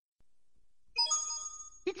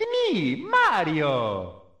me,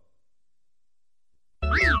 Mario.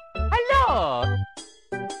 Hello.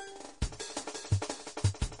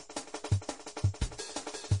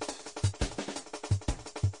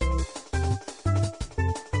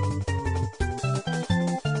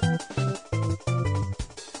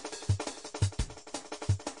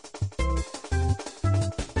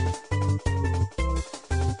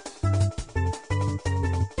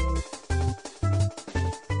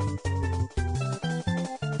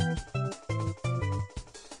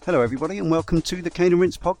 Hello everybody and welcome to the Cane and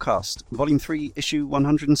Rinse podcast, Volume 3, Issue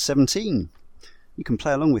 117. You can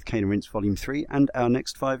play along with Cane and Rinse Volume 3 and our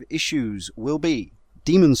next 5 issues will be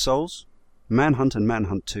Demon Souls, Manhunt and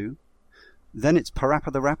Manhunt 2, then it's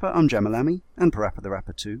Parappa the Rapper, I'm Jamalami, and Parappa the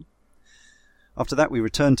Rapper 2. After that we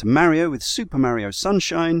return to Mario with Super Mario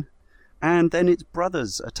Sunshine, and then it's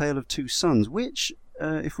Brothers, A Tale of Two Sons, which,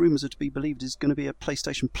 if rumours are to be believed, is going to be a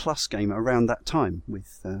PlayStation Plus game around that time,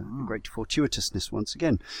 with great fortuitousness once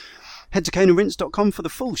again. Head to caneandrinse.com for the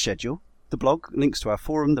full schedule, the blog, links to our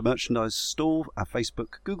forum, the merchandise store, our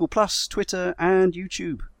Facebook, Google+, Twitter and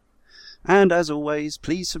YouTube. And as always,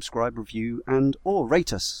 please subscribe, review and or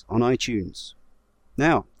rate us on iTunes.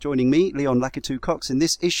 Now, joining me, Leon Lakitu Cox, in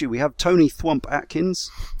this issue we have Tony Thwomp Atkins.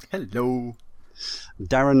 Hello.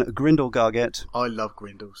 Darren Grindle Gargett. I love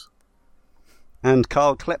Grindles. And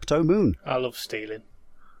Carl Klepto Moon. I love stealing.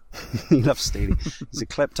 He loves stealing. He's a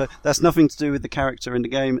klepto. That's nothing to do with the character in the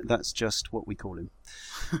game. That's just what we call him.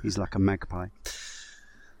 He's like a magpie.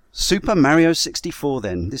 Super Mario 64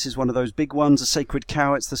 then. This is one of those big ones, a sacred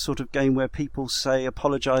cow. It's the sort of game where people say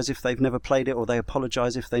apologise if they've never played it, or they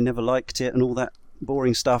apologise if they never liked it, and all that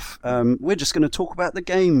boring stuff. We're just going to talk about the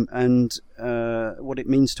game and what it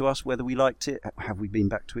means to us, whether we liked it, have we been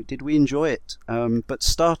back to it, did we enjoy it. But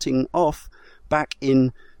starting off, back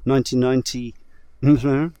in 1990,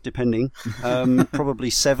 depending, probably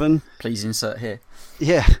 7. Please insert here.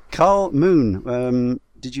 Yeah, Carl Moon,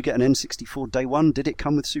 did you get an N64 day one? Did it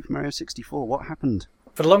come with Super Mario 64? What happened?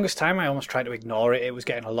 For the longest time, I almost tried to ignore it. It was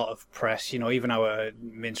getting a lot of press. You know, even our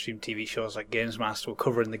mainstream TV shows like Games Master were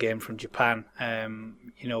covering the game from Japan.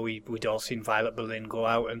 You know, we'd all seen Violet Berlin go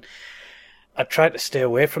out, and I tried to stay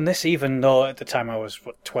away from this, even though at the time I was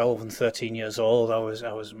 12 and 13 years old. I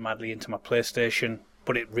was madly into my PlayStation,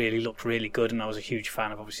 but it really looked really good, and I was a huge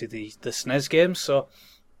fan of obviously the SNES games. So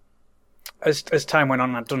as time went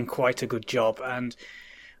on, I'd done quite a good job, and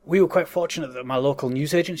we were quite fortunate that my local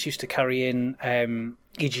newsagents used to carry in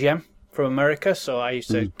EGM from America, so I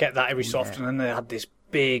used to get that every so often, and they had this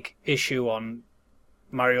big issue on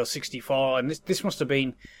Mario 64, and this must have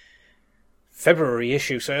been February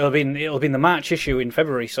issue, so it'll be the March issue in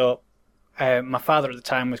February. So my father at the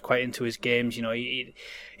time was quite into his games. You know, he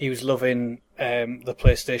was loving the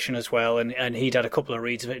PlayStation as well, and he'd had a couple of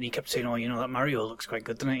reads of it, and he kept saying, "Oh, you know, that Mario looks quite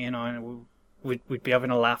good, doesn't it?" You know, and we'd be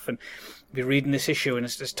having a laugh and be reading this issue, and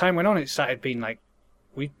as time went on, it started being like,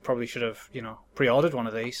 we probably should have, you know, pre-ordered one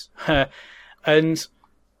of these. And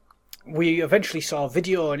we eventually saw a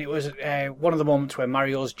video, and it was one of the moments where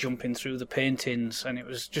Mario's jumping through the paintings, and it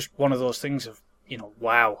was just one of those things of, you know,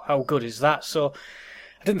 wow, how good is that? So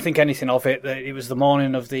I didn't think anything of it. It was the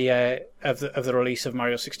morning of the release of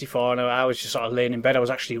Mario 64, and I was just sort of laying in bed. I was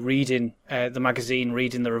actually reading the magazine,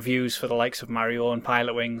 reading the reviews for the likes of Mario and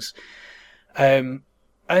Pilot Wings. And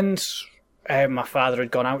my father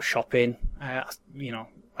had gone out shopping. You know,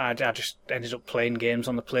 I just ended up playing games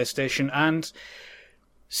on the PlayStation, and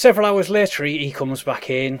several hours later he comes back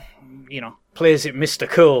in, you know, plays it Mr.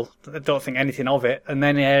 Cool. I don't think anything of it, and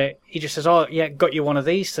then he just says, "Oh yeah, got you one of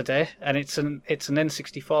these today," and it's an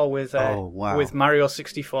N64 with Mario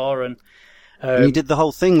 64 and. And you did the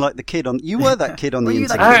whole thing like the kid on... You were that kid on the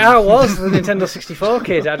Nintendo. I was the Nintendo 64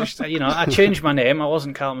 kid. I just, you know, I changed my name. I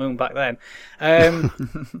wasn't Carl Moon back then.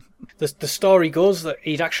 The story goes that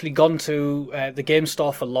he'd actually gone to the game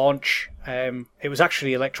store for launch. It was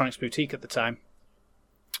actually Electronics Boutique at the time.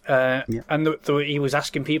 And he was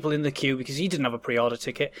asking people in the queue because he didn't have a pre-order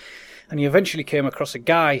ticket. And he eventually came across a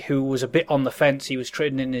guy who was a bit on the fence. He was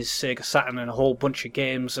trading in his Sega Saturn and a whole bunch of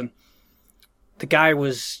games, and the guy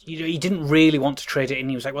was, you know, he didn't really want to trade it in.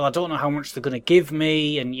 He was like, well, I don't know how much they're going to give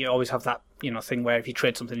me. And you always have that, you know, thing where if you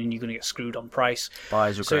trade something in, you're going to get screwed on price.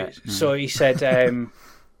 Buyer's regret. So he said,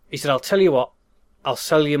 I'll tell you what, I'll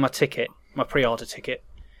sell you my ticket, my pre-order ticket.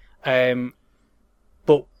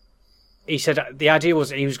 But he said the idea was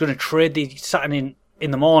he was going to trade the Saturn in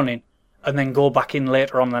the morning and then go back in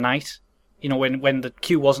later on the night, you know, when the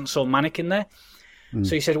queue wasn't so manic in there.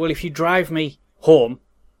 So he said, well, if you drive me home,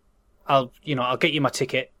 I'll get you my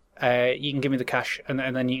ticket. You can give me the cash, and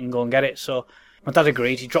then you can go and get it. So My dad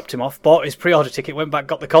agreed. He dropped him off, bought his pre-order ticket, went back,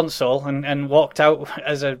 got the console, and walked out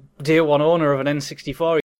as a Day 1 owner of an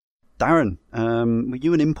N64. Darren, were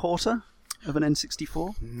you an importer of an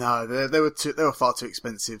N64? No, they were far too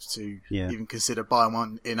expensive to even consider buying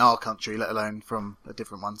one in our country, let alone from a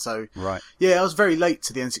different one. So, right. Yeah, I was very late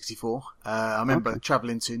to the N64. I remember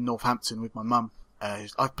travelling to Northampton with my mum. I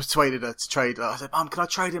persuaded her to trade. I said, "Mum, can I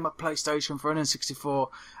trade in my PlayStation for an N64?"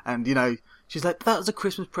 And, she's like, "That was a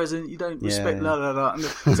Christmas present. You don't respect la la la."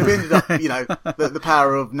 And so we ended up, the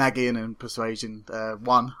power of nagging and persuasion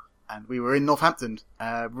won. And we were in Northampton,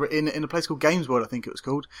 in a place called Games World, I think it was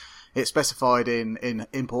called. It specified in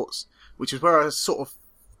imports, which is where I sort of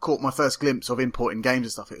caught my first glimpse of importing games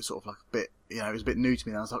and stuff. It was sort of like a bit, it was a bit new to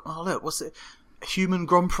me. And I was like, "Oh, look, what's it? A human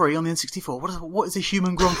Grand Prix on the N64? What is a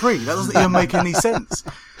human Grand Prix? That doesn't even make any sense."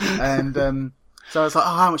 And so I was like,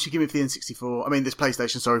 "Oh, how much you give me for the N64? I mean, this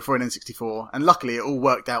PlayStation, sorry, for an N64." And luckily, it all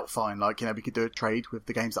worked out fine. Like, we could do a trade with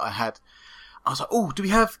the games that I had. I was like, "Oh, do we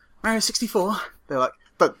have Mario 64?" They're like,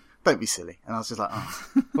 Don't be silly. And I was just like, "Oh,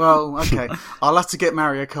 well, okay. I'll have to get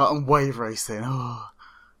Mario Kart and Wave Race then." Oh,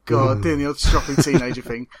 God, doing the old shopping teenager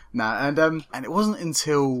thing. And it wasn't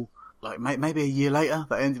until like maybe a year later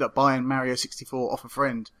that I ended up buying Mario 64 off a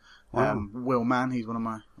friend. Wow. Will Mann, he's one of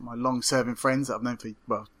my long-serving friends that I've known to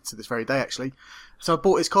this very day, actually. So I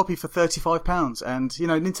bought his copy for £35. And,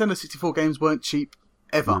 Nintendo 64 games weren't cheap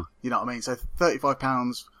ever. You know what I mean? So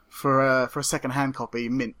 £35 for a second-hand copy,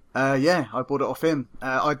 mint. I bought it off him.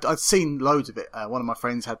 I'd seen loads of it. One of my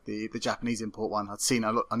friends had the Japanese import one. I'd seen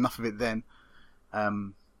enough of it then.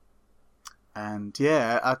 I'd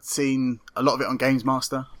seen a lot of it on Games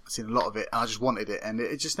Master. I'd seen a lot of it, and I just wanted it, and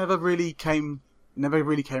it just never really came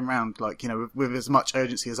round, like, with as much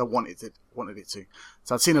urgency as I wanted it to.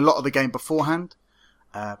 So I'd seen a lot of the game beforehand,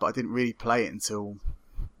 but I didn't really play it until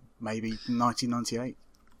maybe 1998.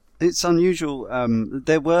 It's unusual.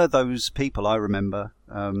 There were those people, I remember,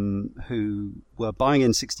 who were buying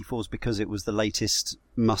N64s because it was the latest,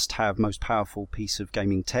 must-have, most powerful piece of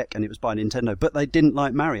gaming tech, and it was by Nintendo. But they didn't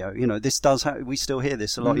like Mario. This does we still hear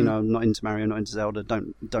this a lot. I'm not into Mario, not into Zelda.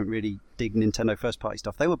 Don't really dig Nintendo first-party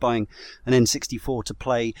stuff. They were buying an N64 to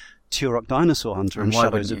play Turok Dinosaur Hunter and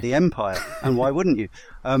Shadows of the Empire, and why wouldn't you?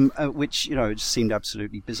 Which it just seemed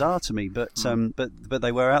absolutely bizarre to me. But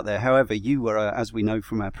they were out there. However, you were, as we know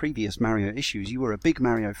from our previous Mario issues, you were a big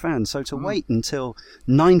Mario fan. So to wait until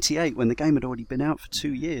 '98, when the game had already been out for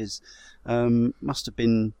 2 years, must have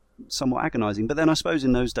been somewhat agonising. But then I suppose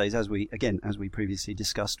in those days, as we previously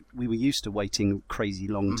discussed, we were used to waiting a crazy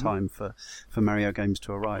long time for Mario games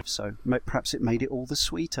to arrive. So perhaps it made it all the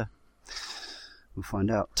sweeter. We'll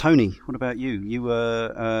find out. Tony, what about you? You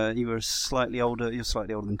were slightly older. You're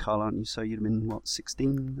slightly older than Carl, aren't you? So you'd have been,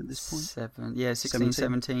 16 at this point? 16,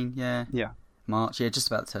 17, yeah. Yeah. March, just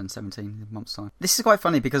about to turn 17 in a month's time. This is quite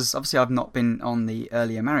funny because obviously I've not been on the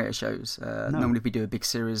earlier Mario shows. Normally we do a big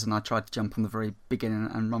series and I try to jump on the very beginning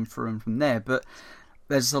and run through them from there. But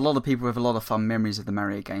there's a lot of people with a lot of fun memories of the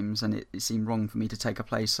Mario games, and it seemed wrong for me to take a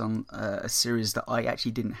place on a series that I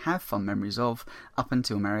actually didn't have fun memories of up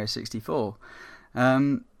until Mario 64.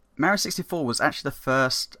 Mario 64 was actually the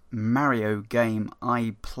first Mario game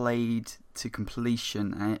I played to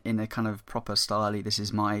completion in a kind of proper style. This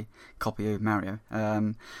is my copy of Mario.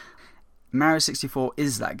 Mario 64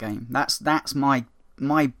 is that game. That's my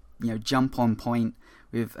jump on point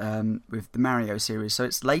with the Mario series. So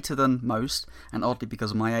it's later than most, and oddly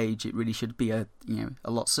because of my age, it really should be a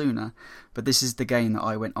lot sooner. But this is the game that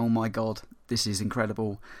I went, "Oh my god, this is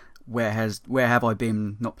incredible. Where have I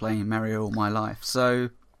been not playing Mario all my life?" So,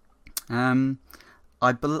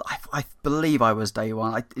 I believe I was day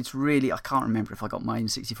one. I can't remember if I got my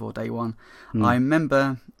N64 day one. I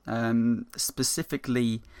remember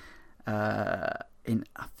specifically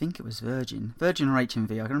I think it was Virgin or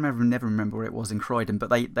HMV. I can never remember where it was in Croydon, but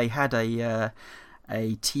they had a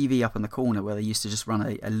TV up in the corner where they used to just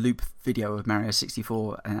run a loop video of Mario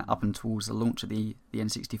 64 up and towards the launch of the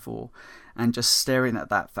N64, and just staring at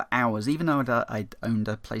that for hours, even though I'd owned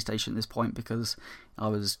a PlayStation at this point, because I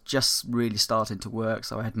was just really starting to work,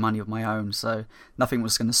 so I had money of my own, so nothing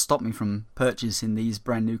was going to stop me from purchasing these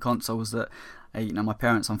brand new consoles that my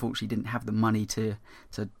parents unfortunately didn't have the money to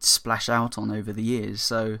splash out on over the years.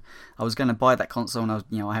 So I was going to buy that console, and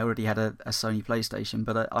I already had a Sony PlayStation,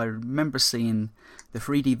 but I remember seeing the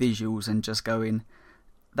 3D visuals and just going,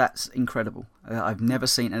 "That's incredible." I've never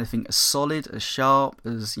seen anything as solid, as sharp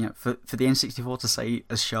as, for the N64 to say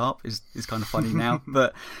as sharp is kind of funny now,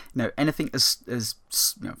 but anything as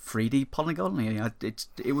 3D polygon,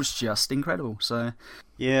 it was just incredible. So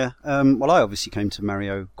yeah, well, I obviously came to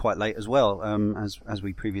Mario quite late as well, as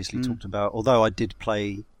we previously talked about. Although I did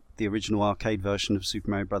play the original arcade version of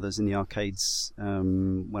Super Mario Brothers in the arcades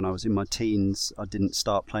when I was in my teens. I didn't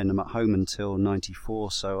start playing them at home until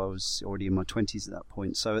 '94, so I was already in my 20s at that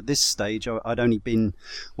point. So at this stage, I'd only been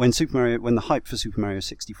when the hype for Super Mario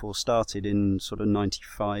 64 started in sort of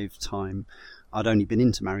 '95 time. I'd only been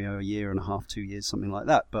into Mario a year and a half, 2 years, something like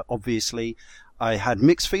that. But obviously, I had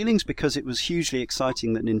mixed feelings because it was hugely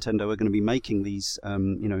exciting that Nintendo were going to be making these,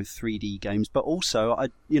 3D games. But also, I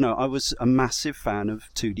was a massive fan of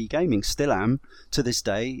 2D gaming, still am to this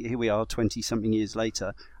day. Here we are, 20-something years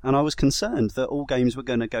later, and I was concerned that all games were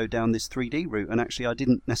going to go down this 3D route. And actually, I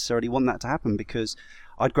didn't necessarily want that to happen because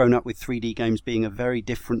I'd grown up with 3D games being a very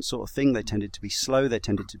different sort of thing. They tended to be slow, they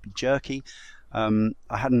tended to be jerky. I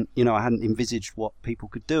hadn't envisaged what people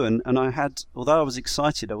could do, and although I was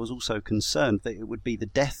excited, I was also concerned that it would be the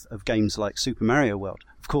death of games like Super Mario World.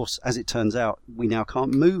 Of course, as it turns out, we now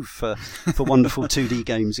can't move for wonderful 2D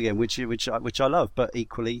games again, which I love. But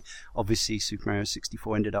equally, obviously, Super Mario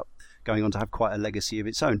 64 ended up going on to have quite a legacy of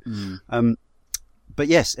its own. But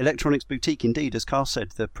yes, Electronics Boutique, indeed, as Carl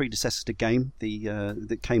said, the predecessor to Game,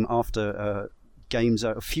 that came after.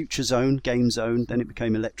 Future Zone, Game Zone, then it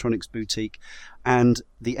became Electronics Boutique, and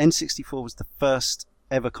the N64 was the first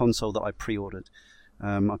ever console that I pre-ordered.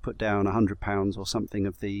 I put down £100 or something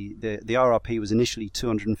of the RRP was initially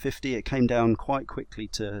 $250. It came down quite quickly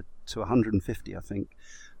to $150, I think,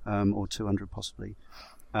 or $200 possibly.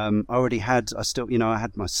 I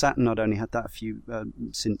had my Saturn. I'd only had that a few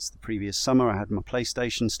since the previous summer. I had my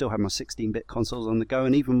PlayStation, still had my 16-bit consoles on the go,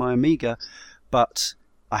 and even my Amiga, but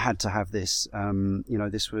I had to have this.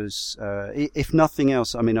 This was, if nothing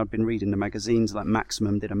else, I'd been reading the magazines, like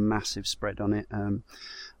Maximum did a massive spread on it.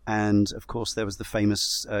 And, of course, there was the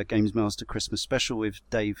famous Games Master Christmas special with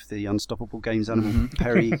Dave, the Unstoppable Games Animal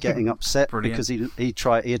Perry, getting upset because he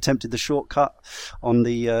attempted the shortcut on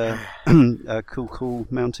the cool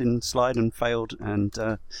mountain slide and failed and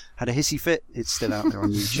had a hissy fit. It's still out there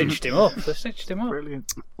on YouTube. They stitched him up.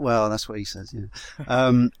 Brilliant. Well, that's what he says, yeah.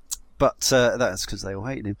 But that's because they all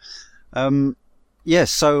hated him.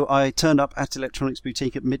 So I turned up at Electronics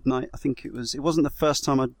Boutique at midnight. I think it wasn't the first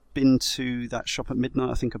time I'd been to that shop at midnight.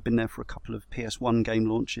 I think I'd been there for a couple of PS1 game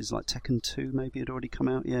launches, like Tekken 2 maybe had already come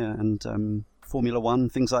out, and Formula 1,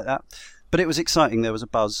 things like that. But it was exciting. There was a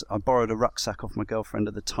buzz. I borrowed a rucksack off my girlfriend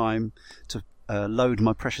at the time to load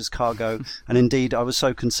my precious cargo, and indeed I was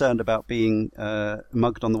so concerned about being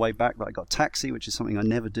mugged on the way back that I got a taxi, which is something I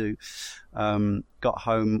never do. Got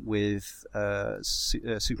home with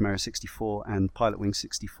Super Mario 64 and Pilot Wing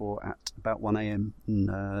 64 at about 1 a.m.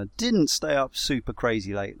 and didn't stay up super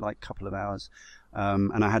crazy late, like a couple of hours,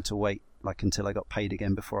 and I had to wait until I got paid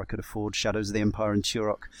again before I could afford Shadows of the Empire and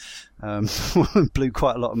Turok. Blew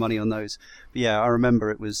quite a lot of money on those. But yeah, I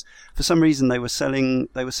remember it was, for some reason they were selling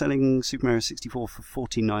Super Mario 64 for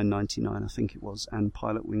 $49.99, I think it was, and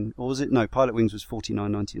Pilot Wing, or was it? No, Pilot Wings was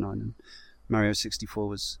 $49.99 and Mario 64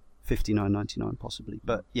 was $59.99 possibly.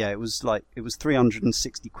 But yeah, it was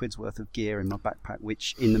 360 quid's worth of gear in my backpack,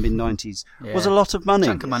 which in the mid-90s was a lot of money.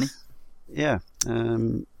 Chunk of money. Yeah.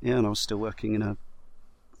 And I was still working in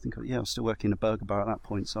I was still working in a burger bar at that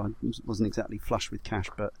point, so I wasn't exactly flush with cash.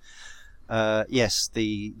 But yes,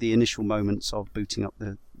 the initial moments of booting up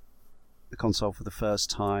the console for the first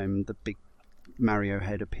time, the big Mario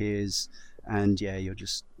head appears, and yeah, you were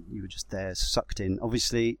just there, sucked in.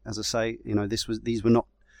 Obviously, as I say, this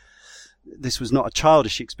was not a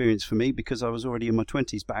childish experience for me because I was already in my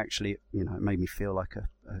 20s, but actually, it made me feel like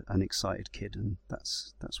an excited kid, and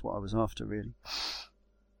that's what I was after, really.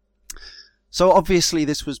 So obviously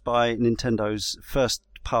this was by Nintendo's first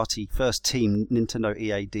team, Nintendo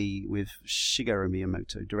EAD, with Shigeru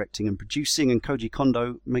Miyamoto directing and producing and Koji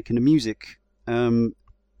Kondo making the music. June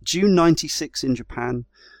 96 in Japan,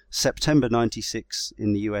 September 96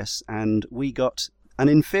 in the US, and we got an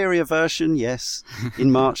inferior version, yes,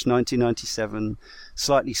 in March 1997.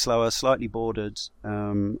 Slightly slower, slightly bordered,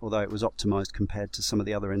 although it was optimized compared to some of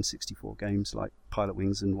the other N64 games like Pilot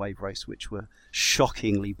Wings and Wave Race, which were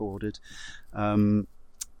shockingly bordered.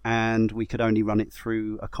 And we could only run it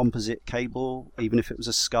through a composite cable. Even if it was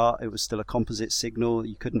a SCART, it was still a composite signal.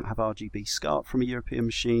 You couldn't have RGB SCART from a European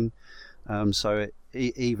machine. So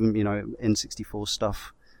even N64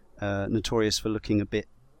 stuff, notorious for looking a bit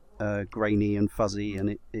grainy and fuzzy,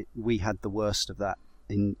 and we had the worst of that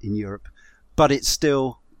in Europe, but it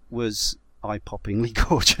still was eye-poppingly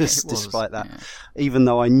gorgeous despite that. Yeah. Even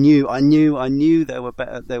though I knew there were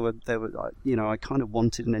better, there were I kind of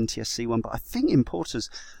wanted an NTSC one, but I think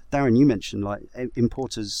importers, Darren, you mentioned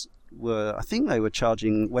importers they were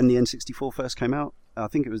charging when the N64 first came out. I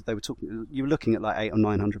think you were looking at like £800 or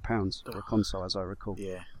 £900 for a console, as I recall.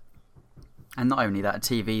 Yeah. And not only that, a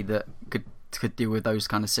TV that could deal with those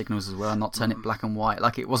kind of signals as well, and not turn it black and white.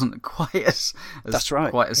 Like, it wasn't quite as that's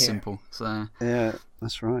right. quite as simple. So yeah,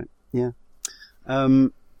 that's right. Yeah.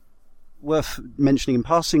 Worth mentioning in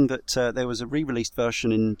passing that there was a re-released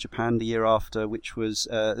version in Japan the year after, which was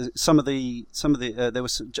some of the there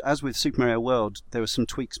was, as with Super Mario World, there were some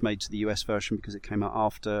tweaks made to the US version because it came out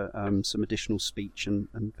after some additional speech and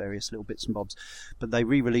various little bits and bobs. But they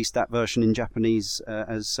re-released that version in Japanese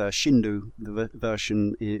as Shindu, the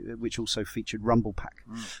version which also featured Rumble Pack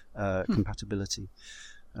compatibility.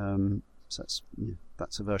 So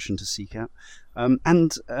that's a version to seek out.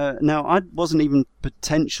 And now, I wasn't even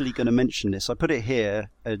potentially going to mention this. I put it here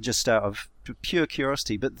just out of pure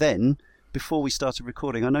curiosity. But then, before we started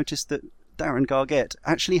recording, I noticed that Darren Gargett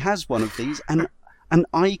actually has one of these, and an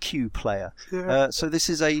IQ player. Yeah. So this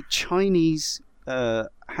is a Chinese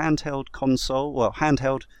handheld console. Well,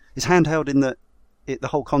 handheld. It's handheld in that the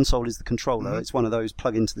whole console is the controller. It's one of those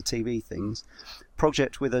plug into the TV things.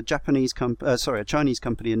 Project with a Chinese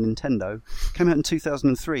company, and Nintendo. Came out in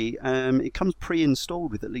 2003. It comes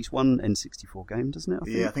pre-installed with at least one N64 game, doesn't it?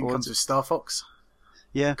 I think it comes with Star Fox.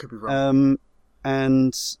 Yeah. Could be wrong.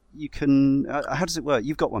 And you can... how does it work?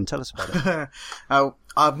 You've got one. Tell us about it.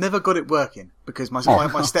 I've never got it working because my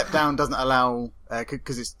step down doesn't allow...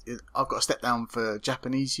 Because I've got a step down for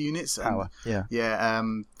Japanese units. Power, yeah. Yeah,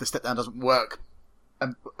 the step down doesn't work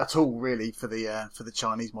at all, really, for the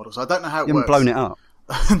Chinese model. So I don't know how it works. You haven't blown it up?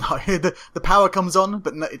 No, the power comes on,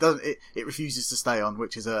 but no, it doesn't. It refuses to stay on,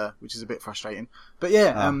 which is a bit frustrating. But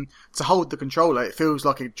yeah, to hold the controller, it feels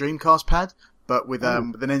like a Dreamcast pad, but with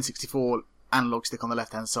an N64 analog stick on the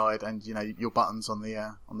left hand side, and your buttons on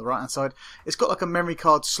the right hand side. It's got like a memory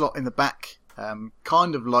card slot in the back,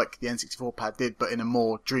 kind of like the N64 pad did, but in a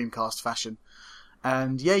more Dreamcast fashion.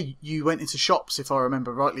 And yeah, you went into shops, if I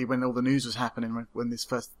remember rightly, when all the news was happening, when this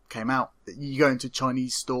first came out. You go into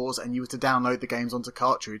Chinese stores and you were to download the games onto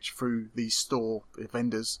cartridge through these store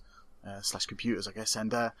vendors, / computers, I guess.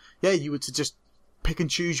 And you were to just pick and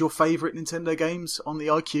choose your favourite Nintendo games on the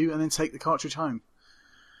IQ and then take the cartridge home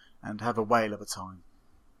and have a whale of a time.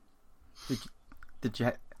 Did you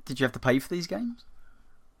have to pay for these games?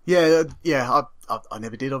 Yeah. I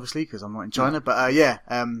never did, obviously, because I'm not in China. But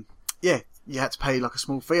you had to pay like a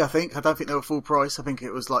small fee, I think. I don't think they were full price. I think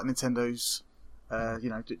it was like Nintendo's,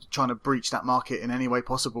 trying to breach that market in any way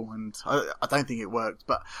possible. And I don't think it worked.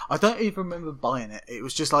 But I don't even remember buying it. It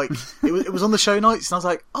was just like, it was on the show nights, and I was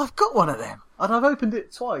like, I've got one of them. And I've opened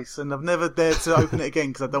it twice, and I've never dared to open it again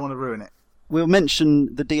because I don't want to ruin it. We'll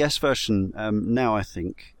mention the DS version now, I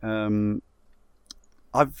think.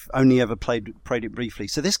 I've only ever played it briefly.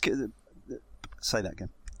 So say that again.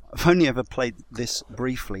 I've only ever played this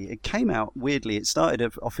briefly. It came out, weirdly, it started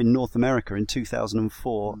off in North America in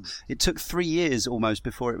 2004. It took 3 years almost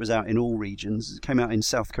before it was out in all regions. It came out in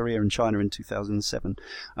South Korea and China in 2007.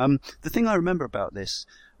 The thing I remember about this,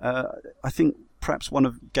 I think perhaps one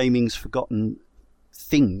of gaming's forgotten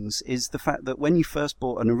things, is the fact that when you first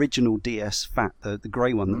bought an original DS Fat, the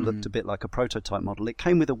grey one that looked a bit like a prototype model, it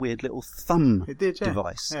came with a weird little thumb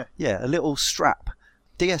device. Yeah, a little strap.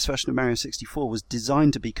 DS version of Mario 64 was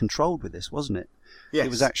designed to be controlled with this, wasn't it? Yes. It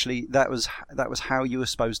was actually that was how you were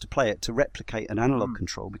supposed to play it, to replicate an analog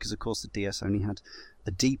control, because of course the DS only had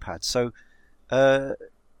a D-pad. So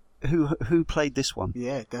who played this one?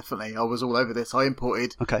 Yeah, definitely. I was all over this. I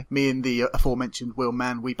imported. Okay. Me and the aforementioned Will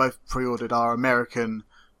Mann, we both pre-ordered our American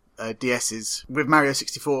DSs with Mario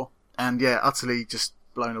 64, and yeah, utterly just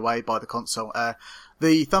blown away by the console.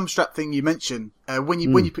 The thumb strap thing you mentioned, when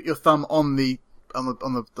you put your thumb on the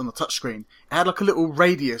touch screen, it had like a little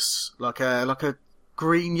radius, like a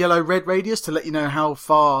green, yellow, red radius to let you know how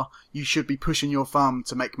far you should be pushing your thumb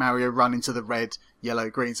to make Mario run into the red, yellow,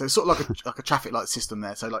 green. So it's sort of like a traffic light system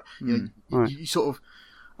there. So like you sort of,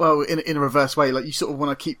 well, in a reverse way, like you sort of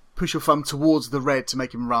want to push your thumb towards the red to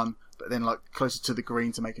make him run, but then like closer to the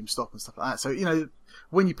green to make him stop and stuff like that. So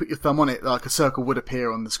when you put your thumb on it, like a circle would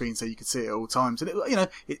appear on the screen so you could see it at all times. And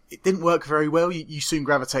it didn't work very well. You soon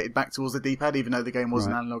gravitated back towards the D-pad, even though the game was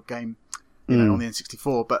an analog game, on the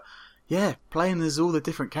N64. But yeah, playing as all the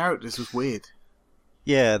different characters was weird.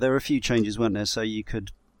 Yeah, there were a few changes, weren't there? So you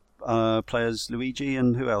could play as Luigi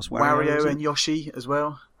and who else? Wario and Yoshi as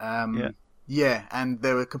well. Yeah, and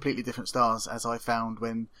there were completely different stars, as I found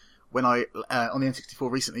when I on the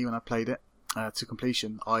N64 recently, when I played it to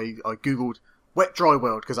completion. I googled Wet Dry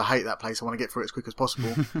World, because I hate that place. I want to get through it as quick as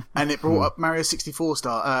possible. And it brought up Mario 64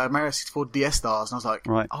 DS stars, and I was like,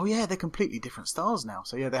 Right. oh yeah, they're completely different stars now.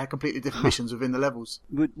 So yeah, they had completely different missions within the levels.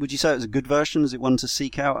 Would you say it was a good version? Is it one to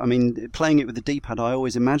seek out? I mean, playing it with the D-pad, I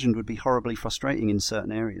always imagined would be horribly frustrating in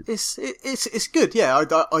certain areas. It's good, yeah.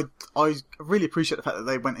 I really appreciate the fact that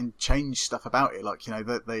they went and changed stuff about it. Like, you know,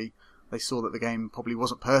 that they saw that the game probably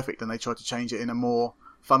wasn't perfect, and they tried to change it in a more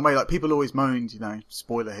fun way. Like, people always moaned, you know,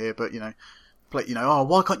 spoiler here, but you know, oh,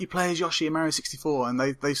 why can't you play as Yoshi in Mario 64? And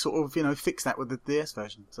they sort of, you know, fixed that with the DS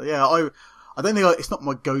version. So yeah, I don't think it's not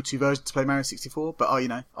my go-to version to play Mario 64, but I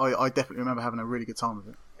definitely remember having a really good time with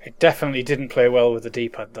it. It definitely didn't play well with the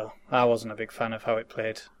D-pad, though. I wasn't a big fan of how it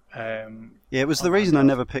played. Yeah, it was the reason I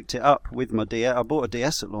never picked it up with my DS. I bought a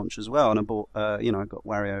DS at launch as well, and I bought, I got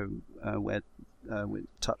WarioWare with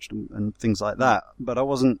touched and things like that, but I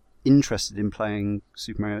wasn't interested in playing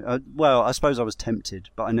Super Mario. Well, I suppose I was tempted,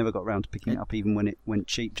 but I never got around to picking it up even when it went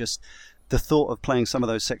cheap. Just the thought of playing some of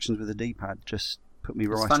those sections with a D-pad just put me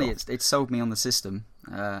right off. It's funny, it sold me on the system,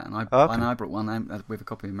 and I brought one with a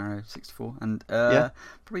copy of Mario 64, and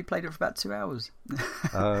probably played it for about 2 hours.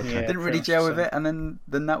 Didn't really gel with it, and then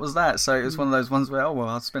that was that. So it was one of those ones where,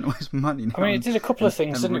 I spent all this money now. I mean, it did a couple of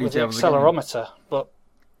things, didn't it, with the accelerometer, but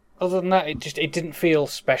other than that, it didn't feel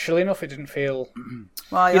special enough. It didn't feel...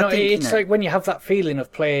 Well, it's like when you have that feeling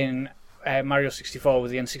of playing Mario 64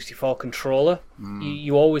 with the N64 controller,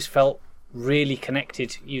 you always felt really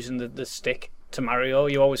connected using the stick to Mario.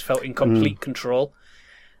 You always felt in complete control.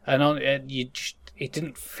 And it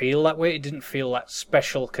didn't feel that way. It didn't feel that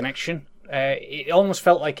special connection. It almost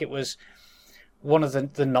felt like it was one of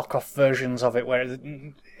the knockoff versions of it, where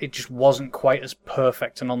it just wasn't quite as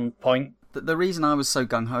perfect and on point. The reason I was so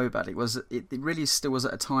gung-ho about it was it really still was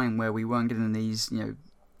at a time where we weren't getting these, you know,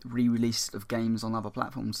 re-release of games on other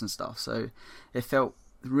platforms and stuff. So it felt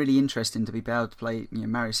really interesting to be able to play, you know,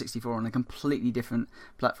 Mario 64 on a completely different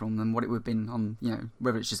platform than what it would have been on, you know,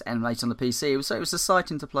 whether it's just emulated on the PC. It was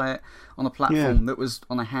exciting to play it on a platform that was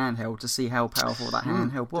on a handheld to see how powerful that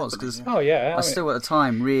handheld was. Because I still at the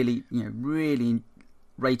time really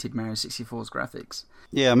rated Mario 64's graphics.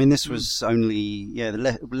 Yeah, I mean, this was only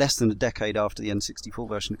less than a decade after the N64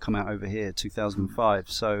 version had come out over here,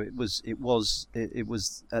 2005. So it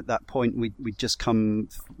was at that point we'd just come,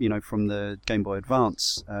 you know, from the Game Boy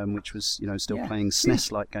Advance, which was, you know, still playing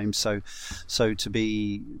SNES-like games. So to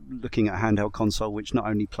be looking at a handheld console which not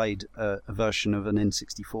only played a version of an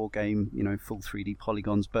N64 game, you know, full 3D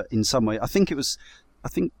polygons, but in some way, I think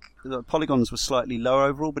the polygons were slightly lower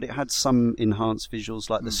overall, but it had some enhanced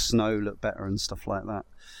visuals, like the snow looked better and stuff like that.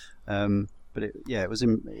 But it was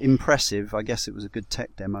impressive. I guess it was a good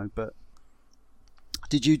tech demo. But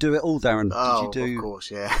did you do it all, Darren? Did you do... Of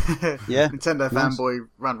course, yeah. Yeah? Nintendo fanboy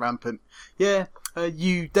ran rampant. Yeah,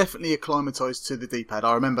 you definitely acclimatised to the D-pad.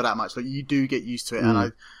 I remember that much. Like, you do get used to it,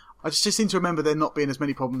 and I just seem to remember there not being as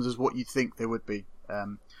many problems as what you'd think there would be.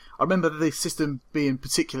 I remember the system being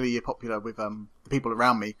particularly popular with the people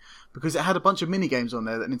around me because it had a bunch of mini games on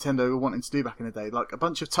there that Nintendo were wanting to do back in the day, like a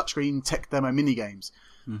bunch of touchscreen tech demo mini games.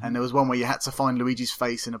 And there was one where you had to find Luigi's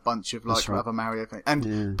face in a bunch of other Mario things.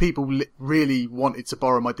 And people really wanted to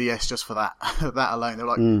borrow my DS just for that that alone. They were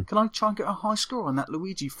like, can I try and get a high score on that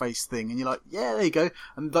Luigi face thing? And you're like, yeah, there you go.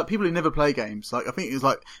 And like people who never play games, like I think it was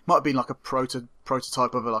like might have been like a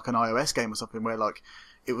prototype of like an iOS game or something where like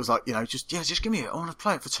it was like, you know, just give me it. I want to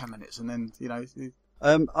play it for 10 minutes. And then, you know...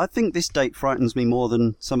 I think this date frightens me more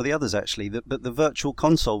than some of the others, actually. But the Virtual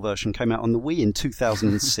Console version came out on the Wii in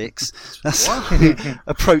 2006. That's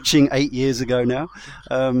approaching 8 years ago now.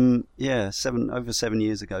 Over 7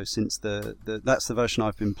 years ago since that's the version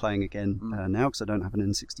I've been playing again now, because I don't have an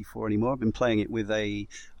N64 anymore. I've been playing it with a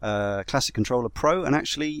Classic Controller Pro, and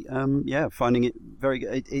actually, finding it very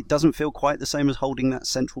good. It doesn't feel quite the same as holding that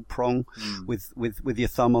central prong with your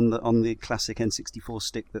thumb on the classic N64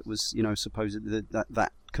 stick that was, you know, supposedly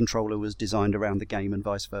that controller was designed around the game and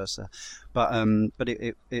vice versa. But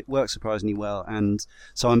it works surprisingly well, and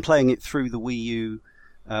so I'm playing it through the Wii U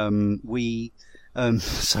Wii.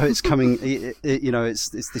 So it's coming. It's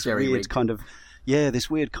this weird kind of this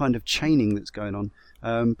weird kind of chaining that's going on.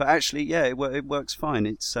 But actually, it works fine.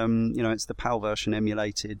 It's it's the PAL version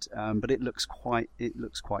emulated, but it looks quite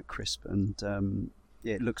crisp, and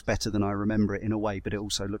it looks better than I remember it in a way, but it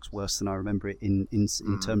also looks worse than I remember it in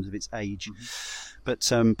terms of its age. But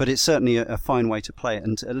it's certainly a fine way to play it,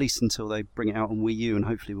 and at least until they bring it out on Wii U, and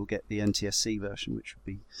hopefully we'll get the NTSC version, which would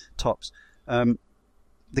be tops.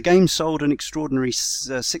 The game sold an extraordinary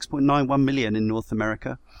 6.91 million in North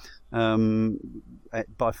America.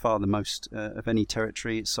 By far the most of any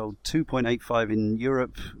territory. It sold 2.85 in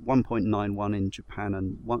Europe, 1.91 in Japan,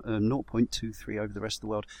 and 0.23 over the rest of the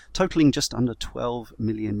world, totaling just under 12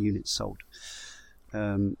 million units sold.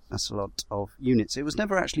 That's a lot of units. It was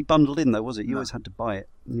never actually bundled in, though, was it? You always had to buy it.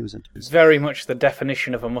 It's very much the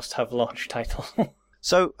definition of a must-have launch title.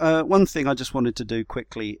 So, one thing I just wanted to do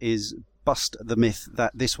quickly is bust the myth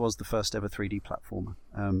that this was the first ever 3D platformer,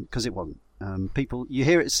 because it wasn't. People, you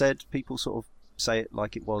hear it said, people sort of say it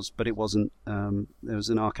like it was, but it wasn't. There was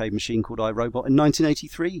an arcade machine called iRobot in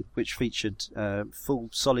 1983, which featured full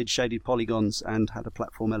solid shaded polygons and had a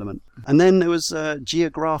platform element. And then there was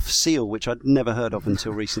Geograph Seal, which I'd never heard of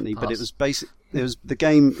until recently, but it was It was the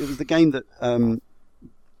game that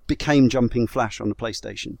became Jumping Flash on the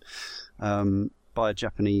PlayStation by a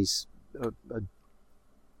Japanese. A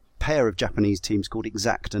pair of Japanese teams called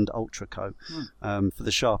Exact and Ultraco for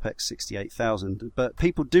the Sharp X68000. But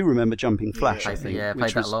people do remember Jumping Flash, I think. Yeah,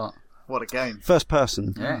 played that a lot. What a game. First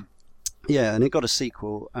person. Yeah. Yeah, and it got a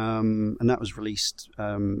sequel, and that was released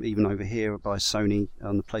even over here by Sony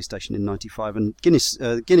on the PlayStation in '95. And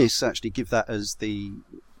Guinness actually give that as the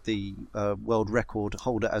world record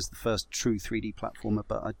holder as the first true 3D platformer,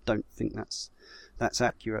 but I don't think that's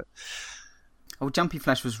accurate. Oh, Jumping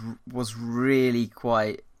Flash was really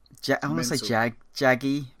quite. I want to say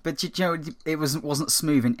jaggy, but you know it wasn't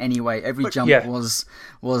smooth in any way. Every jump was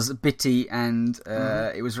bitty, and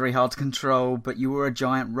it was very hard to control. But you were a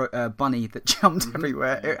giant bunny that jumped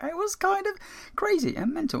everywhere. It was kind of crazy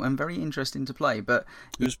and mental and very interesting to play. But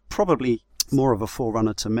it was probably more of a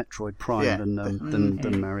forerunner to Metroid Prime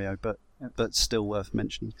than Mario, but still worth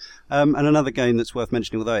mentioning. And another game that's worth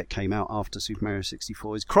mentioning, although it came out after Super Mario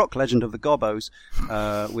 64, is Croc Legend of the Gobbos,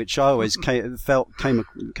 which I always came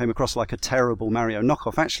across like a terrible Mario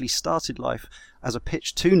knockoff. Actually started life as a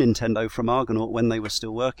pitch to Nintendo from Argonaut when they were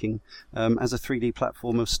still working, as a 3D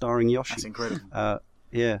platformer starring Yoshi. That's incredible.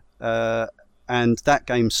 And that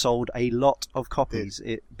game sold a lot of copies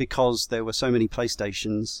because there were so many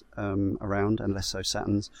PlayStations around, and less so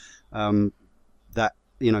Saturns, that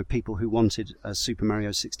people who wanted a Super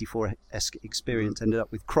Mario 64-esque experience ended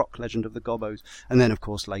up with Croc Legend of the Gobbos, and then of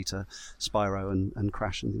course later Spyro and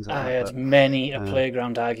Crash and things like that. I had many a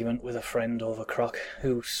playground argument with a friend over Croc,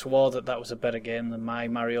 who swore that was a better game than my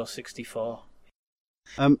Mario 64.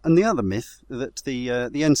 And the other myth that the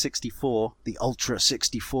N64, the Ultra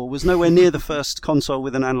 64, was nowhere near the first console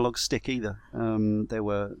with an analog stick either. There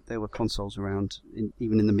were consoles around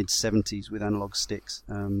even in the mid 70s with analog sticks.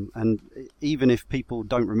 And even if people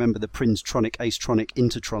don't remember the Princetronic, Acetronic,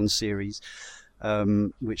 Intertron series,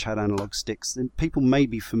 which had analog sticks, then people may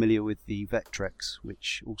be familiar with the Vectrex,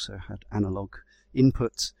 which also had analog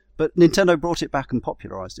inputs. But Nintendo brought it back and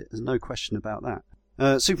popularized it. There's no question about that.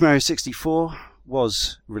 Super Mario 64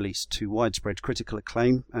 was released to widespread critical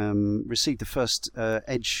acclaim, received the first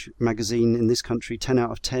Edge magazine in this country 10 out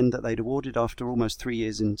of 10 that they'd awarded after almost 3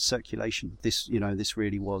 years in circulation. This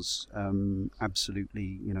really was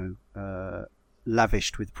absolutely,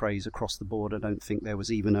 lavished with praise across the board. I don't think there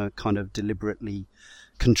was even a kind of deliberately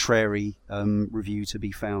contrary review to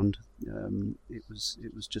be found. It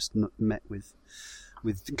was just not met with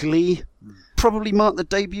glee. Probably marked the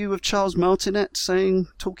debut of Charles Martinet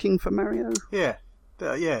talking for Mario.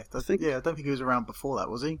 I don't think he was around before that,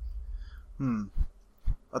 was he?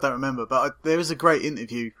 I don't remember, but there is a great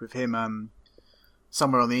interview with him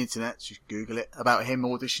somewhere on the internet, you can Google it, about him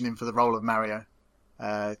auditioning for the role of Mario.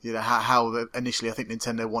 How initially I think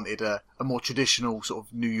Nintendo wanted a more traditional sort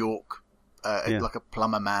of New York, like a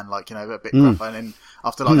plumber man, a bit gruff, and then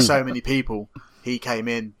after so many people, he came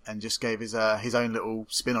in and just gave his own little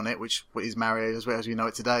spin on it, which is Mario as well as we know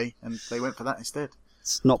it today, and they went for that instead.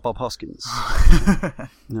 It's not Bob Hoskins.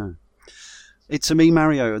 No. It's a me,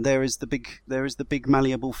 Mario, and there is the big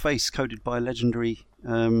malleable face coded by legendary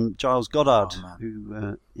Giles Goddard,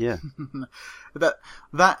 who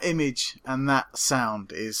that image and that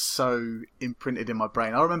sound is so imprinted in my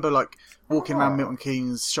brain. I remember walking around Milton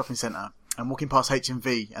Keynes shopping centre and walking past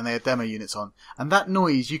HMV, and they had demo units on, and that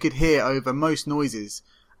noise you could hear over most noises.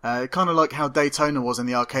 Kind of like how Daytona was in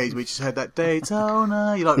the arcades, we just heard that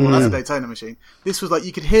Daytona. You're like, well, that's a Daytona machine. This was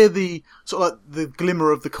you could hear the sort of the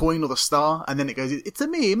glimmer of the coin or the star, and then it goes, "It's a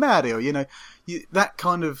me, Mario." That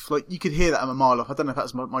kind of you could hear that a mile off. I don't know if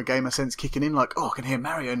that's my gamer sense kicking in. I can hear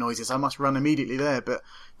Mario noises. I must run immediately there. But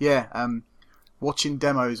watching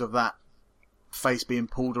demos of that face being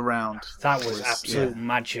pulled around, that was absolute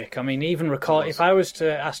magic. I mean, even if I was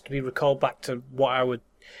to ask to be recalled back to what I would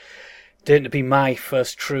deem to be my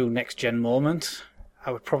first true next gen moment,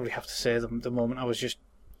 I would probably have to say the moment I was just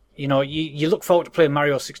You know, you look forward to playing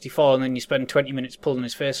Mario 64, and then you spend 20 minutes pulling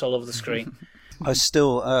his face all over the screen. I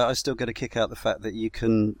still get a kick out the fact that you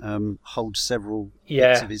can hold several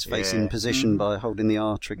bits of his face in position by holding the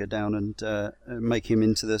R trigger down and make him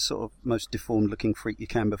into the sort of most deformed looking freak you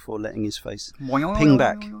can before letting his face ping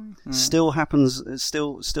back. Still happens. It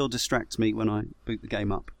still distracts me when I boot the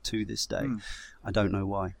game up to this day. I don't know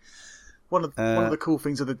why. One of the cool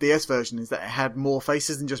things of the DS version is that it had more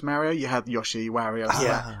faces than just Mario. You had Yoshi, Wario,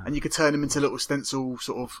 and you could turn them into little stencil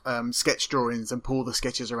sort of sketch drawings and pull the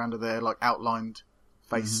sketches around to their like outlined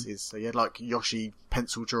faces. So you had like Yoshi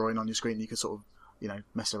pencil drawing on your screen. You could sort of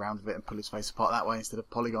mess around with it and pull his face apart that way instead of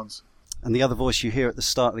polygons. And the other voice you hear at the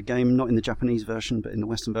start of the game, not in the Japanese version but in the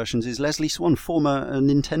Western versions, is Leslie Swan, former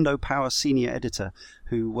Nintendo Power senior editor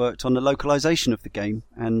who worked on the localization of the game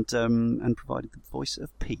and provided the voice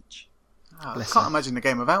of Peach. I can't imagine the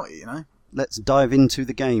game without it, Let's dive into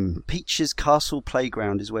the game. Peach's Castle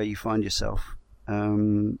Playground is where you find yourself.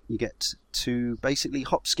 You get to basically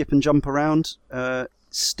hop, skip and jump around.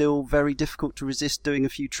 Still very difficult to resist doing a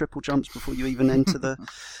few triple jumps before you even enter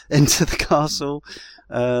the castle.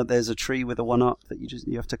 There's a tree with a 1-up that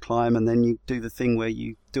you have to climb, and then you do the thing where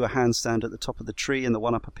you do a handstand at the top of the tree and the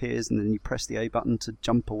 1-up appears, and then you press the A button to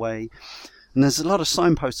jump away. And there's a lot of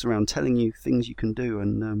signposts around telling you things you can do,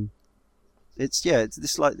 and it's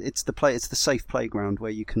the safe playground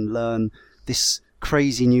where you can learn this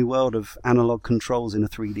crazy new world of analog controls in a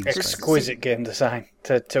 3D space. Exquisite game design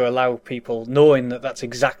to allow people, knowing that that's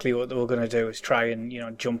exactly what they were going to do, is try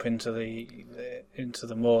and jump into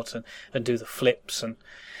the moat and do the flips and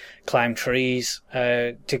climb trees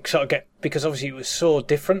to sort of get, because obviously it was so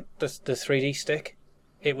different, the 3D stick.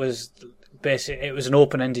 It was an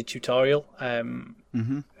open-ended tutorial, and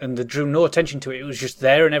they drew no attention to it. It was just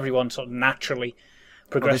there, and everyone sort of naturally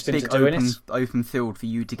progressed into doing it. Open field for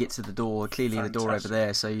you to get to the door. Clearly, fantastic. The door over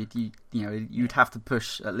there, so you'd have to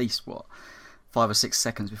push at least 5 or 6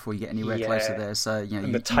 seconds before you get anywhere closer there. So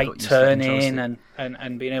and the tight turn in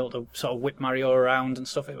and being able to sort of whip Mario around and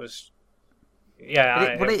stuff. It was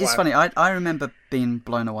it is funny. I remember being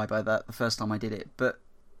blown away by that the first time I did it, but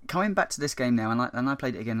coming back to this game now, and I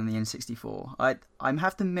played it again on the N64, I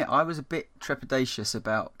have to admit I was a bit trepidatious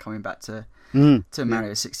about coming back to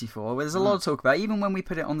Mario 64. Where there's a lot of talk about, even when we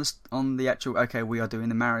put it on the actual, okay, we are doing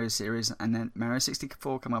the Mario series, and then Mario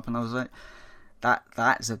 64 come up, and I was like,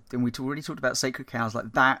 and we already talked about Sacred Cows,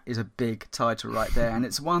 like that is a big title right there, and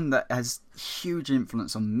it's one that has huge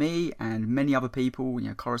influence on me and many other people,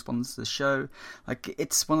 correspondents to the show. Like,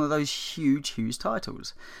 it's one of those huge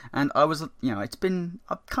titles, and I was,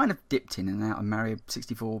 I've kind of dipped in and out of Mario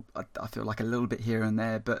 64. I feel like a little bit here and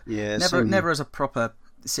there, but never as a proper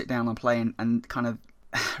sit down and play and kind of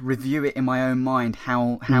review it in my own mind.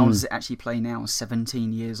 How does it actually play now,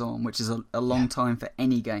 17 years on, which is a long time for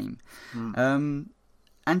any game. And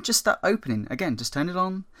just that opening, again, just turned it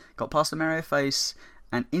on, got past the Mario face,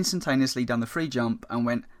 and instantaneously done the free jump and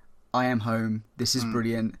went, I am home, this is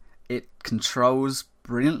brilliant. It controls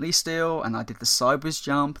brilliantly still, and I did the sideways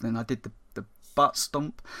jump, and then I did the butt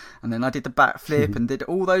stomp, and then I did the backflip and did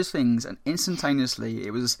all those things, and instantaneously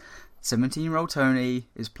it was 17-year-old Tony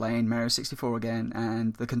is playing Mario 64 again,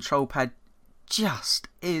 and the control pad just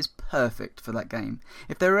is perfect for that game.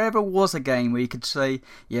 If there ever was a game where you could say,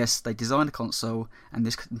 yes, they designed a console and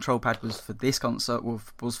this control pad was for this console,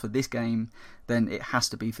 was for this game, then it has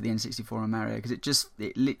to be for the N64 and Mario, because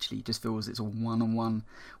it literally just feels it's a one-on-one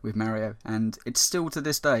with Mario, and it's still to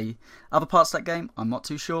this day. Other parts of that game, I'm not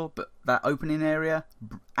too sure, but that opening area,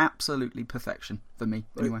 absolutely perfection for me.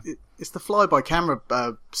 Anyway, it's the fly-by-camera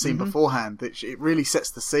scene beforehand that it really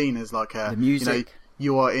sets the scene as like a, the music.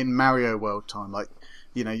 You are in Mario World time, like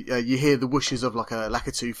you hear the whooshes of like a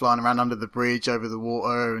Lakitu flying around under the bridge, over the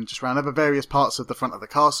water, and just around over various parts of the front of the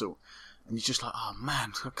castle. And you're just like, oh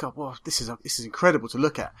man, God, wow, this is incredible to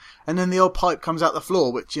look at. And then the old pipe comes out the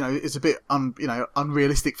floor, which is a bit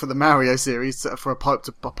unrealistic for the Mario series for a pipe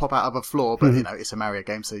to pop out of a floor, but it's a Mario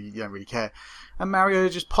game, so you don't really care. And Mario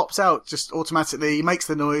just pops out, just automatically, he makes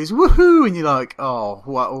the noise, woohoo, and you're like, oh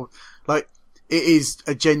wow, like it is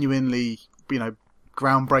a genuinely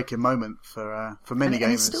groundbreaking moment for many gamers.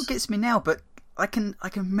 And it still gets me now, but I can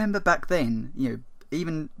remember back then,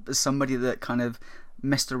 even as somebody that kind of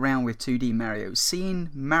messed around with 2D Mario, seeing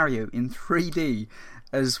Mario in 3D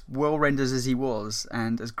as well rendered as he was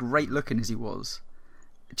and as great looking as he was,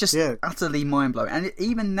 just utterly mind blowing. And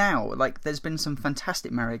even now, like, there's been some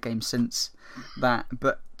fantastic Mario games since that,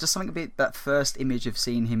 but just something about that first image of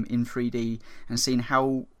seeing him in 3D and seeing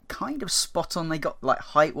how kind of spot on they got, like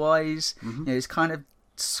height wise, it's kind of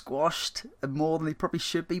squashed more than they probably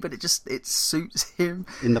should be, but it suits him.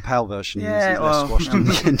 In the PAL version, yeah, he's less squashed than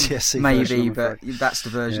the NTSC maybe, version, but that's the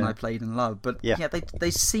version I played and loved. But yeah,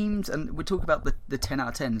 they seemed, and we talk about the 10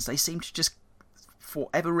 out of 10s, they seemed to just, for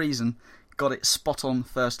whatever reason, got it spot on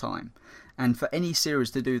first time. And for any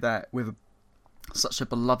series to do that with such a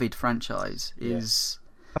beloved franchise is...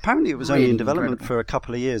 Apparently, it was really only in development incredible. for a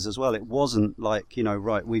couple of years as well. It wasn't like, you know,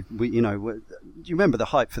 right, do you remember the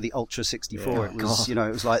hype for the Ultra 64? Yeah, it was, God. you know,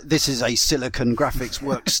 it was like, this is a silicon graphics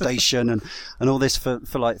workstation and all this for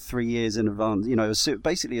like 3 years in advance. You know,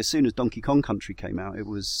 basically as soon as Donkey Kong Country came out, it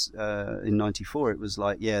was in '94. It was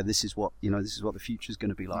like, yeah, this is what the future's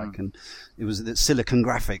going to be like, and it was that silicon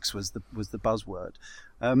graphics was the buzzword.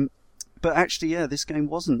 But actually, yeah, this game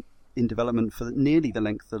wasn't in development for nearly the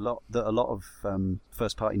length that a lot of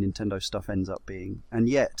first-party Nintendo stuff ends up being, and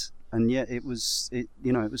yet it was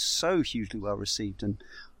so hugely well received, and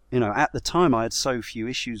you know, at the time I had so few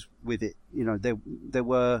issues with it. You know,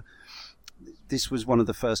 this was one of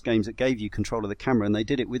the first games that gave you control of the camera, and they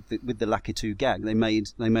did it with the Lakitu gag. They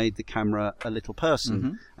made the camera a little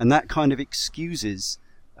person, and that kind of excuses.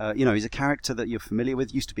 You know, he's a character that you're familiar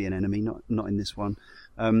with. Used to be an enemy, not in this one,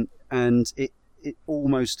 and it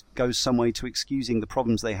almost goes some way to excusing the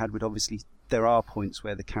problems they had with, obviously there are points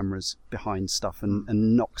where the camera's behind stuff and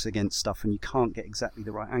knocks against stuff and you can't get exactly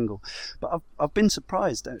the right angle. But I've been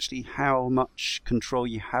surprised actually how much control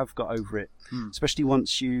you have got over it, especially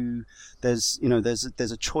once there's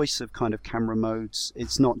a choice of kind of camera modes.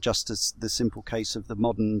 It's not just the simple case of the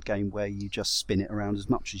modern game where you just spin it around as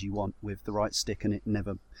much as you want with the right stick, and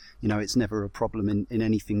it's never a problem in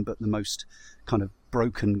anything but the most kind of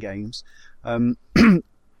broken games.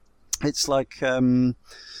 It's like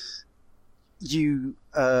you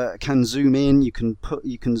can zoom in, you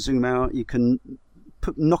can zoom out, you can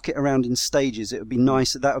knock it around in stages. It would be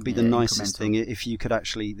nice. That would be the nicest thing if you could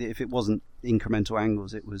actually, if it wasn't incremental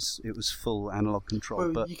angles, it was full analog control.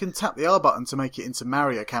 Well, but you can tap the R button to make it into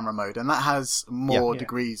Mario camera mode, and that has more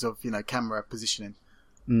degrees of camera positioning,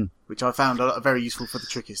 which I found very useful for the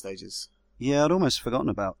trickier stages. Yeah, I'd almost forgotten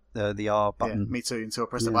about the R button. Yeah, me too, until I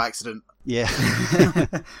pressed it by accident. Yeah.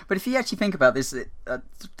 But if you actually think about this,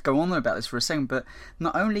 go on about this for a second, but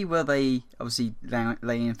not only were they obviously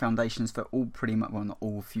laying foundations for all pretty much, well, not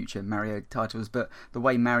all future Mario titles, but the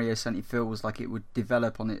way Mario certainly feels like it would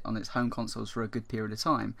develop on its home consoles for a good period of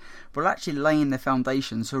time, but actually laying the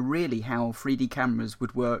foundations for really how 3D cameras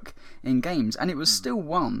would work in games. And it was still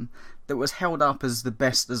one that was held up as the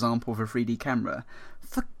best example of a 3D camera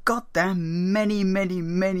for goddamn many, many,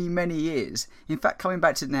 many, many years. In fact, coming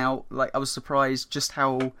back to it now, like, I was surprised just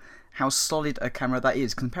how solid a camera that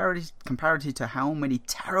is comparatively to how many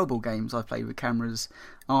terrible games I've played with cameras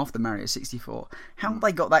after Mario 64. How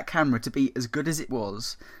they got that camera to be as good as it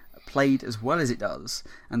was, played as well as it does,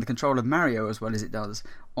 and the control of Mario as well as it does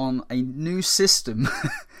on a new system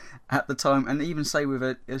at the time, and even say with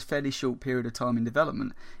a fairly short period of time in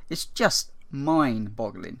development, it's just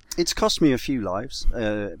mind-boggling. It's cost me a few lives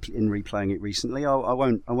in replaying it recently. I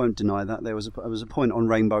won't deny that. There was a point on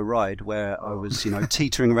Rainbow Ride where I was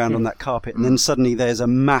teetering around on that carpet, and then suddenly there's a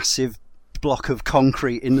massive block of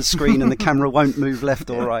concrete in the screen, and the camera won't move left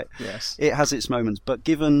or right. Yes, it has its moments, but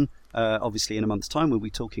given obviously in a month's time we'll be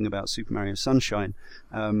talking about Super Mario Sunshine,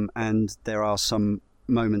 and there are some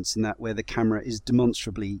moments in that where the camera is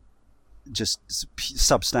demonstrably just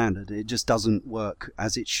substandard. It just doesn't work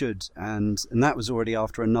as it should, and that was already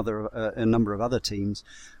after a number of other teams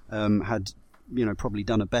had probably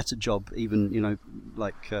done a better job, even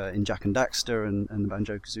like in Jak and Daxter and the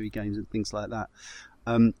Banjo-Kazooie games and things like that.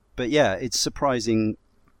 But yeah, it's surprising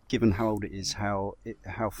given how old it is, how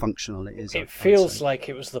functional it is. It feels like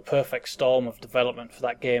it was the perfect storm of development for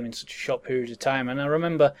that game in such a short period of time. And I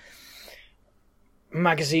remember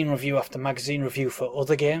magazine review after magazine review for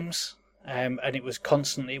other games, and it would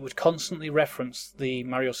constantly reference the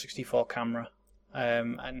Mario 64 camera.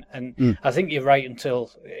 I think you're right.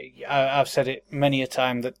 Until I've said it many a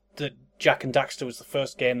time that Jak and Daxter was the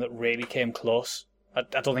first game that really came close. I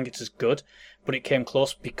don't think it's as good, but it came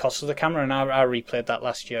close because of the camera, and I replayed that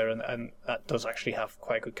last year, and that does actually have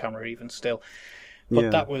quite a good camera even still.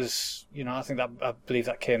 But that was, I think I believe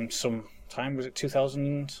that came sometime, was it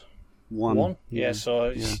 2001? Yeah,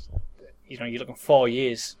 so you're looking 4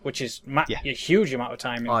 years, which is a huge amount of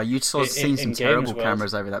time. You'd sort of seen some terrible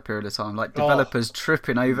cameras over that period of time, like developers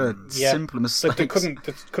tripping over simple mistakes. They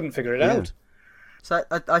couldn't figure it out. So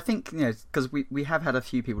I think, because we have had a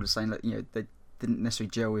few people saying that, they didn't necessarily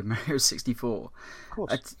gel with Mario 64. Of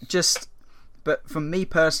course. Just But for me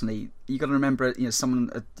personally, you got to remember,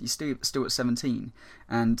 someone you're still at 17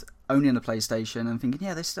 and only on the PlayStation and thinking,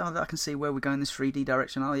 yeah, I can see where we're going this 3D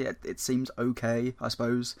direction. Oh yeah, it seems okay, I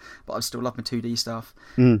suppose, but I still love my 2D stuff.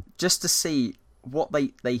 Just to see what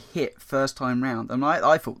they hit first time round, and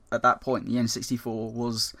I thought at that point the N64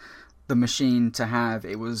 was the machine to have.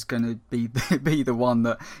 It was going to be the one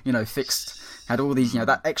that had all these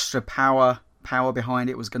that extra power behind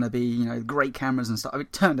it, was going to be great cameras and stuff.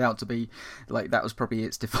 It turned out to be like that was probably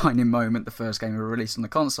its defining moment, the first game ever released on the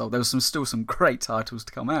console. There was still some great titles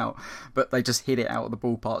to come out, but they just hit it out of the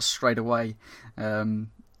ballpark straight away. And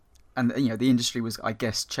the industry was, I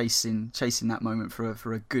guess, chasing that moment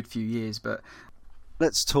for a good few years. But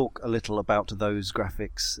let's talk a little about those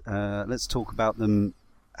graphics. Let's talk about them,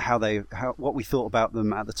 what we thought about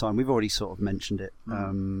them at the time. We've already sort of mentioned it,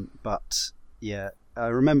 but yeah. I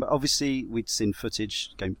remember, obviously, we'd seen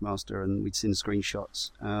footage, Game Master, and we'd seen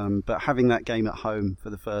screenshots. But having that game at home for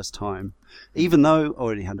the first time, even though I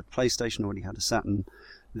already had a PlayStation, already had a Saturn,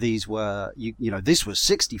 these were, this was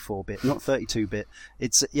 64-bit, not 32-bit.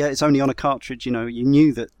 It's only on a cartridge. You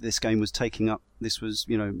knew that this game was this was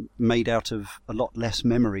made out of a lot less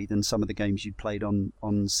memory than some of the games you'd played on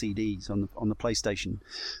CDs on the PlayStation.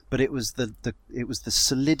 But it was the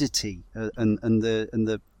solidity and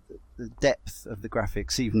the depth of the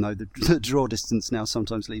graphics, even though the draw distance now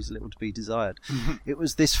sometimes leaves a little to be desired. It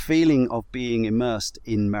was this feeling of being immersed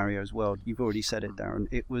in Mario's world. You've already said it, Darren.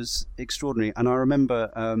 It was extraordinary, and I remember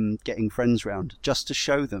getting friends round just to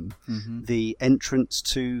show them the entrance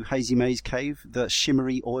to Hazy Maze Cave, the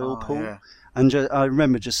shimmery oil pool. Yeah. And I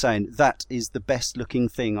remember just saying, that is the best looking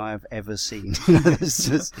thing I have ever seen.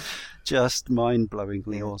 It's just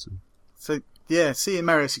mind-blowingly awesome. So yeah, seeing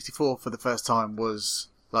Mario 64 for the first time was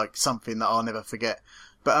like something that I'll never forget.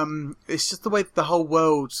 But it's just the way that the whole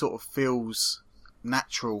world sort of feels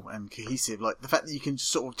natural and cohesive. Like the fact that you can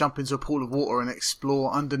just sort of jump into a pool of water and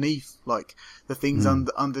explore underneath, like the things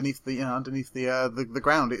underneath the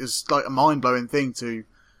ground. It was like a mind blowing thing to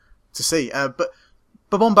see. But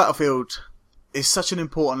Bob-omb Battlefield is such an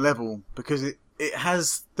important level because it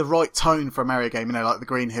has the right tone for a Mario game. Like the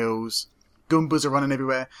green hills, Goombas are running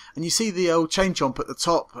everywhere, and you see the old chain chomp at the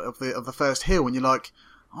top of the first hill, and you're like,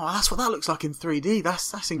 oh, that's what that looks like in 3D.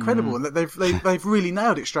 That's incredible, and they've really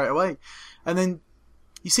nailed it straight away. And then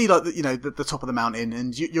you see like the top of the mountain,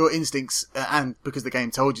 and your instincts, and because the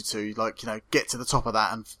game told you to, get to the top of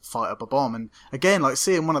that and fight up a bomb. And again, like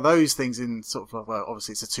seeing one of those things in sort of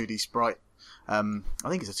obviously it's a 2D sprite. I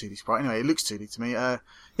think it's a 2D sprite. Anyway, it looks 2D to me.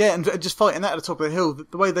 And just fighting that at the top of the hill.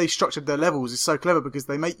 The way they structured their levels is so clever because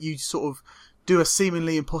they make you sort of do a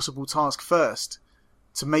seemingly impossible task first,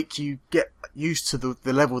 to make you get used to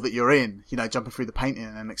the level that you're in, jumping through the painting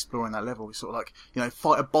and exploring that level. It's sort of like,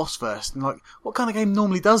 fight a boss first. And what kind of game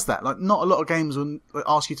normally does that? Like, not a lot of games will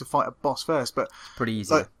ask you to fight a boss first, but pretty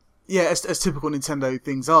easy. As typical Nintendo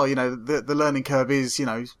things are, the learning curve is,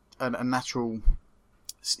 a natural,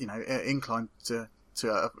 incline to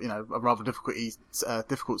a rather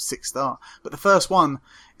difficult 6 star. But the first one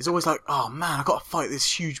is always like, oh man, I've got to fight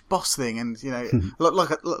this huge boss thing, and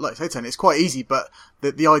like I say, Tony, it's quite easy, but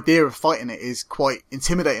the idea of fighting it is quite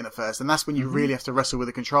intimidating at first, and that's when you really have to wrestle with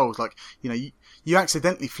the controls. Like, you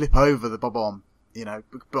accidentally flip over the bob-omb,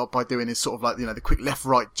 by doing this sort of like, the quick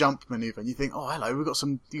left-right jump maneuver, and you think, oh hello,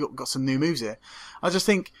 you got some new moves here. I just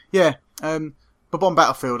think, Bob-omb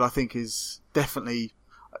Battlefield, I think, is definitely,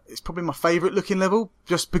 it's probably my favourite looking level,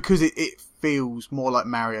 just because it feels more like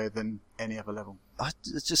Mario than any other level. I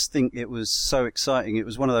just think it was so exciting. It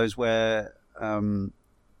was one of those where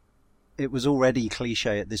it was already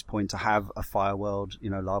cliche at this point to have a fire world,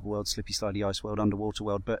 lava world, slippy slidey ice world, underwater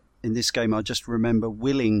world. But in this game, I just remember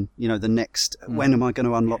willing, the next, when am I going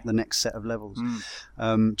to unlock the next set of levels?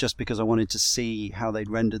 Just because I wanted to see how they'd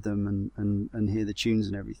rendered them and hear the tunes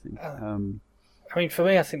and everything. For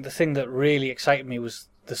me, I think the thing that really excited me was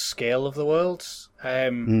the scale of the worlds.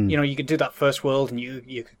 You could do that first world and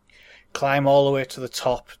you could climb all the way to the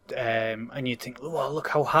top, and you'd think, oh, look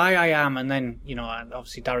how high I am. And then,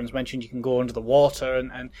 obviously Darren's mentioned you can go under the water,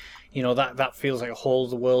 and that feels like a whole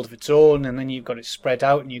other world of its own. And then you've got it spread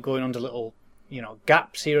out and you're going under little,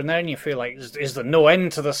 gaps here and there, and you feel like, is there no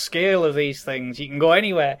end to the scale of these things? You can go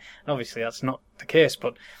anywhere. And obviously that's not the case,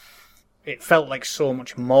 but it felt like so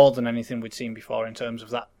much more than anything we'd seen before in terms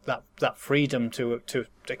of that freedom to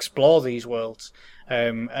explore these worlds,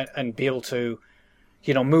 and be able to,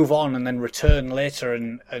 move on and then return later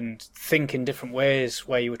and think in different ways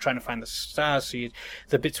where you were trying to find the stars. So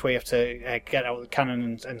the bits where you have to get out the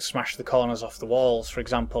cannon and smash the corners off the walls, for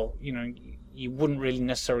example, you wouldn't really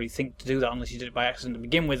necessarily think to do that unless you did it by accident to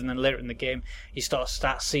begin with, and then later in the game you start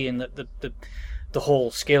seeing that the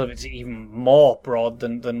whole scale of it's even more broad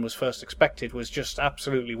than was first expected, was just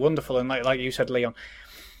absolutely wonderful. And like you said, Leon,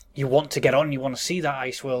 you want to get on, you want to see that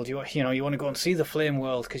ice world, you want to go and see the flame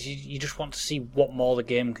world, because you just want to see what more the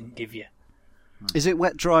game can give you. Is it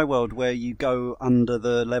Wet Dry World where you go under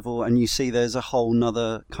the level and you see there's a whole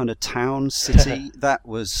nother kind of town, city? That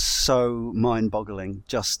was so mind-boggling.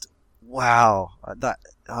 Just, wow.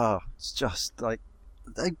 It's just like,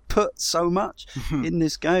 they put so much in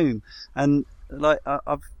this game. And like,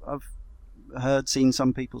 I've seen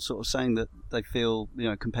some people sort of saying that they feel,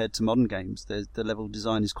 compared to modern games, the level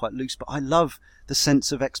design is quite loose. But I love the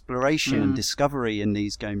sense of exploration and discovery in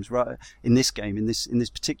these games. Right, in this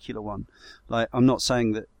particular one, like, I'm not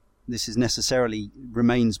saying that this is necessarily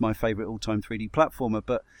remains my favourite all-time 3D platformer,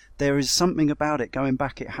 but there is something about it. Going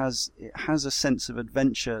back, it has a sense of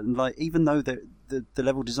adventure, and like, even though the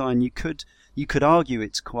level design, you could argue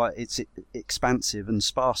it's expansive and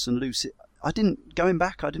sparse and loose. I didn't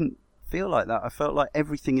feel like that. I felt like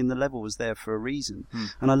everything in the level was there for a reason.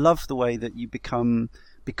 And I love the way that you become,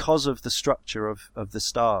 because of the structure of the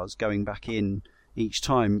stars going back in each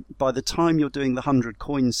time, by the time you're doing the 100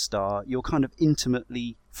 coins star, you're kind of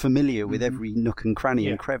intimately familiar with every nook and cranny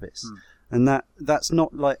and crevice. And that's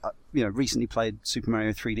not like, recently played Super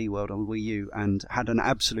Mario 3D World on Wii U and had an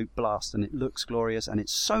absolute blast, and it looks glorious and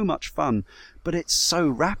it's so much fun, but it's so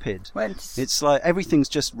rapid. Well, it's like everything's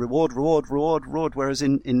just reward, whereas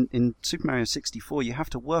in Super Mario 64 you have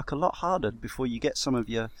to work a lot harder before you get some of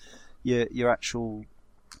your actual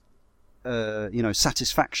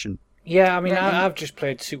satisfaction. Yeah, I mean, I've just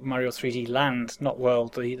played Super Mario 3D Land, not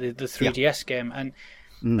World, the 3DS game, and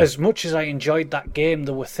as much as I enjoyed that game,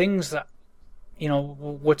 there were things that,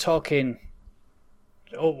 we're talking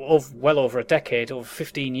of well over a decade, over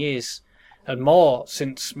 15 years and more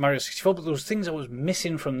since Mario 64, but there was things I was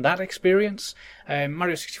missing from that experience.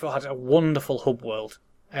 Mario 64 had a wonderful hub world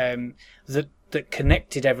that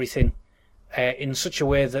connected everything in such a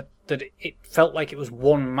way that it felt like it was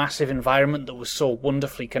one massive environment that was so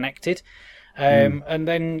wonderfully connected. And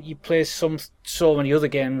then you play so many other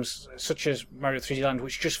games, such as Mario 3D Land,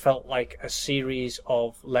 which just felt like a series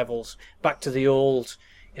of levels back to the old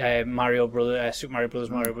Super Mario Brothers, Mario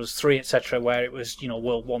Brothers 3, etc., where it was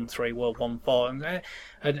World 1-3, World 1-4,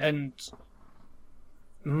 and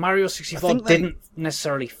Mario 64 didn't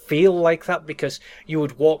necessarily feel like that, because you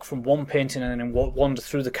would walk from one painting and then wander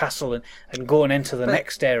through the castle and go and enter the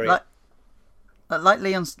next area. Like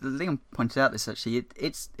Leon pointed out, this actually,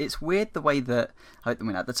 it's weird the way that, at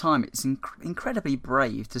the time, it's incredibly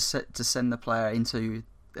brave to send the player into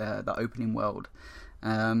the opening world,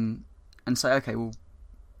 and say, okay, we'll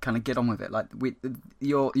kind of get on with it. Like,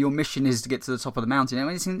 your mission is to get to the top of the mountain. I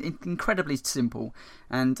mean, it's incredibly simple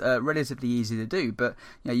and relatively easy to do, but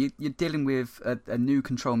you're dealing with a new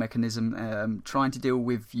control mechanism, trying to deal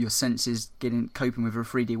with your senses, coping with a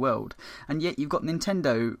 3D world, and yet you've got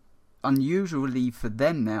Nintendo, unusually for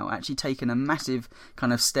them now, actually taken a massive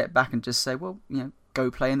kind of step back and just say, well, go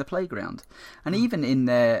play in the playground. And even in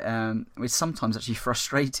their, it's sometimes actually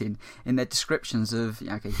frustrating in their descriptions of,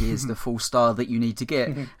 okay, here's the full star that you need to get,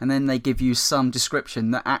 and then they give you some description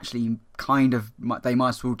that actually kind of, they might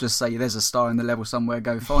as well just say, there's a star in the level somewhere,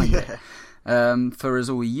 go find it. For as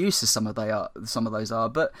all used to some of those are.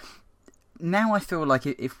 But now I feel like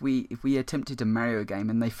if we attempted a Mario game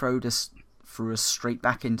and they threw us straight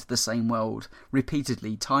back into the same world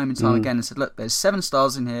repeatedly, time and time again, and said, look, there's 7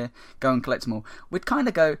 stars in here, go and collect them all, we'd kind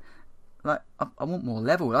of go, like, I want more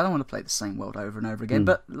level, I don't want to play the same world over and over again.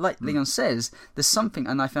 But like Leon says, there's something,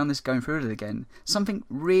 and I found this going through it again, something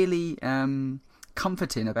really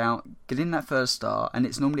comforting about getting that first star, and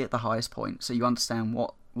it's normally at the highest point, so you understand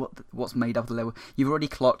what's made up of the level. You've already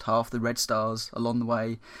clocked half the red stars along the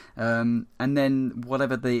way, and then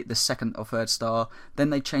whatever the second or third star,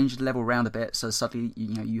 then they change the level around a bit, so suddenly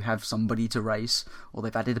you have somebody to race, or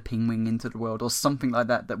they've added a pingwing into the world, or something like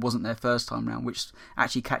that wasn't there first time round, which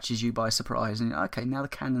actually catches you by surprise, and okay, now the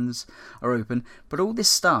cannons are open. But all this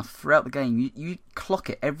stuff throughout the game, you clock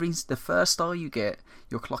it. The first star you get,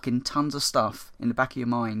 you're clocking tons of stuff in the back of your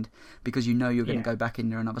mind, because you're going to go back in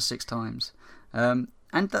there another 6 times.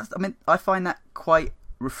 And I find that quite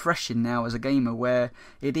refreshing now as a gamer, where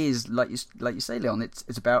it is, like you say, Leon,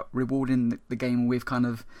 it's about rewarding the game with kind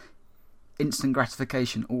of instant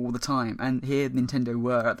gratification all the time. And here Nintendo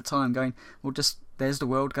were at the time going, well, just there's the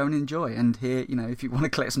world, go and enjoy. And here, if you want to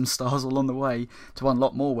collect some stars along the way to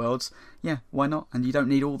unlock more worlds, yeah, why not? And you don't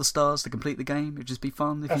need all the stars to complete the game. It'd just be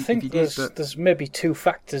fun if you did. There's maybe 2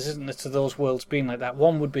 factors, isn't there, to those worlds being like that.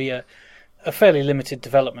 One would be a fairly limited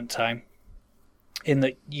development time. in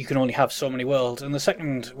that you can only have so many worlds, and the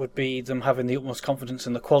second would be them having the utmost confidence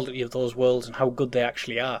in the quality of those worlds and how good they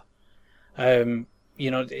actually are.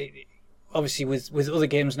 Obviously with other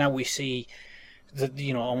games now we see that,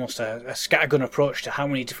 almost a scattergun approach to how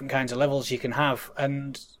many different kinds of levels you can have,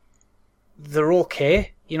 and they're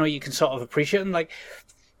okay. You can sort of appreciate them. Like,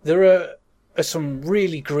 there are some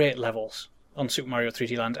really great levels on Super Mario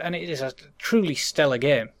 3D Land, and it is a truly stellar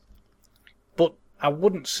game. But I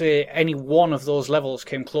wouldn't say any one of those levels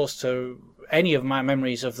came close to any of my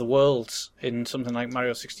memories of the worlds in something like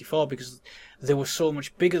Mario 64, because they were so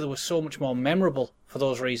much bigger, they were so much more memorable for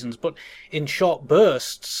those reasons. But in short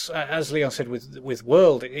bursts, as Leon said with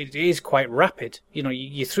World, it is quite rapid.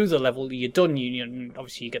 You're through the level, you're done.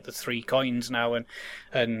 Obviously you get the 3 coins now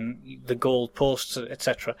and the gold posts,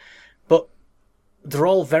 etc. But they're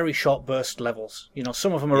all very short burst levels.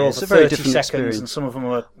 Some of them are over 30 seconds, experience. And some of them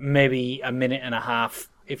are maybe a minute and a half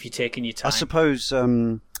if you're taking your time.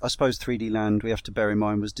 I suppose 3D Land, we have to bear in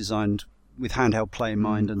mind, was designed with handheld play in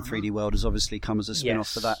mind, and 3D World has obviously come as a spin-off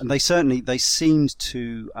for that. And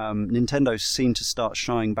Nintendo seemed to start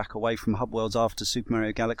shying back away from hub worlds after Super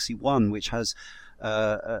Mario Galaxy 1, which has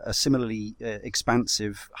a similarly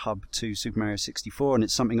expansive hub to Super Mario 64, and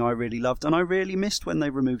it's something I really loved, and I really missed when they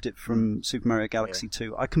removed it from Super Mario Galaxy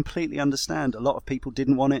 2. I completely understand. A lot of people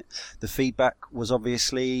didn't want it. The feedback was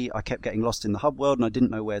obviously, I kept getting lost in the hub world and I didn't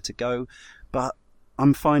know where to go. But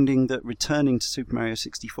I'm finding that returning to Super Mario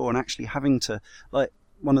 64 and actually having to, like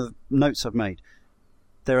one of the notes I've made,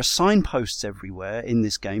 there are signposts everywhere in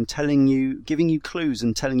this game giving you clues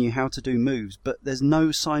and telling you how to do moves, but there's no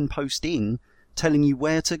signposting telling you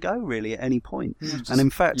where to go really at any point. And in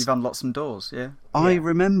fact, you've unlocked some doors. I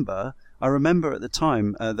remember at the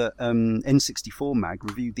time that N64 Mag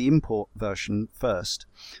reviewed the import version first,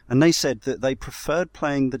 and they said that they preferred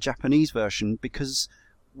playing the Japanese version because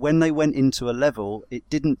when they went into a level, it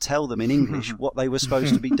didn't tell them in English what they were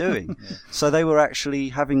supposed to be doing. So they were actually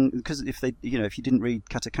having, because if you didn't read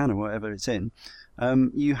katakana or whatever it's in,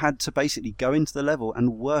 you had to basically go into the level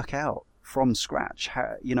and work out from scratch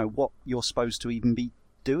what you're supposed to even be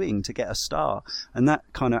doing to get a star, and that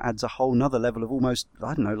kind of adds a whole nother level of almost,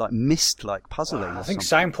 I don't know, like Myst like puzzling. I think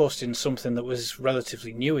signposting is something that was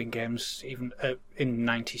relatively new in games even in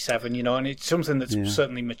 97, and it's something that's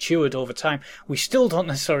certainly matured over time. We still don't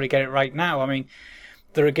necessarily get it right now. I mean,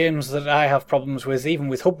 there are games that I have problems with, even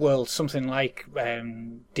with hub worlds, something like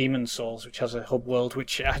Demon's Souls, which has a hub world,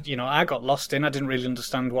 which I got lost in. I didn't really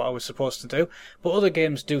understand what I was supposed to do. But other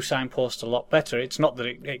games do signpost a lot better. It's not that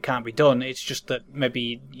it can't be done. It's just that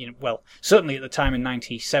maybe, certainly at the time in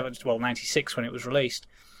 96 when it was released,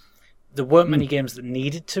 there weren't many games that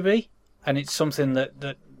needed to be. And it's something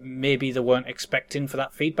that maybe they weren't expecting for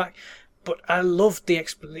that feedback. But I loved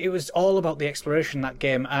it was all about the exploration in that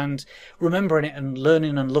game and remembering it and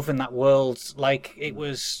learning and loving that world. Like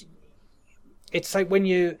it's like when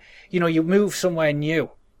you move somewhere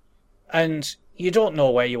new and you don't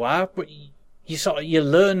know where you are, but you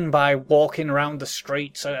learn by walking around the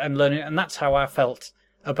streets and learning, and that's how I felt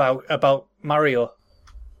about Mario.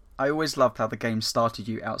 I always loved how the game started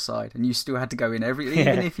you outside, and you still had to go in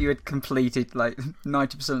even if you had completed like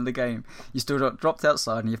 90% of the game, you still dropped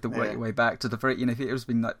outside, and you have to work your way back to the very. If it was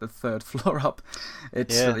been like the 3rd floor up,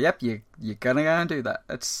 it's you're gonna go and do that.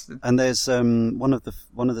 And there's one of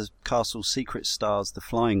the castle's secret stars, the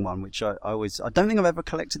flying one, which I don't think I've ever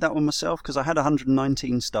collected that one myself, because I had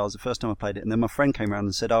 119 stars the first time I played it, and then my friend came around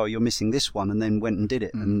and said, "Oh, you're missing this one," and then went and did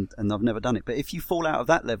it, and I've never done it. But if you fall out of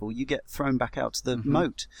that level, you get thrown back out to the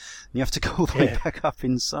moat. You have to go all the way back up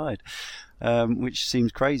inside, which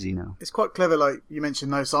seems crazy now. It's quite clever, like you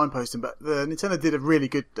mentioned, no signposting, but the Nintendo did a really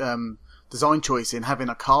good design choice in having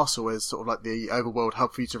a castle as sort of like the overworld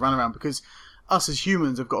hub for you to run around, because us as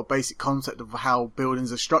humans have got a basic concept of how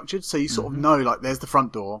buildings are structured, so you sort of know, like, there's the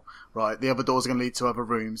front door, right, the other doors are going to lead to other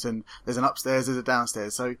rooms, and there's an upstairs, there's a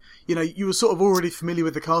downstairs, so you were sort of already familiar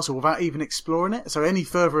with the castle without even exploring it, so any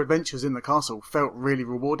further adventures in the castle felt really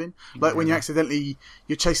rewarding. Like when you're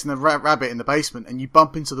chasing a rabbit in the basement and you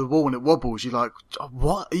bump into the wall and it wobbles, you're like,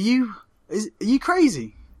 what, are you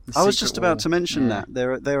crazy? I was just about to mention that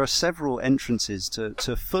there are several entrances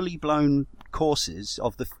to fully blown courses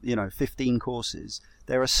of the 15 courses.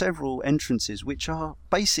 There are several entrances which are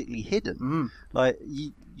basically hidden. Like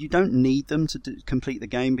you don't need them to complete the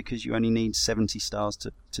game, because you only need 70 stars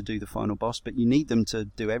to do the final boss, but you need them to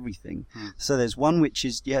do everything. So there's one which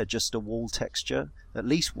is just a wall texture, at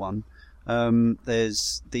least one.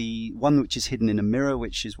 There's the one which is hidden in a mirror,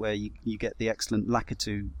 which is where you get the excellent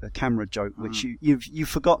Lakitu camera joke, which you've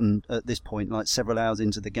forgotten at this point, like several hours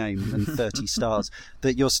into the game and 30 stars,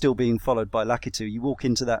 that you're still being followed by Lakitu. You walk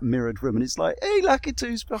into that mirrored room and it's like, hey,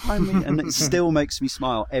 Lakitu's behind me, and it still makes me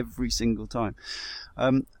smile every single time.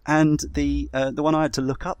 And the one I had to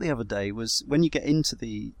look up the other day was when you get into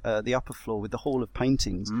the upper floor with the Hall of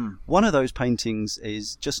Paintings. One of those paintings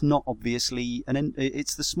is just not obviously,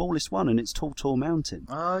 it's the smallest one, and it's Tall Mountain.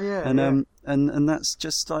 Oh yeah, and that's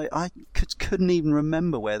just like I couldn't even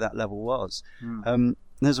remember where that level was.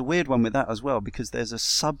 There's a weird one with that as well, because there's a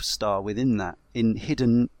sub-star within that,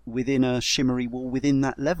 hidden within a shimmery wall within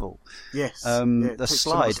that level. Yes, the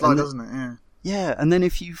slide, doesn't it? Yeah. Yeah, and then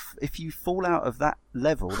if you fall out of that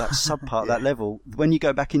level, that sub-part, that level, when you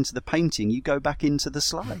go back into the painting, you go back into the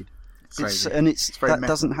slide. That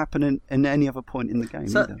doesn't happen in any other point in the game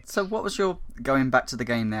either. So what was your, going back to the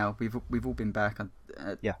game now, we've all been back.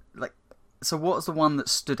 So what was the one that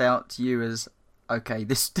stood out to you as, okay,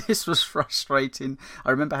 this was frustrating.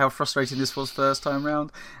 I remember how frustrating this was first time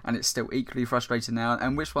round, and it's still equally frustrating now.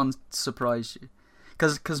 And which one surprised you?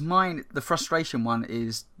 Because mine, the frustration one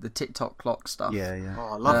is the TikTok clock stuff. Yeah.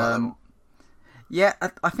 Oh, I love that level. Yeah,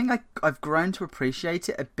 I think I've grown to appreciate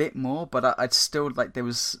it a bit more, but I'd still, like, there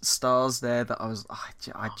was stars there that I was,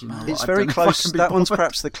 do you know what? It's very close. That one's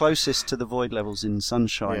perhaps the closest to the void levels in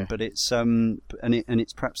Sunshine, but it's and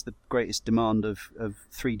it's perhaps the greatest demand of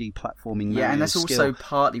 3D platforming. Yeah, and that's skill. Also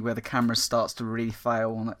partly where the camera starts to really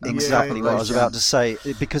fail on it. Exactly what I was about to say.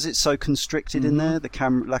 Because it's so constricted in there, the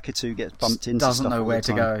camera Lakitu gets bumped into. Doesn't know where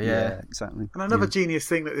to go. Yeah, exactly. And another genius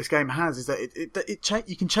thing that this game has is that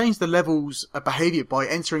you can change the levels behaviour by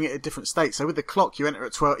entering it at different states. So with the clock, you enter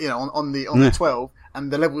at 12, on the 12, and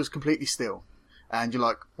the level is completely still. And you're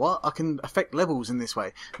like, what? I can affect levels in this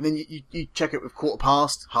way. And then you check it with quarter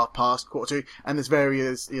past, half past, quarter to, and there's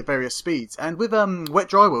various speeds. And with Wet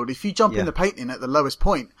Dry World, if you jump in the painting at the lowest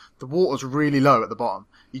point, the water's really low at the bottom.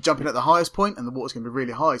 You jump in at the highest point, and the water's going to be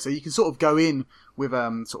really high. So you can sort of go in with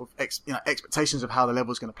expectations of how the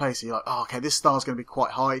level's going to play. So you're like, oh, okay, this star's going to be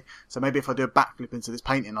quite high. So maybe if I do a backflip into this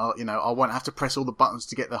painting, I won't have to press all the buttons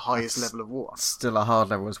to get the highest level of water. Still a hard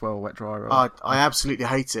level as well, Wet Dry World. I absolutely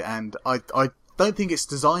hate it, and I don't think it's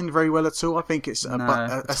designed very well at all. I think it's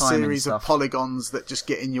a series of polygons that just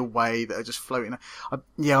get in your way, that are just floating.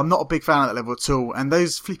 I'm not a big fan of that level at all. And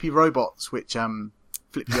those flippy robots, which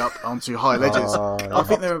flip you up onto high ledges, I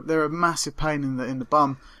think they're a massive pain in the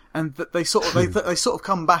bum. And they sort of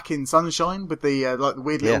come back in Sunshine with the like the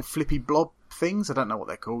weird little flippy blob things. I don't know what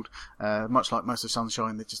they're called. Much like most of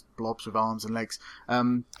Sunshine, they're just blobs with arms and legs. I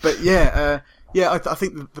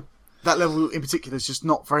think that level in particular is just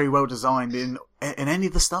not very well designed in any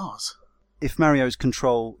of the stars. If Mario's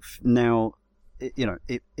control now,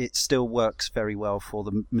 it still works very well for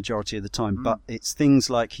the majority of the time, but it's things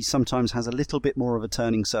like he sometimes has a little bit more of a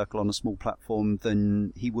turning circle on a small platform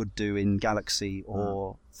than he would do in Galaxy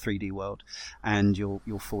or 3D World, and you'll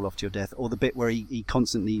fall off to your death. Or the bit where he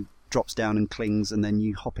constantly drops down and clings, and then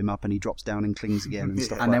you hop him up and he drops down and clings again and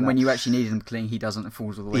stuff like that. And then when you actually need him to cling, he doesn't and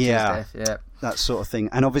falls all the way to his death. Yeah, that sort of thing.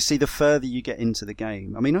 And obviously the further you get into the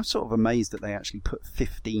game, I mean, I'm sort of amazed that they actually put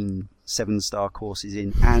 15 7-star courses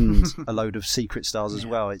in and a load of secret stars as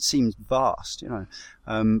well. It seems vast,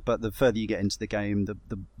 but the further you get into the game,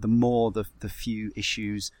 the more the few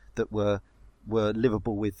issues that were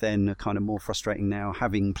livable with then are kind of more frustrating now,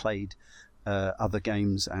 having played other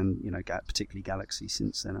games and particularly Galaxy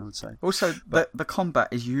since then, I would say. Also, the combat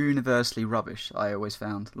is universally rubbish. I always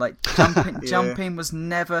found, like, jumping was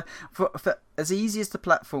never for as easy as the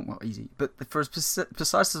platform. Well, easy, but for as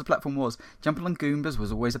precise as the platform was, jumping on Goombas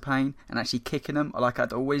was always a pain, and actually kicking them, like,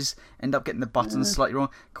 I'd always end up getting the buttons slightly wrong.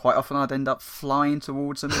 Quite often, I'd end up flying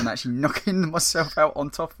towards them and actually knocking myself out on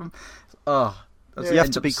top of them. You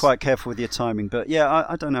have to be quite careful with your timing, but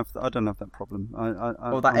I don't have that problem.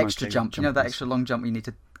 That extra jump, that extra long jump, you need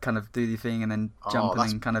to kind of do the thing and then jump and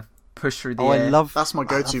then kind of push through the air. That's my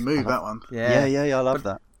go-to move. That one. Yeah, I love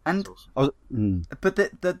that. And but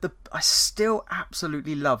I still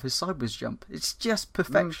absolutely love his sideways jump. It's just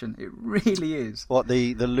perfection. It really is. What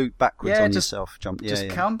the loop backwards on yourself jump? Just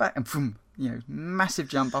come back and boom, massive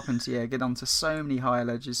jump up into the air, get onto so many higher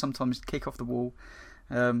ledges. Sometimes kick off the wall.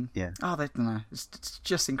 It's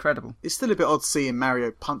just incredible. It's still a bit odd seeing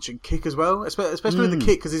Mario punch and kick as well, especially with the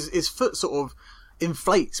kick, because his foot sort of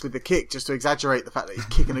inflates with the kick just to exaggerate the fact that he's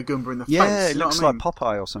kicking a Goomba in the face. Yeah, it looks like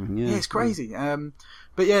Popeye or something. Yeah, it's crazy.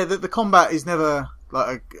 But the combat is never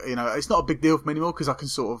it's not a big deal for me anymore, because I can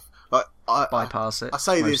sort of bypass it. I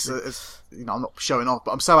say mostly. this as, you know, I'm not showing off,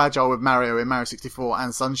 but I'm so agile with Mario in Mario 64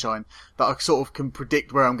 and Sunshine that I sort of can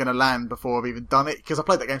predict where I'm going to land before I've even done it, because I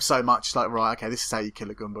played that game so much. It's like, right, okay, this is how you kill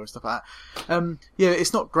a Goomba and stuff like that. Yeah,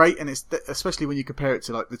 it's not great, and it's especially when you compare it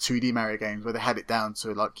to like the 2D Mario games where they had it down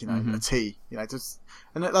to like, you know, a T. You know,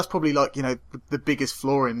 and that's probably like, you know, the biggest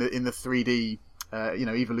flaw in the 3D you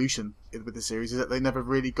know, evolution with the series is that they never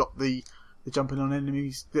really got the jumping on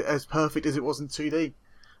enemies as perfect as it was in 2D.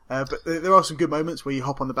 But there are some good moments where you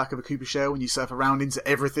hop on the back of a Koopa shell and you surf around into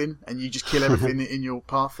everything and you just kill everything in your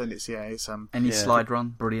path, and it's slide run,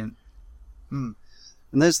 brilliant. And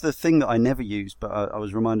there's the thing that I never use, but I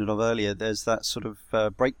was reminded of earlier. There's that sort of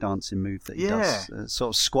breakdancing move that he does, sort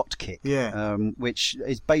of squat kick, which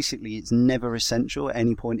is basically, it's never essential at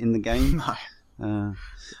any point in the game. No.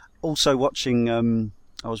 Also watching,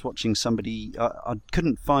 I was watching somebody. I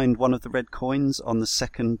couldn't find one of the red coins on the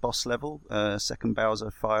second boss level, second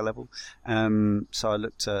Bowser fire level. So I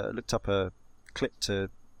looked up a clip to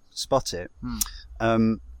spot it.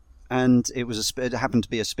 And it happened to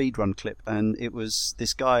be a speedrun clip, and it was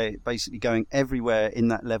this guy basically going everywhere in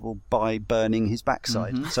that level by burning his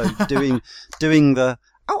backside. So doing the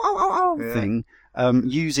ow thing,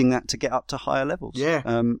 using that to get up to higher levels.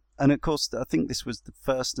 And of course, I think this was the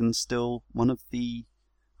first and still one of the.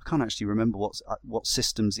 I can't actually remember what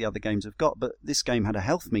systems the other games have got, but this game had a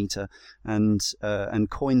health meter, and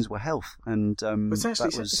coins were health, and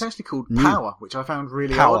it's actually called power, which I found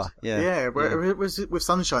really odd. Where it was with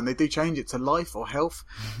Sunshine, they do change it to life or health,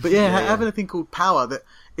 but having a thing called power that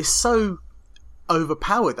is so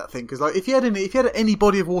overpowered, that thing, because like if you had any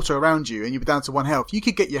body of water around you and you were down to 1 health, you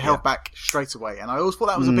could get your health back straight away, and I always thought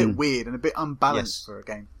that was a bit weird and a bit unbalanced for a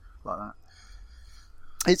game like that.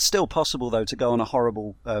 It's still possible, though, to go on a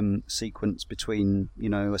horrible sequence between, you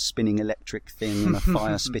know, a spinning electric thing and a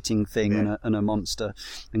fire-spitting thing and a monster,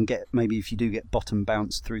 and maybe if you do get bottom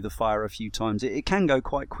bounced through the fire a few times, it can go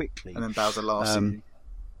quite quickly. And then Bowser laughs at you.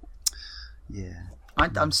 Yeah.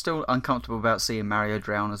 I'm still uncomfortable about seeing Mario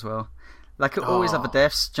drown as well. Like, always other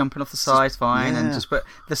deaths, jumping off the side, fine, and but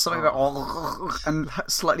there's something about and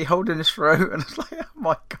slightly holding his throat, and it's like, oh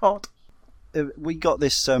my god. We got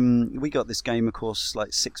this game, of course,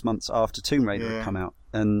 like 6 months after Tomb Raider had come out,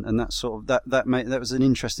 and that sort of that was an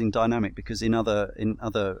interesting dynamic, because in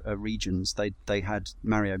other regions they had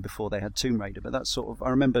Mario before they had Tomb Raider, but that sort of, I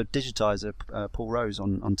remember Digitizer Paul Rose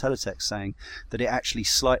on Teletext saying that it actually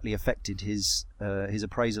slightly affected his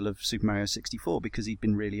appraisal of Super Mario 64, because he'd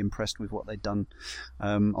been really impressed with what they'd done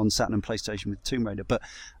on Saturn and PlayStation with Tomb Raider, but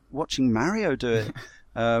watching Mario do it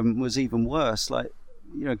was even worse. Like,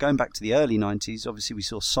 you know, going back to the early 90s, obviously we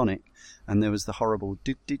saw Sonic, and there was the horrible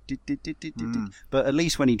but at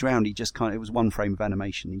least when he drowned, he just it was one frame of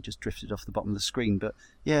animation, he just drifted off the bottom of the screen. But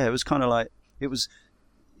yeah, it was kind of like, it was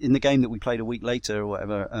in the game that we played a week later or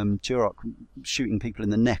whatever, Turok shooting people in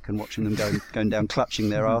the neck and watching them going down, clutching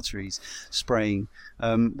their arteries, spraying,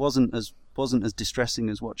 wasn't as distressing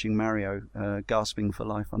as watching Mario gasping for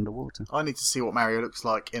life underwater. I need to see what Mario looks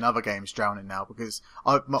like in other games drowning now, because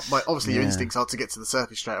obviously your instincts are to get to the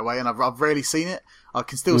surface straight away, and I've rarely seen it. I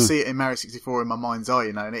can still see it in Mario 64 in my mind's eye,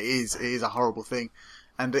 you know, and it is a horrible thing.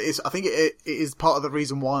 And I think it is part of the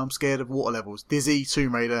reason why I'm scared of water levels. Dizzy,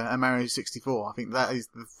 Tomb Raider, and Mario 64. I think that is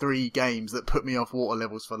the 3 games that put me off water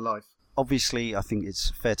levels for life. Obviously, I think it's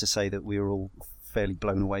fair to say that we were all fairly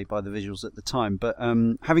blown away by the visuals at the time, but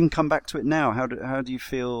having come back to it now, how do you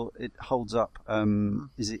feel it holds up?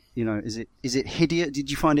 Is it hideous?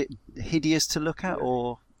 Did you find it hideous to look at,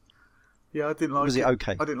 or I didn't like it. Was it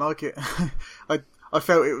okay? I didn't like it. I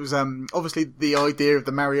felt it was obviously the idea of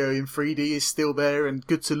the Mario in 3D is still there and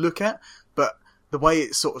good to look at, but the way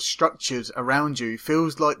it's sort of structured around you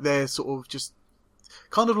feels like they're sort of just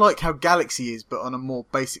kind of like how Galaxy is, but on a more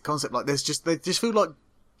basic concept. Like they just feel like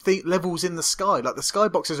levels in the sky, like the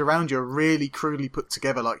skyboxes around you are really crudely put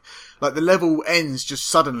together, like the level ends just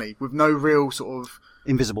suddenly with no real sort of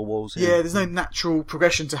invisible walls. There's no natural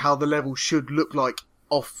progression to how the level should look like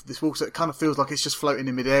off this wall, so it kind of feels like it's just floating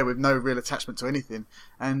in midair with no real attachment to anything.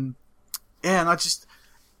 And I just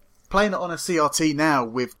playing it on a CRT now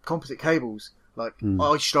with composite cables, like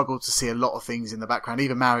I struggle to see a lot of things in the background,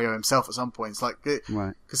 even Mario himself at some points, like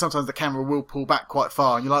because sometimes the camera will pull back quite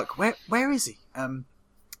far and you're like, where is he?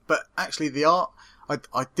 But actually, the art,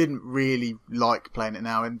 I didn't really like playing it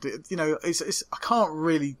now, and you know, it's I can't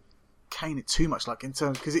really cane it too much, like in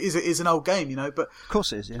terms, because it is an old game, you know. But of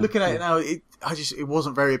course it is. Yeah. Looking at it now, it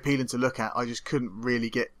wasn't very appealing to look at. I just couldn't really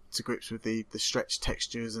get to grips with the stretched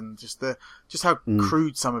textures and just how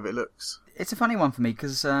crude some of it looks. It's a funny one for me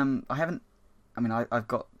because I've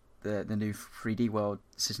got the new 3D world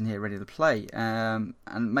sitting here ready to play. And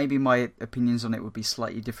maybe my opinions on it would be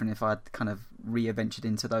slightly different if I'd kind of re-adventured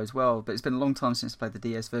into those worlds. But it's been a long time since I played the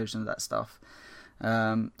DS version of that stuff.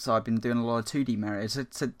 So I've been doing a lot of 2D Mario. So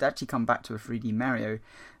to actually come back to a 3D Mario,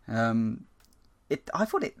 I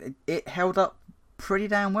thought it held up pretty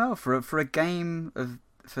damn well for a game of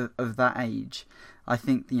that age. I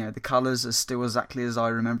think the colours are still exactly as I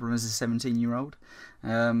remember them as a 17-year-old.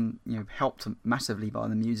 Helped massively by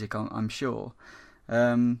the music, I'm sure.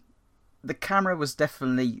 The camera was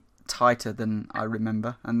definitely tighter than I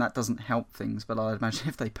remember, and that doesn't help things. But I'd imagine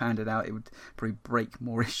if they panned it out, it would probably break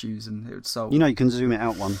more issues and it would solve. You can zoom it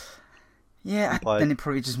out one. Yeah, then it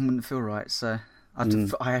probably just wouldn't feel right. So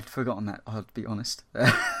I had forgotten that. I'll be honest.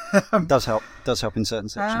 Does help in certain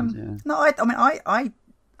sections. Yeah. No, I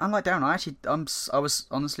unlike Darren, I was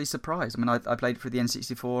honestly surprised. I mean, I played it through the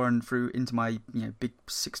N64 and through into my big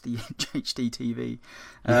 60-inch HD TV.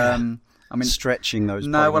 I mean, stretching those.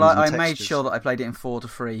 No, well, I made sure that I played it in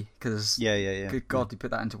 4:3 because good God, to put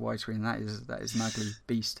that into widescreen, that is an ugly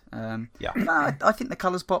beast. No, I think the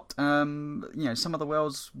colours popped. Some of the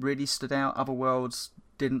worlds really stood out. Other worlds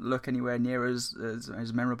didn't look anywhere near as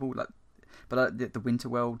memorable. But the winter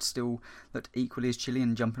world still looked equally as chilly,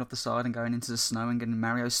 and jumping off the side and going into the snow and getting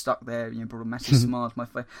Mario stuck there, brought a massive smile to my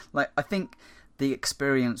face. I think the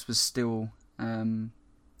experience was still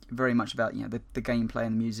very much about the gameplay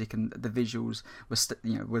and the music, and the visuals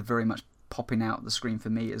were very much popping out the screen for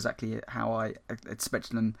me exactly how I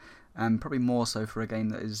expected them. Probably more so for a game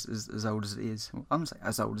that is as old as it is. Well, I wouldn't say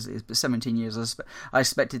as old as it is, but 17 years. I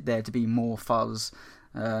expected there to be more fuzz.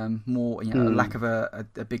 More, a lack of a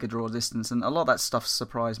bigger draw distance, and a lot of that stuff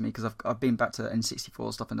surprised me because I've been back to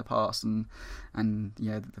N64 stuff in the past, and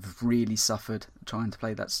they've really suffered trying to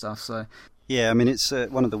play that stuff. So yeah, I mean, it's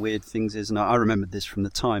one of the weird things is, and I remembered this from the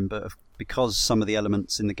time, but because some of the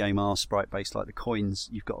elements in the game are sprite based, like the coins,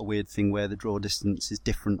 you've got a weird thing where the draw distance is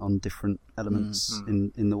different on different elements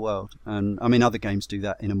in the world, and I mean, other games do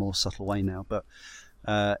that in a more subtle way now, but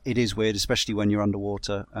it is weird, especially when you're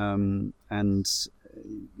underwater, and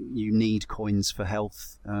you need coins for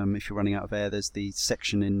health. If you're running out of air, there's the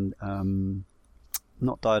section in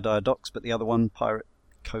not Dire Docks, but the other one, Pirate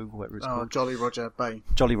Cove, whatever it's called. Jolly Roger Bay.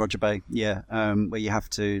 Jolly Roger Bay, yeah, where you have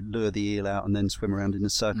to lure the eel out and then swim around in a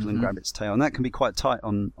circle and grab its tail, and that can be quite tight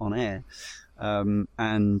on air.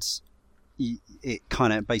 And it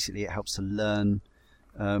kind of basically it helps to learn.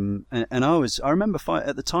 And I remember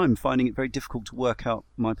at the time finding it very difficult to work out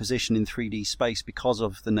my position in 3D space because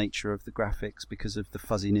of the nature of the graphics, because of the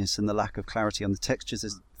fuzziness and the lack of clarity on the textures.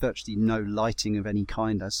 There's virtually no lighting of any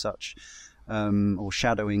kind as such, or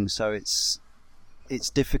shadowing, so it's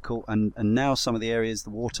difficult. And now some of the areas, the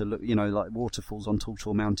water look, like waterfalls on Tall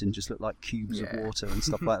Tall Mountain just look like cubes of water and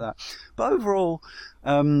stuff like that. But overall,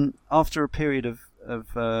 after a period of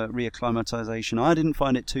reacclimatization, I didn't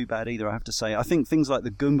find it too bad either, I have to say. I think things like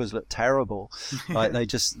the Goombas look terrible. Like they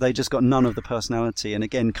just got none of the personality. And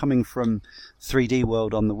again, coming from 3D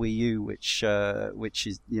World on the Wii U, which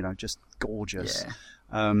is just gorgeous. Yeah.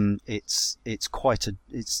 It's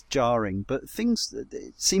jarring, but it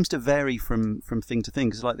seems to vary from thing to thing,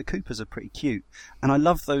 because like the Koopas are pretty cute, and I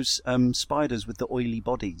love those spiders with the oily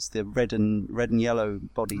bodies, the red and yellow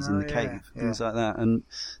bodies in the cave, things like that, and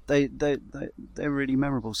they're really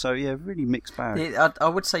memorable. So yeah, really mixed bag. I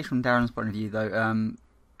would say from Darren's point of view though,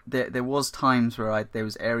 there was times where there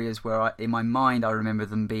was areas where in my mind I remember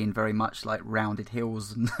them being very much like rounded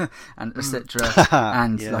hills and etc.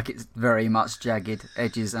 and like it's very much jagged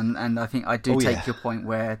edges, and I think I do take your point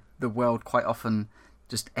where the world quite often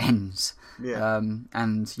just ends. And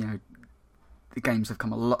the games have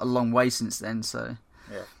come a long way since then. So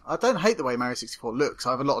yeah, I don't hate the way Mario 64 looks.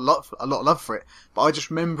 I have a lot of love for it, but I just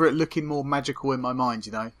remember it looking more magical in my mind.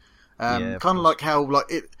 Kind of like how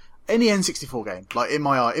it. Any N64 game, like in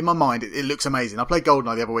my mind, it looks amazing. I played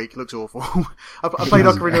GoldenEye the other week; it looks awful. I played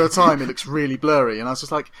Ocarina of Time; it looks really blurry, and I was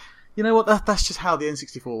just like, you know what? That's just how the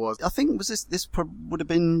N64 was. I think this would have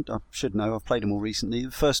been. I should know. I've played them all recently.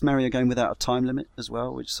 The first Mario game without a time limit as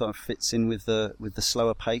well, which sort of fits in with the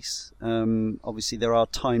slower pace. Obviously, there are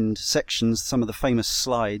timed sections. Some of the famous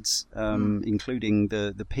slides, including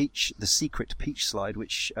the secret Peach slide,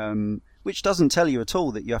 which doesn't tell you at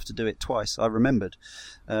all that you have to do it twice. I remembered.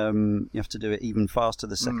 You have to do it even faster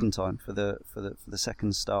the second time for the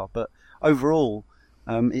second star. But overall,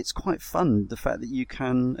 it's quite fun. The fact that you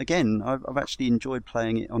can, again, I've actually enjoyed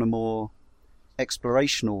playing it on a more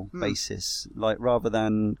explorational basis, like rather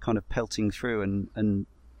than kind of pelting through and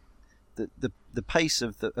the pace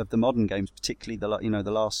of the modern games, particularly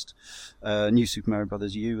the last New Super Mario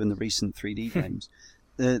Bros. U and the recent 3D games.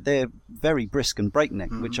 they're very brisk and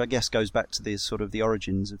breakneck, which I guess goes back to the sort of the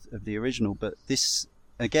origins of the original. But this,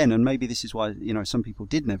 again, and maybe this is why, you know, some people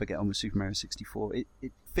did never get on with Super Mario 64.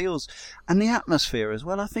 It feels, and the atmosphere as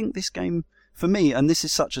well. I think this game, for me, and this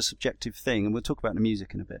is such a subjective thing, and we'll talk about the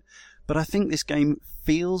music in a bit, but I think this game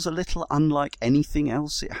feels a little unlike anything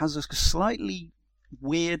else. It has a slightly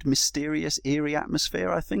weird, mysterious, eerie atmosphere.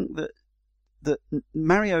 I think that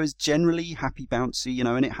Mario is generally happy, bouncy, you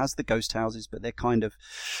know, and it has the ghost houses, but they're kind of,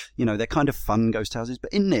 you know, they're kind of fun ghost houses.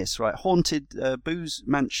 But in this, right, Haunted Boo's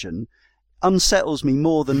Mansion unsettles me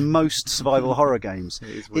more than most survival horror games.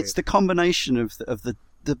 It's the combination of the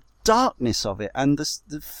darkness of it and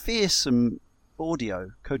the fearsome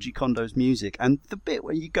audio, Koji Kondo's music, and the bit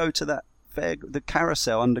where you go to that the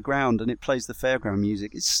carousel underground and it plays the fairground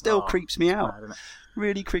music. It still creeps me out.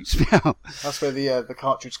 Really creeps me out. That's where the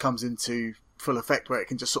cartridge comes into full effect, where it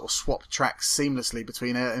can just sort of swap tracks seamlessly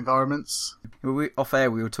between environments. Off air,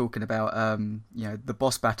 we were talking about you know, the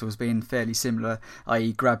boss battles being fairly similar,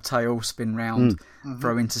 i.e., grab tail, spin round,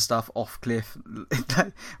 throw into stuff off cliff,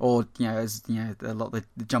 or you know, as you know, a lot of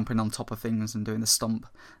the jumping on top of things and doing the stomp.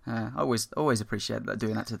 I always appreciate that,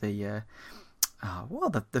 doing that to the.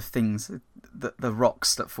 What are the things, the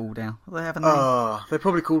rocks that fall down? What do they have a name? They're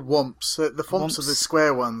probably called womps. The womps are the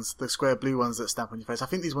square ones, the square blue ones that stamp on your face. I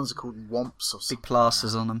think these ones are called womps or something. Big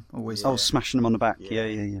plasters on them, always. Oh, smashing them on the back.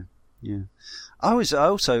 Yeah. I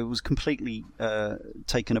also was completely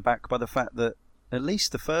taken aback by the fact that at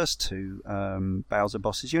least the first two Bowser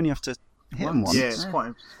bosses, you only have to hit them once. Yeah, it's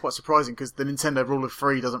quite surprising, because the Nintendo rule of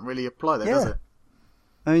 3 doesn't really apply there, does it?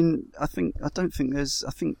 I mean, I think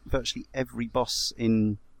virtually every boss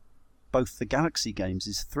in both the Galaxy games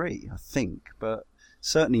is 3, I think, but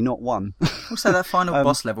certainly not 1. Also, that final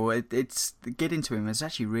boss level, it's getting to him is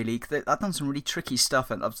actually really. I've done some really tricky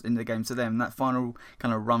stuff in the game to them. That final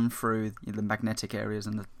kind of run through, you know, the magnetic areas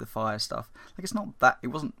and the fire stuff. Like, it's not that. It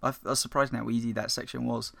wasn't. I was surprised how easy that section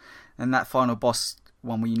was, and that final boss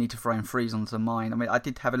one where you need to throw and freeze onto the mine. I mean, I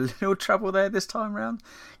did have a little trouble there this time round,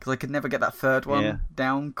 because I could never get that third one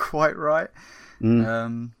down quite right.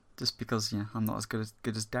 Just because, yeah, I'm not as good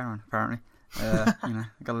as Darren, apparently. You know,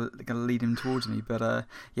 gotta lead him towards me. But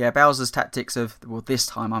yeah, Bowser's tactics of, well, this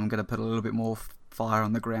time I'm gonna put a little bit more fire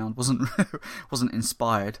on the ground wasn't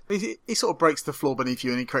inspired. He sort of breaks the floor beneath you,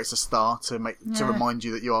 and he creates a star to remind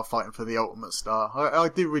you that you are fighting for the ultimate star. I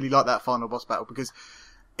do really like that final boss battle, because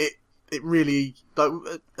it really, like,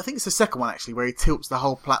 I think it's the second one actually, where he tilts the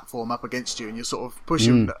whole platform up against you, and you're sort of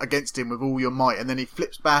pushing against him with all your might, and then he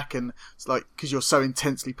flips back, and it's like, because you're so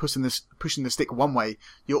intensely pushing the stick one way,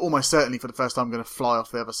 you're almost certainly for the first time going to fly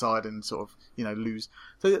off the other side and sort of, you know, lose.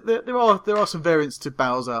 So there are some variants to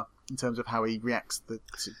Bowser in terms of how he reacts to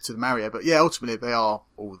the Mario, but yeah, ultimately they are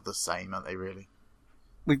all the same, aren't they? Really,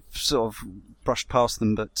 we've sort of brushed past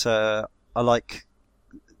them, but I like,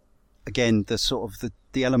 again, the sort of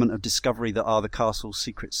the element of discovery that are the castle's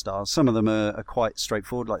secret stars. Some of them are quite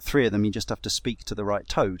straightforward, like 3 of them you just have to speak to the right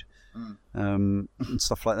toad, and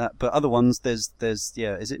stuff like that. But other ones, there's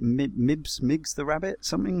is it Migs the rabbit,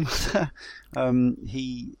 something like that?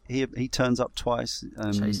 He turns up twice,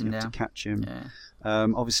 chase him you have to catch him.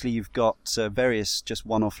 Obviously you've got various just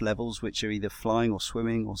one-off levels which are either flying or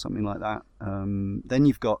swimming or something like that. Then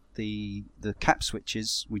you've got the cap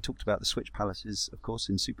switches. We talked about the switch palaces, of course,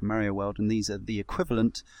 in Super Mario World, and these are the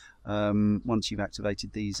equivalent. Once you've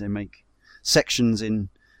activated these, they make sections in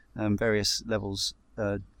various levels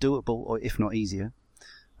doable, or if not easier.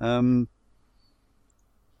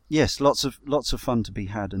 Yes, lots of fun to be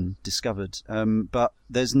had and discovered, but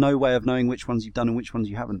there's no way of knowing which ones you've done and which ones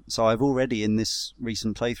you haven't. So I've already, in this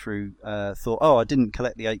recent playthrough, thought, I didn't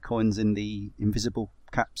collect the 8 coins in the invisible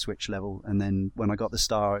cap switch level, and then when I got the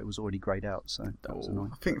star, it was already greyed out. So that was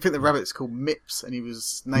annoying. I think the rabbit's called Mips, and he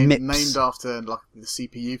was named after like the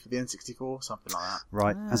CPU for the N64, something like that.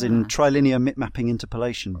 Right, as in trilinear mip-mapping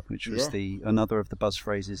interpolation, which was another of the buzz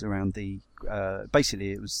phrases around the.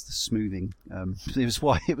 Basically, it was the smoothing. It was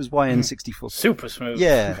why N64 super smooth.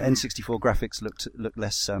 Yeah, N64 graphics looked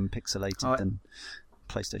less pixelated than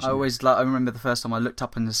PlayStation. I remember the first time I looked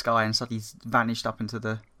up in the sky and suddenly vanished up into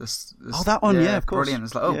the that one, of course. Brilliant.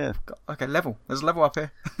 It's like, okay, level. There's a level up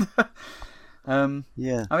here.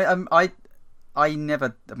 Yeah. I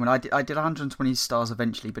did 120 stars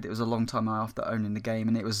eventually, but it was a long time after owning the game,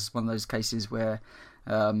 and it was one of those cases where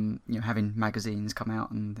having magazines come out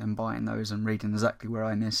and buying those and reading exactly where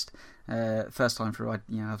I missed. First time through, I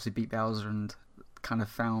obviously beat Bowser and kind of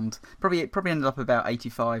found probably ended up about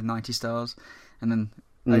 85, 90 stars, and then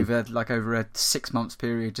over a 6 months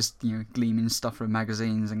period, just gleaming stuff from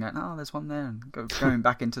magazines and going, oh, there's one there, and going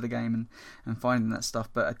back into the game and finding that stuff.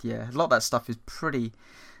 But a lot of that stuff is pretty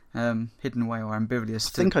hidden away or ambiguous.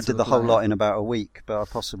 I think I did the whole lot in about a week, but I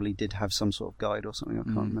possibly did have some sort of guide or something. I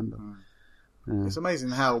can't remember. It's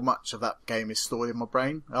amazing how much of that game is stored in my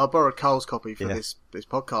brain. I borrowed Carl's copy for this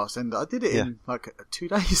podcast, and I did it in 2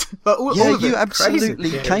 days. But all of you it,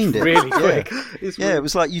 absolutely caned it. Really quick. It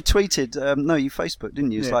was like you tweeted, you Facebooked,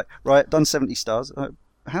 didn't you? It's like, right, done 70 stars.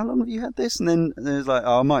 How long have you had this? And then there's like,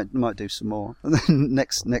 I might do some more. And then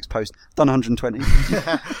next post, done 120.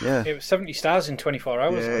 Yeah. It was 70 stars in 24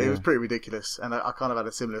 hours. Yeah, it was pretty ridiculous. And I kind of had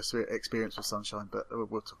a similar experience with Sunshine, but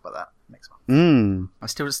we'll talk about that next month. I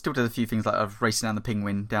still did a few things, like I was racing down the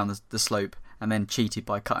penguin down the slope, and then cheated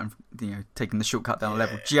by taking the shortcut down the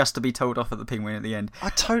level just to be told off at the penguin at the end.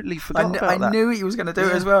 I totally forgot about that. I knew he was going to do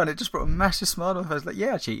it as well, and it just brought a massive smile on my face. Like,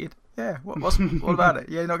 yeah, I cheated. Yeah, what about it?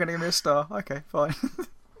 Yeah, you're not going to give me a star. Okay, fine.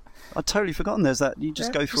 I'd totally forgotten there's that. You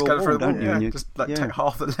just go through a wall, don't you? Yeah, and you just take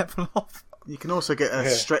half the level off. You can also get a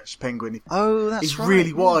stretched penguin. Oh, that's He's right.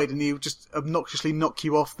 really wide, and he'll just obnoxiously knock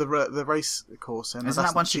you off the race course. And Isn't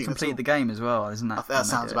that once you complete the game as well? Isn't that? That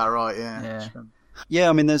sounds about right. Yeah. Yeah,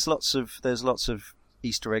 I mean, there's lots of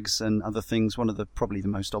Easter eggs and other things. One of probably the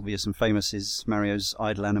most obvious and famous is Mario's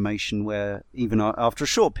idle animation, where even after a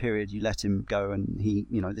short period you let him go, and he,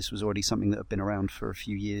 this was already something that had been around for a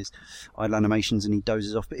few years, idle animations, and he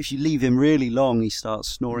dozes off. But if you leave him really long, he starts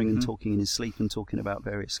snoring and talking in his sleep and talking about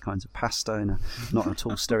various kinds of pasta in a not at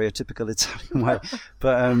all stereotypical Italian way.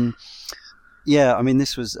 But I mean,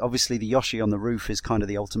 this was obviously the Yoshi on the roof is kind of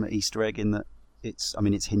the ultimate Easter egg in that it's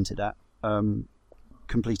hinted at.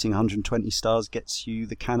 Completing 120 stars gets you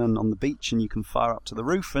the cannon on the beach, and you can fire up to the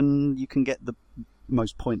roof, and you can get the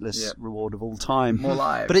most pointless reward of all time. More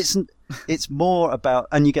lives. But it's more about,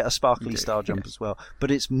 and you get a sparkly star jump as well.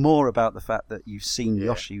 But it's more about the fact that you've seen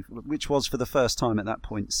Yoshi, which was for the first time at that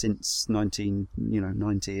point since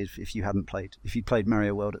 1990. If you played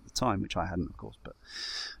Mario World at the time, which I hadn't, of course, but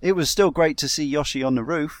it was still great to see Yoshi on the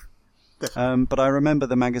roof. But I remember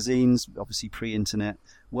the magazines, obviously pre-internet,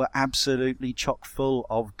 were absolutely chock full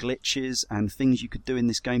of glitches and things you could do in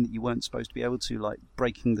this game that you weren't supposed to be able to, like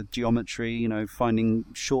breaking the geometry, finding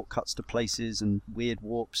shortcuts to places and weird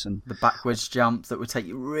warps and the backwards jump that would take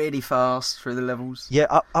you really fast through the levels.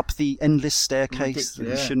 Yeah, up the endless staircase that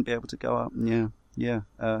you shouldn't be able to go up. Yeah.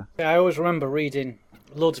 I always remember reading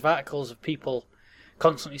loads of articles of people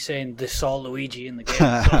constantly saying they saw Luigi in the game,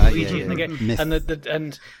 in the game,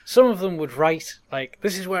 and some of them would write like,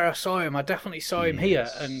 "This is where I saw him. I definitely saw him here,"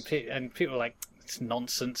 and people were like, "It's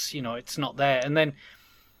nonsense. It's not there." And then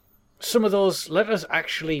some of those letters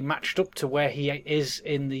actually matched up to where he is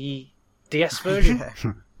in the DS version,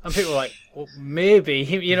 and people were like, "Well, maybe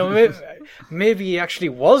maybe he actually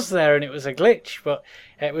was there, and it was a glitch." But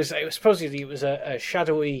it was supposedly a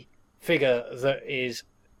shadowy figure that is,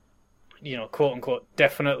 quote unquote,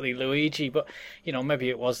 definitely Luigi, but maybe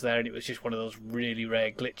it was there and it was just one of those really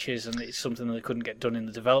rare glitches, and it's something that they couldn't get done in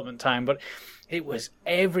the development time. But it was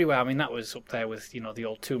everywhere. I mean, that was up there with the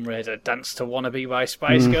old Tomb Raider "Dance to Wannabe" by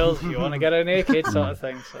Spice Girls. You want to get her naked, sort of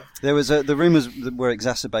thing. So there was the rumours were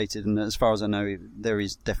exacerbated, and as far as I know, there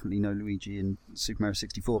is definitely no Luigi in Super Mario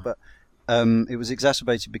 64, but. It was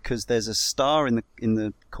exacerbated because there's a star in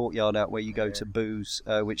the courtyard out where you go to booze,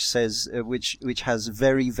 which says which has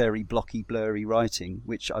very, very blocky, blurry writing,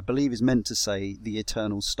 which I believe is meant to say the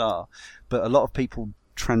eternal star, but a lot of people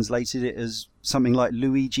translated it as something like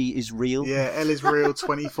Luigi is real. Yeah, L is real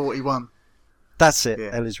 2041. That's it.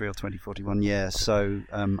 L is real 2041. Yeah, so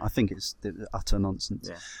I think it's utter nonsense.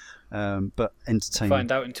 Yeah. But entertaining. Find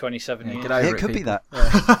out in 27 years. It could be that.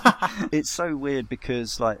 Yeah. It's so weird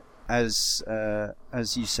because as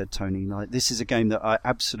you said, Tony, this is a game that I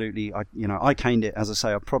absolutely, I caned it. As I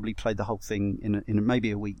say, I probably played the whole thing in maybe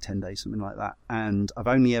a week, 10 days, something like that. And I've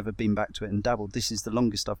only ever been back to it and dabbled. This is the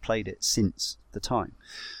longest I've played it since the time.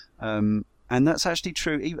 And that's actually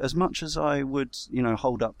true. As much as I would,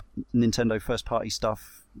 hold up Nintendo first-party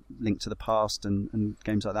stuff, Link to the Past and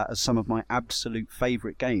games like that as some of my absolute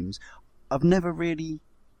favourite games, I've never really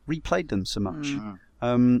replayed them so much.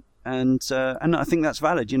 And I think that's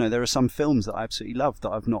valid. There are some films that I absolutely love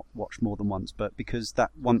that I've not watched more than once, but because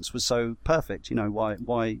that once was so perfect, why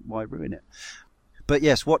ruin it? But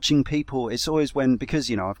yes, watching people, it's always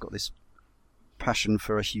because I've got this passion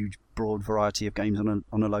for a huge, broad variety of games on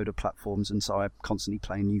a load of platforms, and so I constantly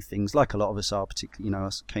play new things, like a lot of us are, particularly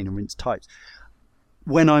us Cane and Rinse types.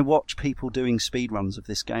 When I watch people doing speedruns of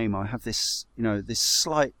this game, I have this this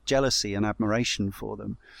slight jealousy and admiration for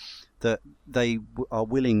them, that they are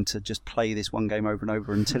willing to just play this one game over and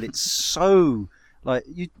over until it's so Like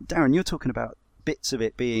Darren, you're talking about bits of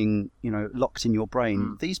it being, locked in your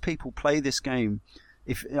brain. These people play this game.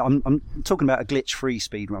 If I'm talking about a glitch-free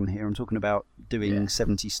speedrun here, I'm talking about doing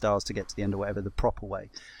 70 stars to get to the end or whatever, the proper way.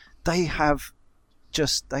 They have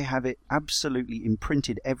it absolutely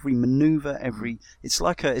imprinted. Every maneuver, it's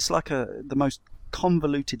like the most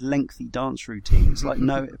convoluted, lengthy dance routine.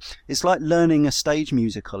 It's like learning a stage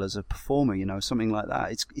musical as a performer, something like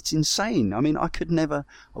that. It's insane. I mean, I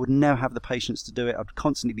would never have the patience to do it. I'd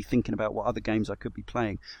constantly be thinking about what other games I could be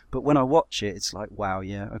playing. But when I watch it, it's like, wow,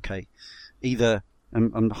 yeah, okay. Either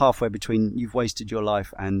I'm halfway between you've wasted your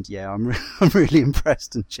life and I'm really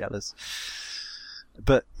impressed and jealous.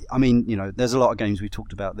 But I mean, there's a lot of games we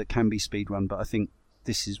talked about that can be speedrun, but I think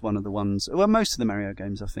this is one of the ones. Well, most of the Mario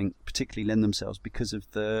games, I think, particularly lend themselves because of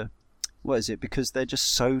because they're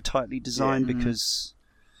just so tightly designed. Because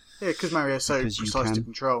Mario's so precise to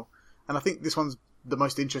control, and I think this one's the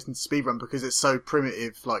most interesting to speedrun because it's so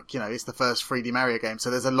primitive. Like, it's the first 3D Mario game, so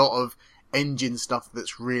there's a lot of engine stuff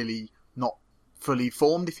that's really not fully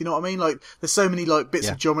formed, if you know what I mean. Like, there's so many bits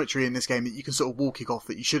of geometry in this game that you can sort of wall kick off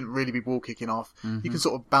that you shouldn't really be wall kicking off. You can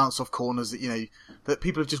sort of bounce off corners that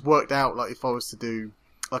people have just worked out. Like, if I was to do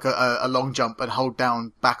like a long jump and hold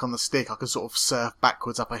down back on the stick, I could sort of surf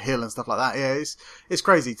backwards up a hill and stuff like that. Yeah, it's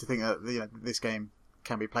crazy to think that this game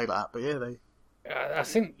can be played like that. But I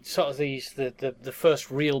think sort of the first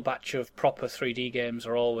real batch of proper 3D games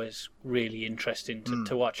are always really interesting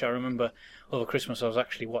to watch. I remember over Christmas I was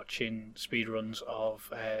actually watching speedruns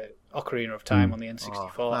of Ocarina of Time on the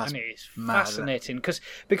N64, and it is fascinating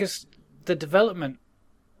because the development,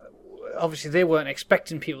 obviously they weren't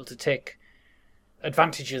expecting people to take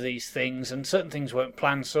advantage of these things, and certain things weren't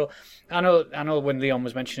planned. So I know when Leon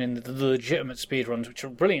was mentioning the legitimate speedruns, which are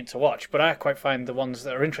brilliant to watch, but I quite find the ones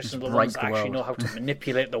that are interesting are the ones that actually know how to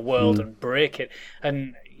manipulate the world and break it.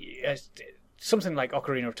 And something like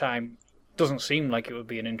Ocarina of Time doesn't seem like it would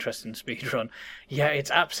be an interesting speedrun. Yeah,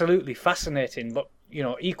 it's absolutely fascinating, but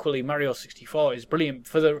equally Mario 64 is brilliant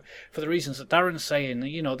for the reasons that Darren's saying.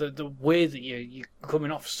 The way that you're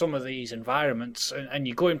coming off some of these environments and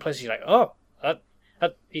you go in places you're like, oh,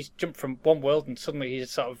 he's jumped from one world and suddenly he's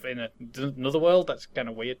sort of in another world. That's kind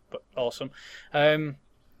of weird, but awesome. And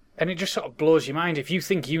it just sort of blows your mind if you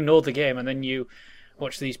think you know the game and then you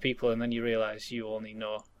watch these people and then you realise you only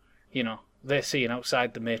know, they're seeing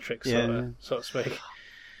outside the matrix, so to speak.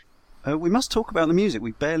 We must talk about the music.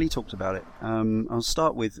 We barely talked about it. I'll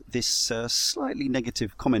start with this slightly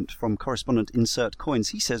negative comment from correspondent Insert Coins.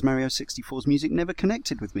 He says Mario 64's music never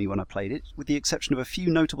connected with me when I played it, with the exception of a few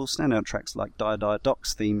notable standout tracks like Dire Dire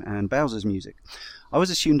Doc's theme and Bowser's music. I always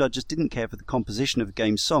assumed I just didn't care for the composition of the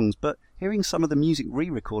game's songs, but hearing some of the music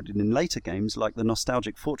re-recorded in later games, like the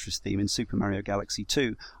nostalgic Fortress theme in Super Mario Galaxy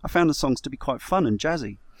 2, I found the songs to be quite fun and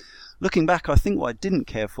jazzy. Looking back, I think what I didn't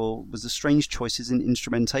care for was the strange choices in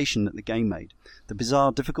instrumentation that the game made. The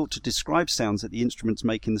bizarre, difficult-to-describe sounds that the instruments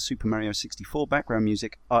make in the Super Mario 64 background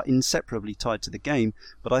music are inseparably tied to the game,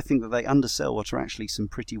 but I think that they undersell what are actually some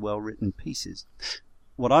pretty well-written pieces.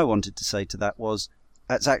 What I wanted to say to that was,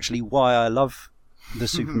 that's actually why I love the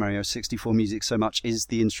Super Mario 64 music so much, is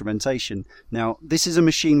the instrumentation. Now, this is a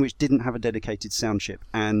machine which didn't have a dedicated sound chip,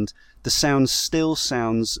 and the sound still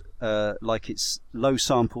sounds like it's low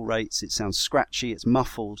sample rates, it sounds scratchy, it's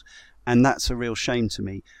muffled, and that's a real shame to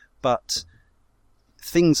me. But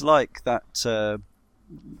things like that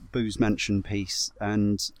Boo's Mansion piece,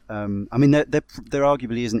 and I mean, there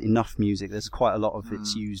arguably isn't enough music. There's quite a lot of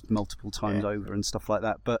it's used multiple times over and stuff like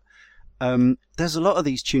that, but there's a lot of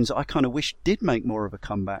these tunes that I kind of wish did make more of a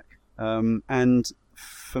comeback. And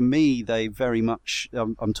for me, they very much.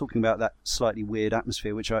 I'm talking about that slightly weird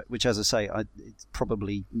atmosphere, which, as I say, it's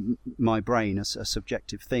probably my brain, a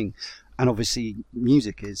subjective thing, and obviously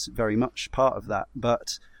music is very much part of that.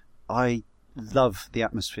 But I love the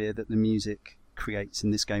atmosphere that the music creates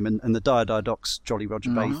in this game, and the Dire Dire Doc's Jolly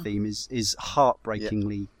Roger Bay theme is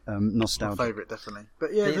heartbreakingly nostalgic. My favourite, definitely.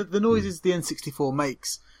 But the noises the N64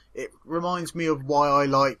 makes, it reminds me of why I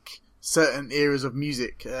like certain eras of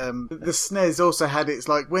music. The SNES also had its,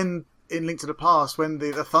 like, when in Link to the Past, when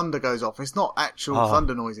the thunder goes off, it's not actual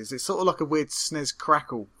thunder noises. It's sort of like a weird SNES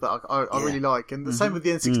crackle that I really like. And the same with the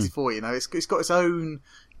N64, it's got its own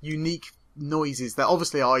unique noises that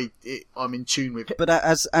obviously I'm in tune with. But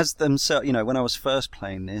as themselves, when I was first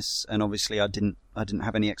playing this, and obviously I didn't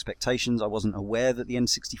have any expectations. I wasn't aware that the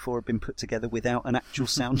N64 had been put together without an actual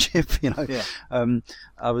sound chip.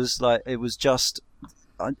 I was like, it was just.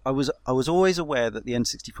 I was always aware that the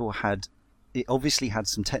N64 had it obviously had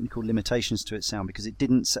some technical limitations to its sound because it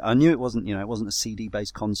didn't. I knew it wasn't a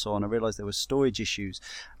CD-based console, and I realised there were storage issues,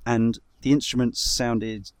 and the instruments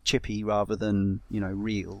sounded chippy rather than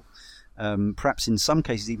real. Perhaps in some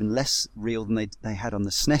cases even less real than they had on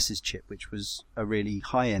the SNES's chip, which was a really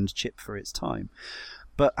high-end chip for its time.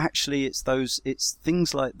 But actually, it's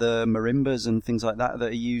things like the marimbas and things like that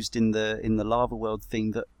are used in the Lava World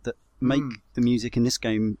theme that make the music in this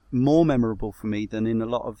game more memorable for me than in a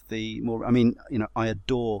lot of the more. I mean, I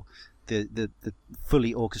adore the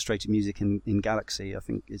fully orchestrated music in Galaxy. I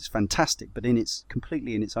think it's fantastic, but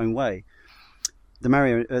completely in its own way.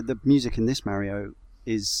 The music in this Mario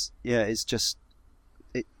is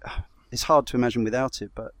it's hard to imagine without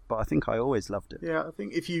it, but I think I always loved it. Yeah, I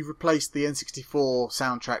think if you replaced the N64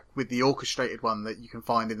 soundtrack with the orchestrated one that you can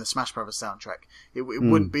find in the Smash Brothers soundtrack, it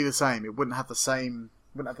wouldn't be the same. It wouldn't have the same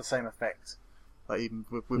effect, like even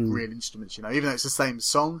with real instruments. Even though it's the same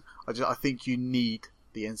song, I think you need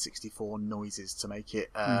the N64 noises to make it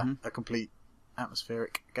a complete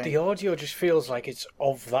atmospheric game. The audio just feels like it's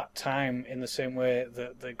of that time in the same way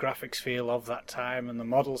that the graphics feel of that time and the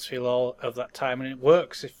models feel all of that time, and it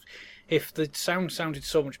works. If the sound sounded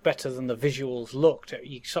so much better than the visuals looked,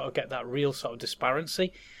 you sort of get that real sort of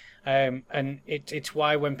disparity. And it's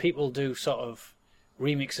why when people do sort of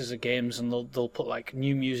remixes of games and they'll put like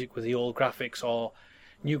new music with the old graphics or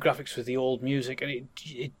new graphics with the old music, and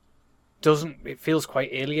it feels quite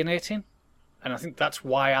alienating. And I think that's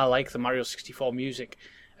why I like the Mario 64 music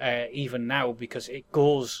even now, because it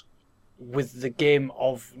goes with the game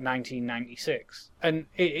of 1996. And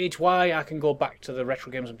it's why I can go back to the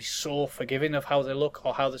retro games and be so forgiving of how they look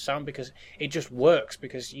or how they sound, because it just works,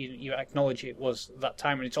 because you acknowledge it was that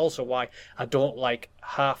time. And it's also why I don't like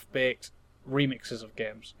half-baked remixes of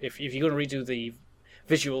games. If you're going to redo the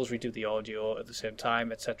visuals, redo the audio at the same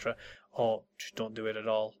time, etc., or just don't do it at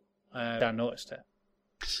all. I noticed it.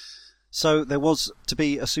 So there was to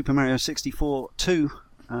be a Super Mario 64 2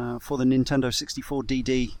 for the Nintendo 64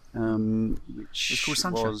 DD, which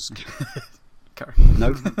was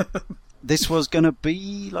no. This was going to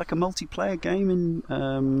be like a multiplayer game in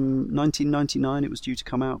 1999. It was due to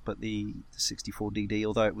come out, but the 64 DD,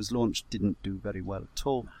 although it was launched, didn't do very well at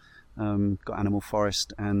all. Got Animal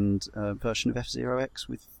Forest and a version of F-Zero X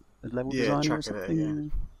with a level designer or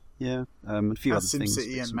something. A few other things.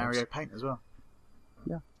 SimCity and Mario Paint as well.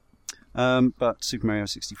 Yeah. But Super Mario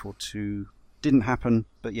 64 2 didn't happen.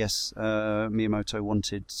 But yes, Miyamoto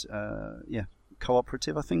wanted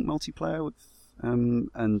cooperative, I think, multiplayer with,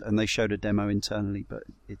 and they showed a demo internally, but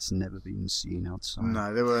it's never been seen outside.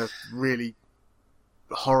 No, there were really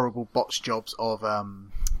horrible botch jobs of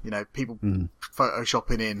people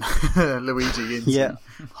photoshopping in Luigi into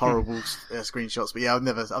horrible screenshots. But yeah, I've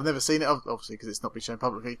never seen it, obviously, because it's not been shown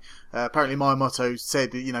publicly. Apparently Miyamoto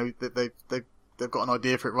said that they've got an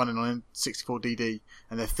idea for it running on N64 DD,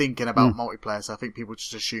 and they're thinking about multiplayer, so I think people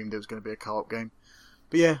just assumed it was going to be a co-op game.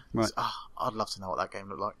 But yeah, I'd love to know what that game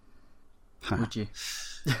looked like. Would you?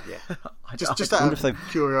 Yeah. just out of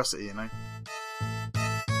curiosity,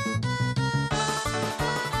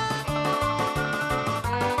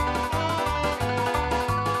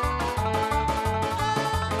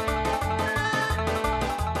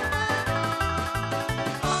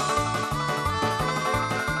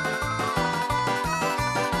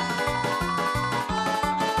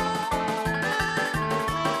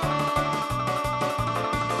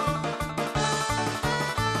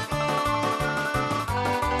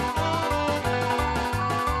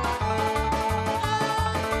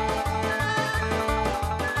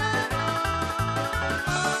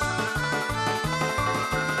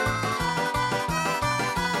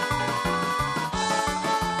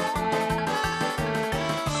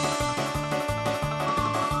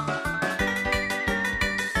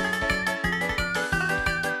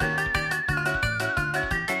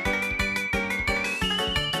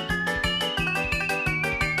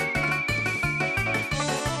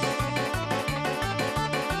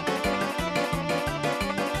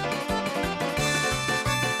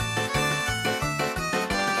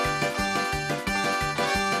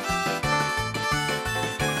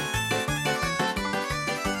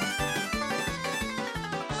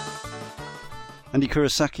 Andy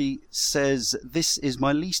Kurosaki says, "This is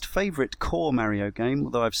my least favourite core Mario game,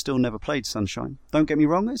 although I've still never played Sunshine. Don't get me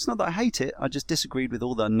wrong, it's not that I hate it, I just disagreed with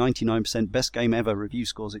all the 99% best game ever review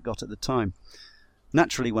scores it got at the time.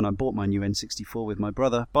 Naturally, when I bought my new N64 with my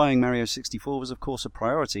brother, buying Mario 64 was of course a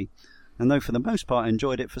priority, and though for the most part I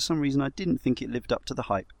enjoyed it, for some reason I didn't think it lived up to the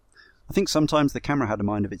hype. I think sometimes the camera had a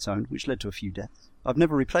mind of its own, which led to a few deaths. I've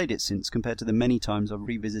never replayed it since, compared to the many times I've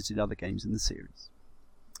revisited other games in the series."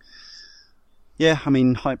 Yeah, I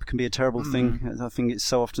mean, hype can be a terrible thing. I think it's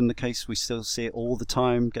so often the case. We still see it all the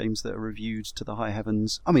time, games that are reviewed to the high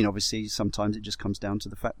heavens. I mean, obviously, sometimes it just comes down to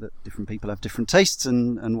the fact that different people have different tastes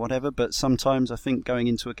and whatever, but sometimes I think going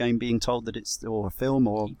into a game being told that it's, or a film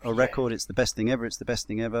or a record, it's the best thing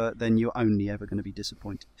ever, then you're only ever going to be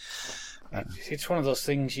disappointed. It's one of those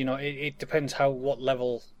things, it depends what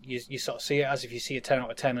level you sort of see it as. If you see a 10 out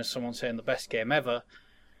of 10 as someone saying the best game ever,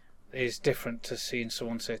 is different to seeing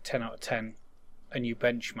someone say 10 out of 10 a new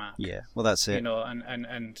benchmark. Yeah, well, that's it.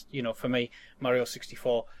 And for me, Mario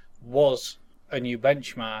 64 was a new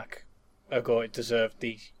benchmark. Ergo, it deserved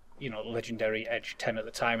the legendary Edge 10 at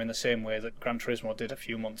the time, in the same way that Gran Turismo did a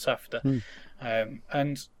few months after.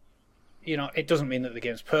 And it doesn't mean that the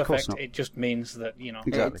game's perfect. It just means that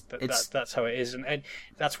exactly. That's how it is, and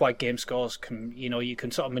that's why game scores can you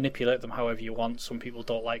can sort of manipulate them however you want. Some people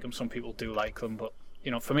don't like them, some people do like them, but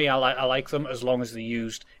for me, I like them as long as they're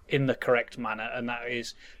used in the correct manner, and that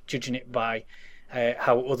is judging it by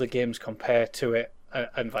how other games compare to it,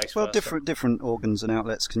 and vice versa. Well, different organs and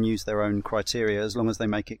outlets can use their own criteria as long as they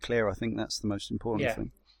make it clear. I think that's the most important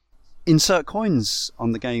thing. Insert coins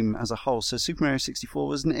on the game as a whole. So Super Mario 64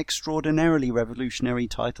 was an extraordinarily revolutionary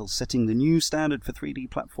title, setting the new standard for 3D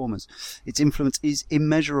platformers. Its influence is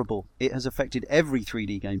immeasurable. It has affected every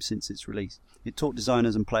 3D game since its release. It taught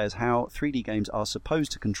designers and players how 3D games are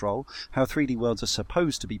supposed to control, how 3D worlds are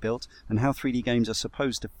supposed to be built, and how 3D games are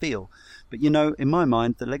supposed to feel. But in my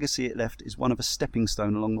mind, the legacy it left is one of a stepping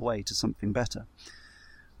stone along the way to something better.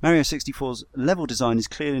 Mario 64's level design is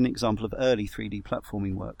clearly an example of early 3D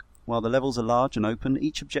platforming work. While the levels are large and open,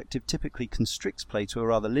 each objective typically constricts play to a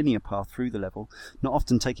rather linear path through the level, not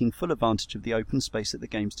often taking full advantage of the open space at the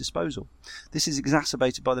game's disposal. This is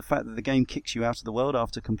exacerbated by the fact that the game kicks you out of the world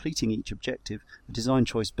after completing each objective, a design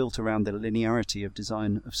choice built around the linearity of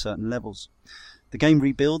design of certain levels. The game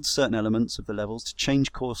rebuilds certain elements of the levels to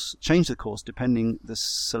change the course depending on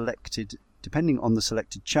the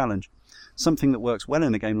selected challenge. Something that works well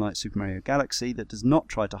in a game like Super Mario Galaxy that does not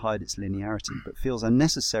try to hide its linearity, but feels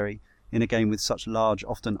unnecessary in a game with such large,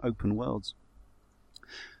 often open worlds.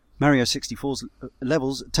 Mario 64's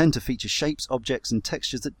levels tend to feature shapes, objects, and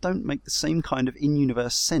textures that don't make the same kind of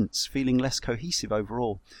in-universe sense, feeling less cohesive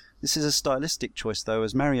overall. This is a stylistic choice, though,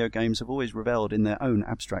 as Mario games have always revelled in their own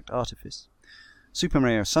abstract artifice. Super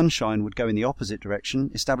Mario Sunshine would go in the opposite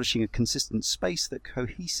direction, establishing a consistent space that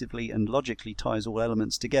cohesively and logically ties all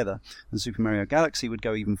elements together, and Super Mario Galaxy would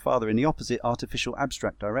go even farther in the opposite artificial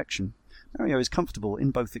abstract direction. Mario is comfortable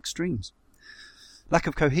in both extremes. Lack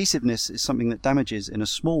of cohesiveness is something that damages, in a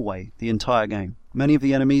small way, the entire game. Many of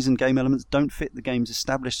the enemies and game elements don't fit the game's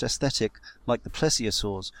established aesthetic, like the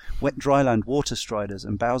plesiosaurs, wet dryland water striders,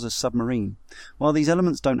 and Bowser's submarine. While these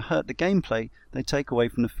elements don't hurt the gameplay, they take away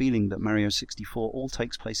from the feeling that Mario 64 all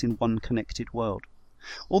takes place in one connected world.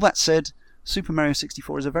 All that said, Super Mario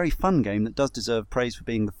 64 is a very fun game that does deserve praise for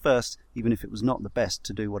being the first, even if it was not the best,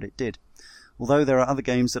 to do what it did. Although there are other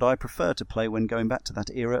games that I prefer to play when going back to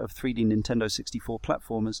that era of 3D Nintendo 64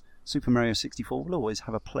 platformers, Super Mario 64 will always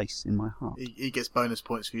have a place in my heart. He gets bonus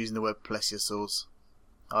points for using the word plesiosaurs.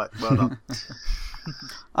 All right, well done.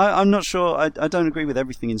 I'm not sure. I don't agree with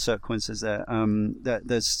everything Insert Coin says there.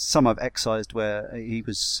 There's some I've excised where he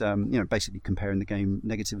was, basically comparing the game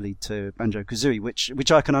negatively to Banjo-Kazooie,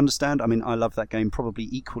 which I can understand. I mean, I love that game probably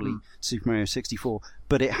equally to Super Mario 64,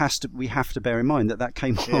 but we have to bear in mind that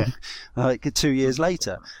came along like 2 years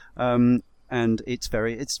later, and it's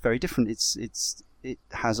very different. It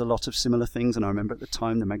has a lot of similar things, and I remember at the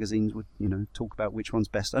time the magazines would, talk about which one's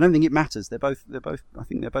best. I don't think it matters. They're both. I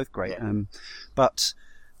think they're both great. Yeah. But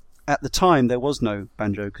at the time there was no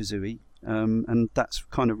Banjo-Kazooie, and that's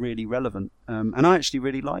kind of really relevant. And I actually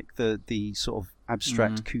really like the sort of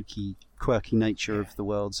abstract, kooky, quirky nature of the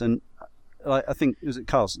worlds. And I think it was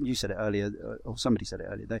Carl. You said it earlier, or somebody said it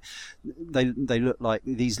earlier. They look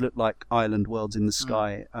like island worlds in the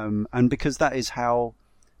sky, and because that is how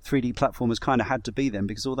 3D platformers kind of had to be then,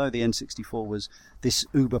 because although the N64 was this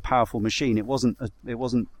uber powerful machine, it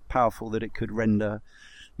wasn't powerful that it could render,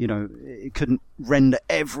 it couldn't render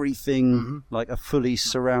everything like a fully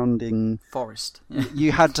surrounding forest.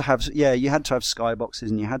 You had to have skyboxes,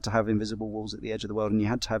 and you had to have invisible walls at the edge of the world, and you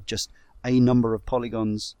had to have just a number of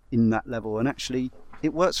polygons in that level. And actually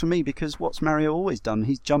it works for me because what's Mario always done?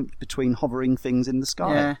 He's jumped between hovering things in the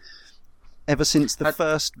sky. Yeah. Ever since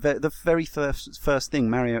the very first thing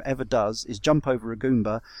Mario ever does is jump over a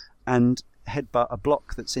Goomba and headbutt a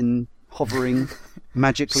block that's in hovering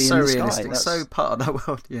magically so in the realistic, sky. so part of that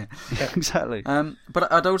world, yeah. Exactly.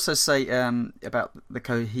 But I'd also say about the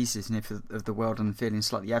cohesiveness of the world and feeling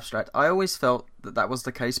slightly abstract. I always felt that was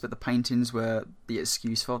the case, but the paintings were the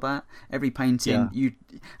excuse for that. Every painting,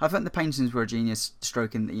 I think the paintings were a genius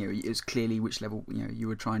stroke in, it was clearly which level you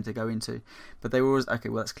were trying to go into, but they were always okay.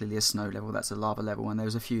 Well, that's clearly a snow level, that's a lava level, and there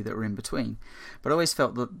was a few that were in between. But I always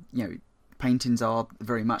felt that paintings are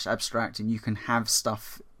very much abstract, and you can have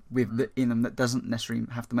stuff in them that doesn't necessarily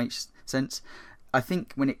have to make sense. I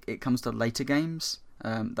think when it comes to later games,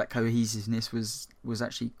 that cohesiveness was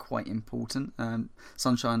actually quite important.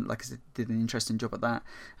 Sunshine, like I said, did an interesting job at that,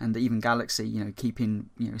 and even Galaxy, keeping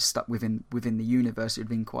stuck within the universe, it would have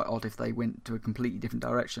been quite odd if they went to a completely different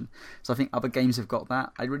direction. So I think other games have got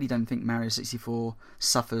that. I really don't think Mario 64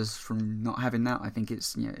 suffers from not having that. I think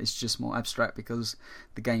it's it's just more abstract because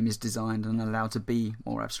the game is designed and allowed to be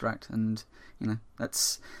more abstract, and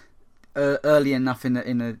that's early enough in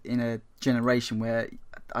a generation where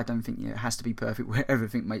I don't think it has to be perfect, where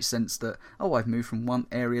everything makes sense, that I've moved from one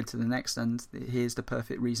area to the next and here's the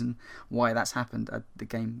perfect reason why that's happened. The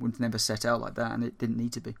game would never set out like that, and it didn't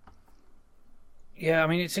need to be. Yeah, I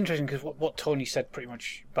mean, it's interesting because what Tony said pretty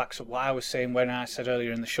much backs up what I was saying when I said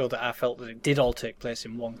earlier in the show that I felt that it did all take place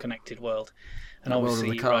in one connected world, and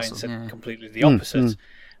obviously Ryan said completely the opposite.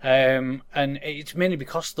 And it's mainly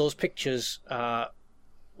because those pictures are,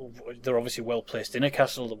 they're obviously well placed in a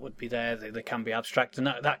castle that would be there. They can be abstract, and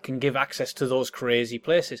that can give access to those crazy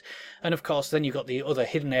places. And of course, then you've got the other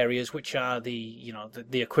hidden areas, which are the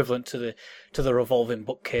equivalent to the revolving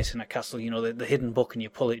bookcase in a castle. The hidden book, and you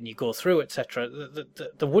pull it and you go through, etc.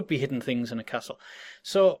 There would be hidden things in a castle.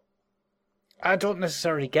 So I don't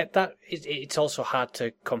necessarily get that. It's also hard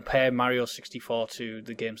to compare Mario 64 to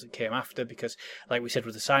the games that came after, because, like we said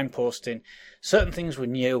with the signposting, certain things were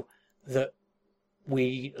new that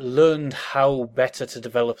we learned how better to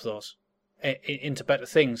develop those into better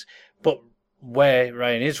things. But where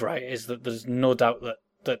Ryan is right is that there's no doubt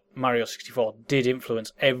that Mario 64 did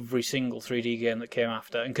influence every single 3D game that came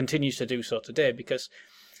after, and continues to do so today, because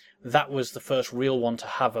that was the first real one to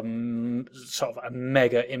have a sort of a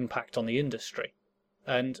mega impact on the industry.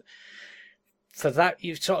 And for that,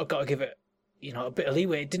 you've sort of got to give it a bit of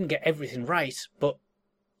leeway. It didn't get everything right, but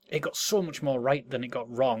it got so much more right than it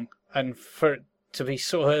got wrong. And for it to be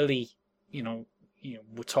so early,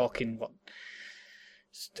 we're talking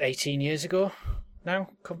 18 years ago now.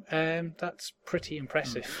 That's pretty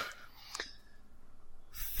impressive.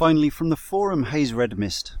 Finally, from the forum, Haze Red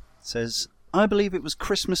Mist says, I believe it was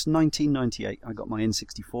Christmas 1998. I got my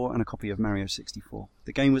N64 and a copy of Mario 64.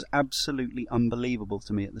 The game was absolutely unbelievable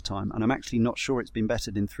to me at the time, and I'm actually not sure it's been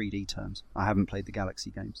bettered in 3D terms. I haven't played the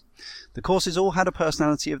Galaxy games. The courses all had a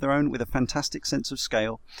personality of their own, with a fantastic sense of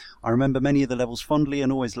scale. I remember many of the levels fondly,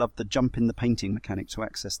 and always loved the jump in the painting mechanic to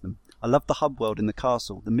access them. I loved the hub world in the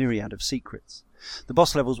castle, the myriad of secrets. The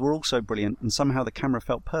boss levels were also brilliant, and somehow the camera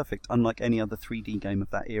felt perfect, unlike any other 3D game of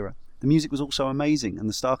that era. The music was also amazing, and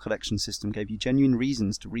the star collection system gave you genuine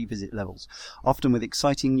reasons to revisit levels, often with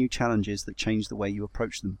exciting new challenges that changed the way you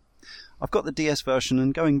approach them. I've got the DS version,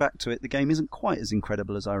 and going back to it, the game isn't quite as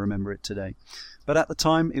incredible as I remember it today. But at the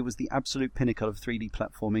time, it was the absolute pinnacle of 3D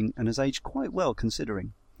platforming, and has aged quite well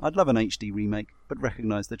considering. I'd love an HD remake, but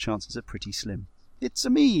recognise the chances are pretty slim. It's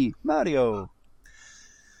me, Mario!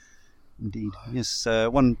 Indeed. Yes,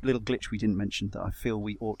 one little glitch we didn't mention that I feel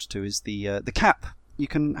we ought to is the cap. You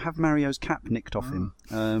can have Mario's cap nicked off him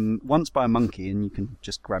once by a monkey, and you can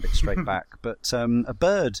just grab it straight back. But a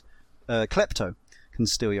bird, Klepto, can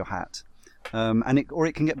steal your hat, and it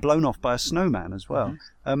can get blown off by a snowman as well.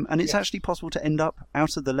 And it's actually possible to end up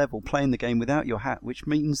out of the level playing the game without your hat, which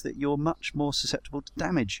means that you're much more susceptible to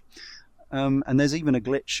damage. And there's even a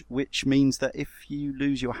glitch which means that if you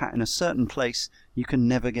lose your hat in a certain place, you can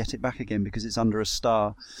never get it back again, because it's under a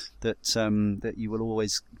star that you will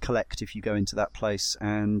always collect if you go into that place,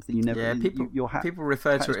 and you never. Your hat. People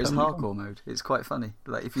refer to it as hardcore mode. It's quite funny.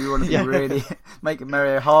 Like if you want to be really make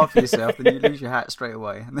Mario hard for yourself, then you lose your hat straight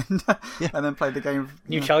away, and then play the game.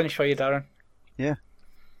 New challenge for you, Darren. Yeah,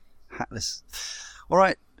 hatless. All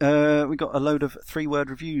right, we got a load of 3-word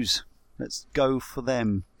reviews. Let's go for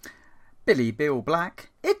them. Billy Bill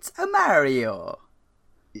Black, it's a Mario.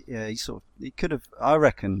 Yeah, he could have. I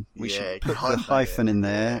reckon we should put the hyphen in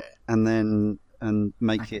there and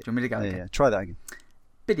make it. Do you want me to go? Yeah, try that again.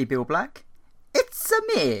 Billy Bill Black, it's a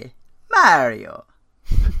me, Mario.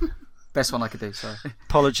 Best one I could do. Sorry.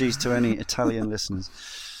 Apologies to any Italian listeners.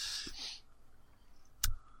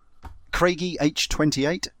 Craigie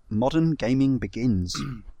H28, modern gaming begins.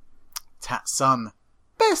 Tatsun,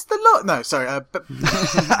 Yes, no, sorry.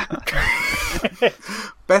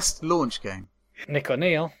 Best launch game. Nick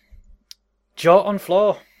O'Neill. Jaw on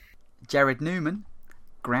Floor. Jared Newman,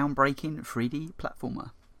 groundbreaking 3D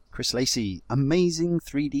platformer. Chris Lacey, amazing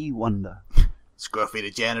 3D wonder. Scruffy the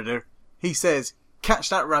janitor. He says, catch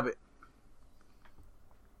that rabbit.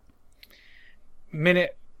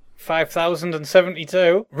 Minute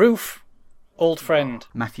 5072. Roof. Old friend.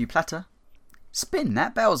 Matthew Platter, spin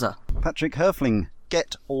that Bowser. Patrick Herfling,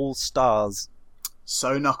 get all stars.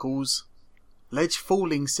 So Knuckles. Ledge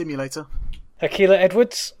falling simulator. Akila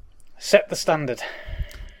Edwards. Set the standard.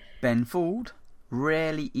 Ben Ford,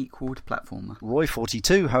 rarely equalled platformer.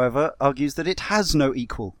 Roy42, however, argues that it has no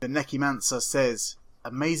equal. The Necky Mansa says,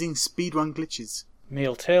 amazing speedrun glitches.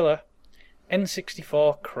 Neil Taylor.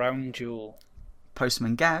 N64 Crown Jewel.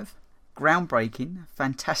 Postman Gav, groundbreaking,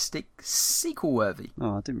 fantastic, sequel-worthy.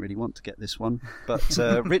 Oh, I didn't really want to get this one, but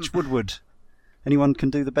Rich Woodward. Anyone can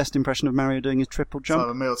do the best impression of Mario doing his triple jump? It's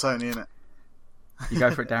like a Mill Tony, isn't it? You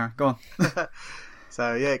go for it, Darren. Go on.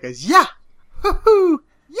 So, yeah, it goes, yeah! Hoo-hoo!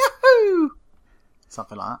 Yahoo!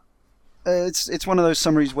 Something like that. It's one of those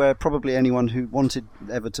summaries where probably anyone who wanted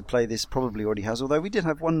ever to play this probably already has. Although we did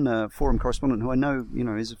have one forum correspondent who I know,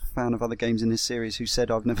 is a fan of other games in this series who said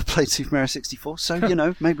I've never played Super Mario 64.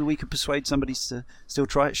 So maybe we could persuade somebody to still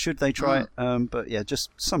try it. Should they try it? But yeah,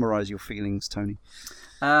 just summarise your feelings, Tony.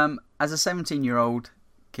 As a 17-year-old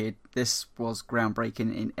kid, this was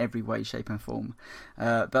groundbreaking in every way, shape and form.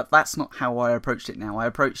 But that's not how I approached it now. I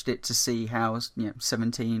approached it to see how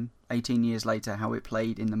 17, 18 years later, how it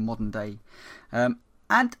played in the modern day.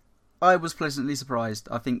 And I was pleasantly surprised.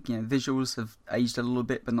 I think visuals have aged a little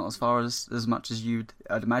bit, but not as much as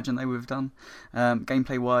I'd imagine they would have done.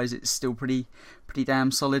 Gameplay wise, it's still pretty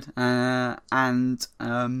damn solid. And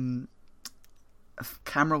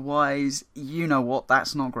camera wise,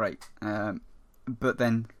 that's not great. But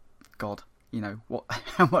then, God, what?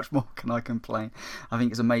 How much more can I complain? I think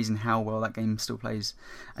it's amazing how well that game still plays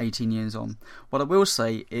 18 years on. What I will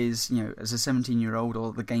say is, as a 17-year-old,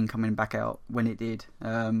 or the game coming back out when it did,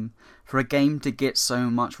 for a game to get so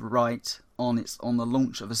much right on the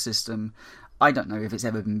launch of a system, I don't know if it's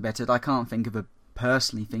ever been bettered. I can't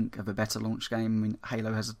personally think of a better launch game. I mean,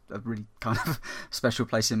 Halo has a really kind of special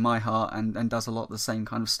place in my heart and does a lot of the same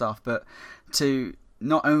kind of stuff. But to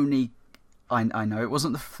not only I know it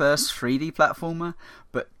wasn't the first 3D platformer,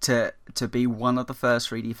 but to be one of the first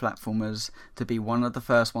 3D platformers, to be one of the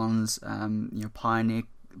first ones, pioneering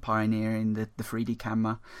the 3D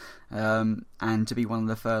camera, and to be one of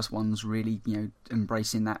the first ones really,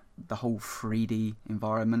 embracing the whole 3D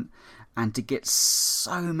environment, and to get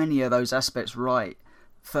so many of those aspects right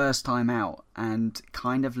first time out and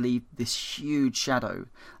kind of leave this huge shadow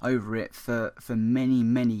over it for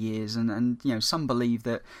many years, and some believe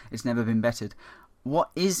that it's never been bettered.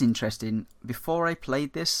 What is interesting, before I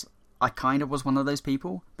played this, I kind of was one of those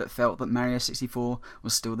people that felt that Mario 64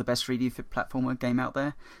 was still the best 3D platformer game out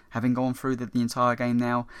there. Having gone through the entire game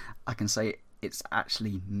now, I can say it's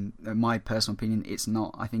actually, in my personal opinion, it's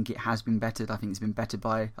not. I think it has been bettered. I think it's been bettered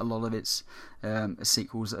by a lot of its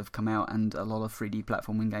sequels that have come out and a lot of 3D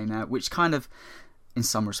platforming game out, which kind of, in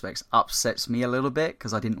some respects, upsets me a little bit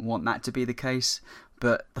because I didn't want that to be the case.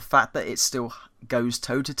 But the fact that it still goes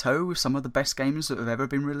toe-to-toe with some of the best games that have ever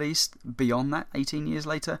been released beyond that 18 years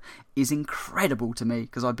later is incredible to me,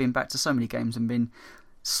 because I've been back to so many games and been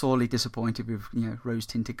sorely disappointed with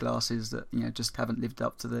rose-tinted glasses that just haven't lived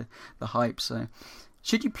up to the hype. So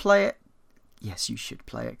should you play it? Yes, you should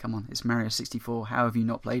play it. Come on, it's Mario 64. How have you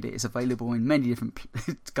not played it? It's available in many different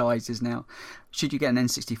guises now. Should you get an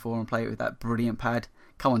N64 and play it with that brilliant pad?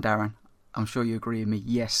 Come on, Darren. I'm sure you agree with me.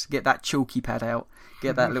 Yes, get that chalky pad out.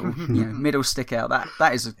 Get that little middle stick out.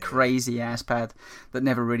 That is a crazy ass pad that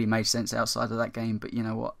never really made sense outside of that game. But you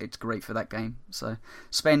know what? It's great for that game. So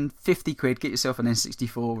spend 50 quid, get yourself an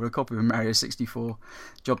N64 or a copy of Mario 64.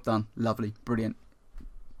 Job done. Lovely. Brilliant.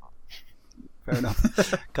 Fair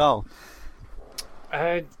enough. Carl.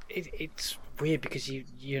 It's weird because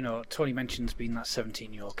Tony mentions being that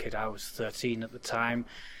 17-year-old kid. I was 13 at the time.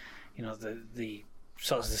 The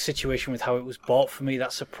sort of the situation with how it was bought for me,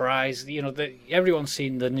 that surprise. Everyone's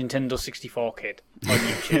seen the Nintendo 64 kid on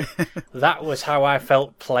YouTube. That was how I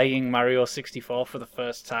felt playing Mario 64 for the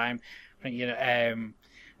first time. I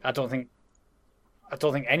don't think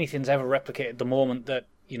anything's ever replicated the moment that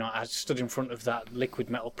I stood in front of that liquid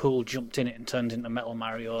metal pool, jumped in it, and turned into Metal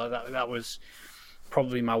Mario. That was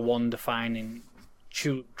probably my one defining,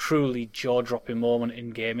 truly jaw-dropping moment in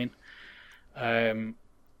gaming.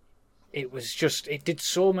 It did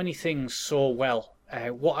so many things so well.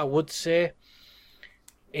 What I would say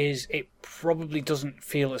is it probably doesn't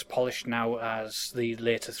feel as polished now as the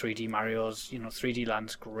later 3D Marios. 3D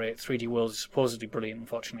Land's great, 3D World is supposedly brilliant.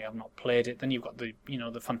 Unfortunately, I've not played it. Then you've got the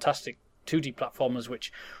fantastic 2D platformers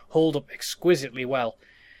which hold up exquisitely well.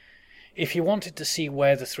 If you wanted to see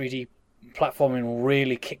where the 3D platforming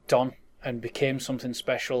really kicked on and became something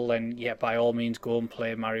special, then yeah, by all means go and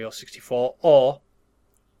play Mario 64. Or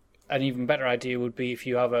an even better idea would be if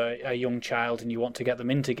you have a young child and you want to get them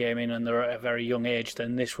into gaming and they're at a very young age,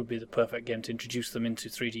 then this would be the perfect game to introduce them into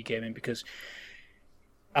 3D gaming, because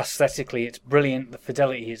aesthetically it's brilliant. The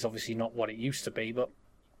fidelity is obviously not what it used to be, but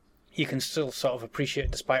you can still sort of appreciate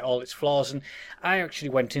it despite all its flaws. And I actually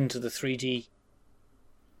went into the 3D,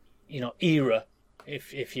 era,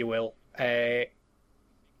 if you will,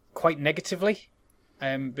 quite negatively.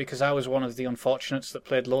 Because I was one of the unfortunates that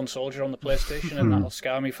played Lone Soldier on the PlayStation, and that'll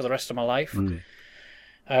scar me for the rest of my life.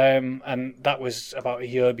 And that was about a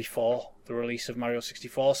year before the release of Mario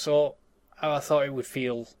 64, so I thought it would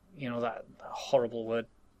feel, that horrible word,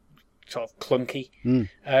 sort of clunky,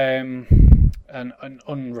 and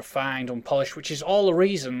unrefined, unpolished, which is all the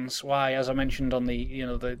reasons why, as I mentioned on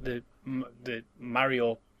the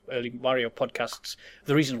Mario early Mario podcasts,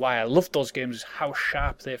 the reason why I loved those games is how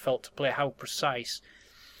sharp they felt to play, how precise.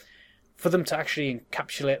 For them to actually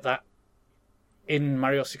encapsulate that in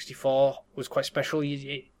Mario 64 was quite special.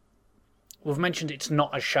 We've mentioned it's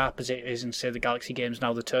not as sharp as it is in, say, the Galaxy games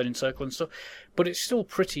now, the turning circle and stuff, but it's still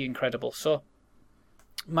pretty incredible. So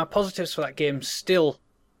my positives for that game still,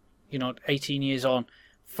 18 years on,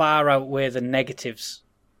 far outweigh the negatives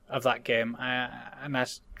of that game, and I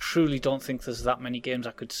truly don't think there's that many games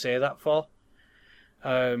I could say that for.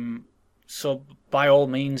 So by all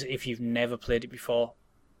means, if you've never played it before,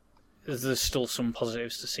 there's still some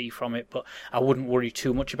positives to see from it, but I wouldn't worry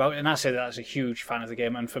too much about it. And I say that as a huge fan of the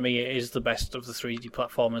game, and for me it is the best of the 3D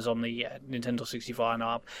platformers on the Nintendo 64. I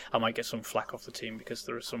know I might get some flack off the team because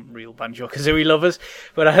there are some real Banjo-Kazooie lovers,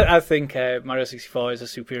 but I think Mario 64 is a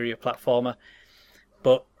superior platformer.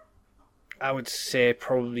 But I would say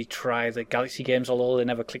probably try the Galaxy games, although they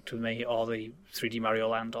never clicked with me, or the 3D Mario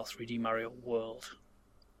Land or 3D Mario World.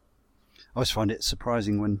 I always find it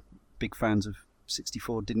surprising when big fans of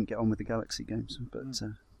 64 didn't get on with the Galaxy games, but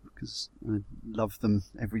because I love them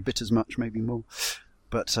every bit as much, maybe more.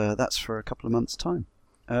 But that's for a couple of months' time.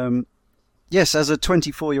 Yes, as a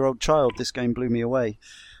 24-year-old child, this game blew me away,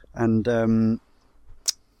 and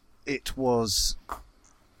it was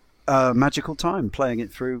a magical time playing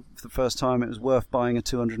it through for the first time. It was worth buying a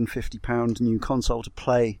 £250 new console to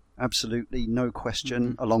play. Absolutely, no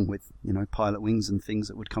question, along with, Pilot Wings and things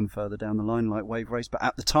that would come further down the line, like Wave Race. But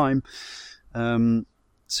at the time,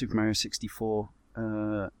 Super Mario 64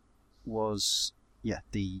 was,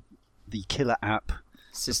 the killer app.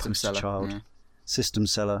 System seller. Child. Yeah. System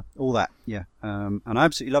seller, all that, and I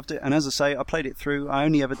absolutely loved it. And as I say, I played it through. I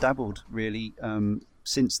only ever dabbled, really.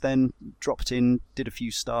 Since then, dropped in, did a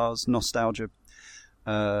few stars, nostalgia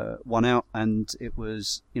won out, and it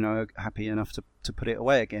was, happy enough to put it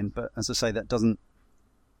away again. But as I say, that doesn't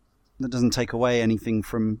take away anything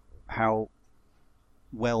from how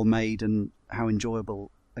well made and how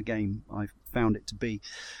enjoyable a game I found it to be.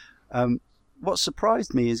 What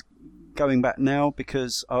surprised me is going back now,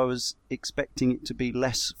 because I was expecting it to be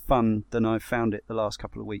less fun than I found it the last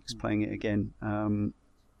couple of weeks playing it again.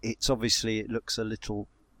 It looks a little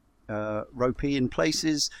ropey in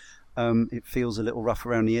places. It feels a little rough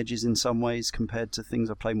around the edges in some ways compared to things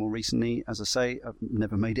I played more recently. As I say, I've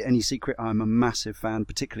never made it any secret, I'm a massive fan,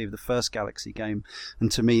 particularly of the first Galaxy game,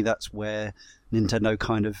 and to me that's where Nintendo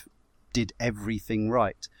kind of did everything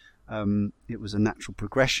right. It was a natural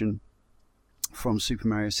progression from Super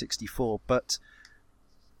Mario 64, but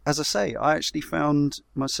as I say, I actually found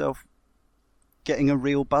myself getting a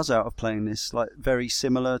real buzz out of playing this, like very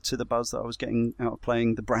similar to the buzz that I was getting out of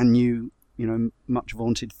playing the brand new, much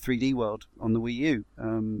vaunted 3D World on the Wii U,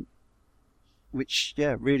 which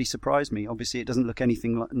really surprised me. Obviously, it doesn't look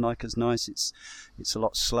anything like as nice. It's a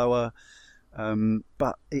lot slower,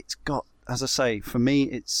 but it's got, as I say, for me,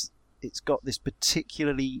 it's got this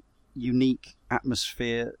particularly unique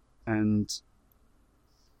atmosphere and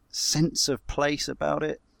sense of place about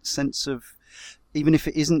it. Sense of, even if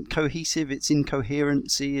it isn't cohesive, its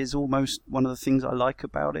incoherency is almost one of the things I like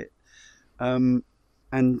about it. I'm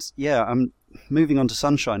moving on to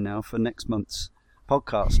Sunshine now for next month's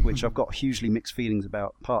podcast, which I've got hugely mixed feelings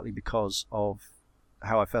about, partly because of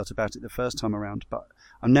how I felt about it the first time around, but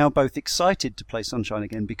I'm now both excited to play Sunshine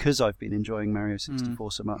again because I've been enjoying Mario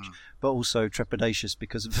 64 so much, but also trepidatious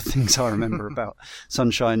because of the things I remember about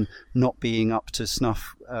Sunshine not being up to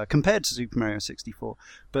snuff compared to Super Mario 64.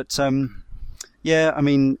 But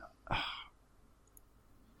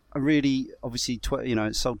I really, obviously,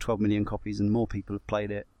 it sold 12 million copies and more people have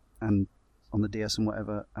played it, and on the DS and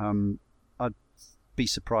whatever. I'd be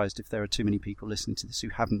surprised if there are too many people listening to this who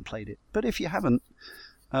haven't played it. But if you haven't,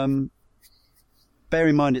 bear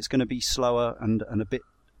in mind it's going to be slower and a bit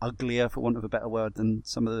uglier, for want of a better word, than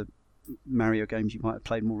some of the Mario games you might have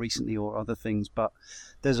played more recently or other things. But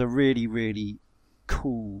there's a really, really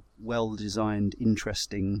cool, well-designed,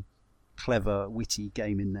 interesting, clever, witty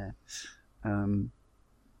game in there.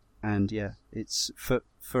 And yeah, it's for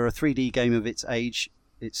a 3D game of its age,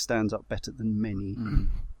 it stands up better than many,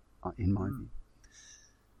 in my view.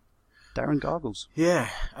 Darren Gargles. Yeah,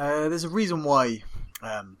 there's a reason why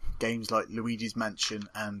games like Luigi's Mansion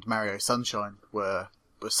and Mario Sunshine were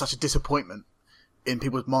such a disappointment in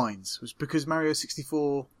people's minds. It was because Mario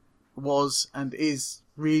 64 was and is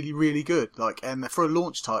really, really good. And for a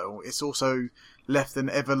launch title, it's also left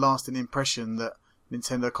an everlasting impression that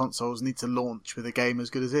Nintendo consoles need to launch with a game as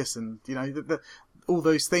good as this. And, all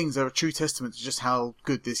those things are a true testament to just how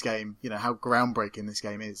good this game, how groundbreaking this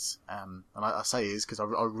game is. And I say is because I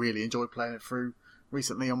really enjoyed playing it through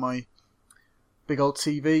recently on my big old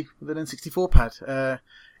TV with an N64 pad.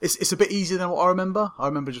 It's a bit easier than what I remember. I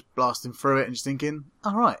remember just blasting through it and just thinking,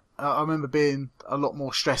 all right. I remember being a lot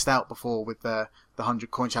more stressed out before with the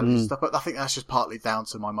 100 coin challenge and stuff, but I think that's just partly down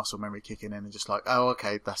to my muscle memory kicking in and just like, oh,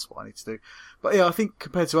 okay, that's what I need to do. But yeah, I think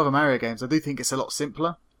compared to other Mario games, I do think it's a lot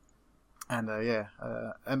simpler. And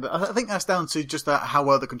and I think that's down to just how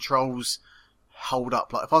well the controls hold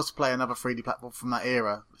up. Like if I was to play another 3D platform from that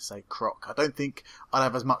era, let's say Croc, I don't think I'd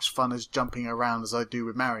have as much fun as jumping around as I do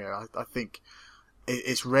with Mario. I think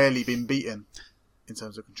it's rarely been beaten in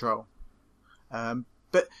terms of control.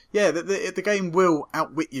 But yeah, the game will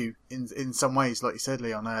outwit you in some ways, like you said,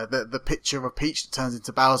 Leon. The picture of Peach that turns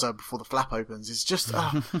into Bowser before the flap opens is just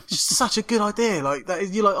such a good idea. Like that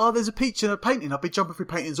is, you're like, oh, there's a Peach in a painting. I've been jumping through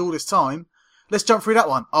paintings all this time. Let's jump through that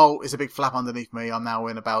one. Oh, it's a big flap underneath me. I'm now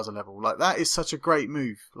in a Bowser level. Like that is such a great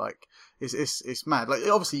move. Like it's mad. Like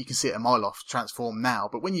obviously you can see it a mile off transform now,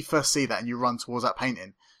 but when you first see that and you run towards that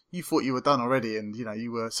painting, you thought you were done already, and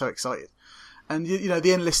you were so excited. And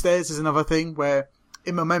the endless stairs is another thing where,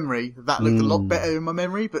 in my memory, that looked a lot better in my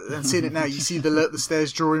memory, but then seeing it now, you see the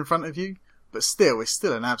stairs draw in front of you, but still, it's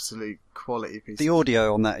still an absolute quality piece. The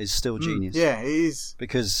audio on that is still genius. Yeah, it is.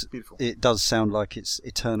 Because beautiful. It does sound like it's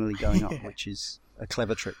eternally going up, which is a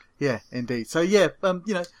clever trick. Yeah, indeed. So yeah,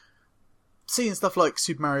 seeing stuff like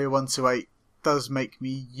Super Mario 128 does make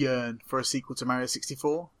me yearn for a sequel to Mario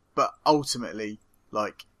 64, but ultimately,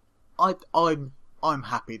 I'm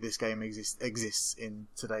happy this game exists in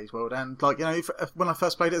today's world, and when I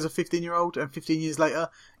first played it as a 15-year-old, and 15 years later,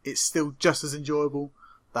 it's still just as enjoyable.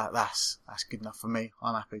 That's good enough for me.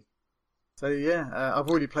 I'm happy. So yeah, I've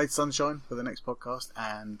already played Sunshine for the next podcast,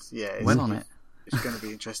 and yeah, it's going to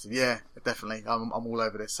be interesting. Yeah, definitely. I'm all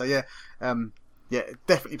over this. So yeah,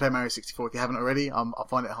 definitely play Mario 64 if you haven't already. I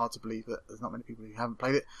find it hard to believe that there's not many people who haven't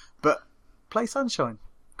played it, but play Sunshine.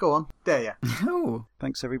 Go on, dare ya. Oh.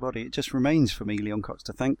 Thanks, everybody. It just remains for me, Leon Cox,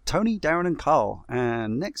 to thank Tony, Darren and Carl.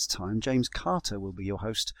 And next time, James Carter will be your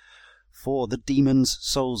host for the Demon's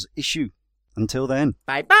Souls issue. Until then.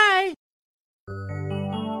 Bye-bye.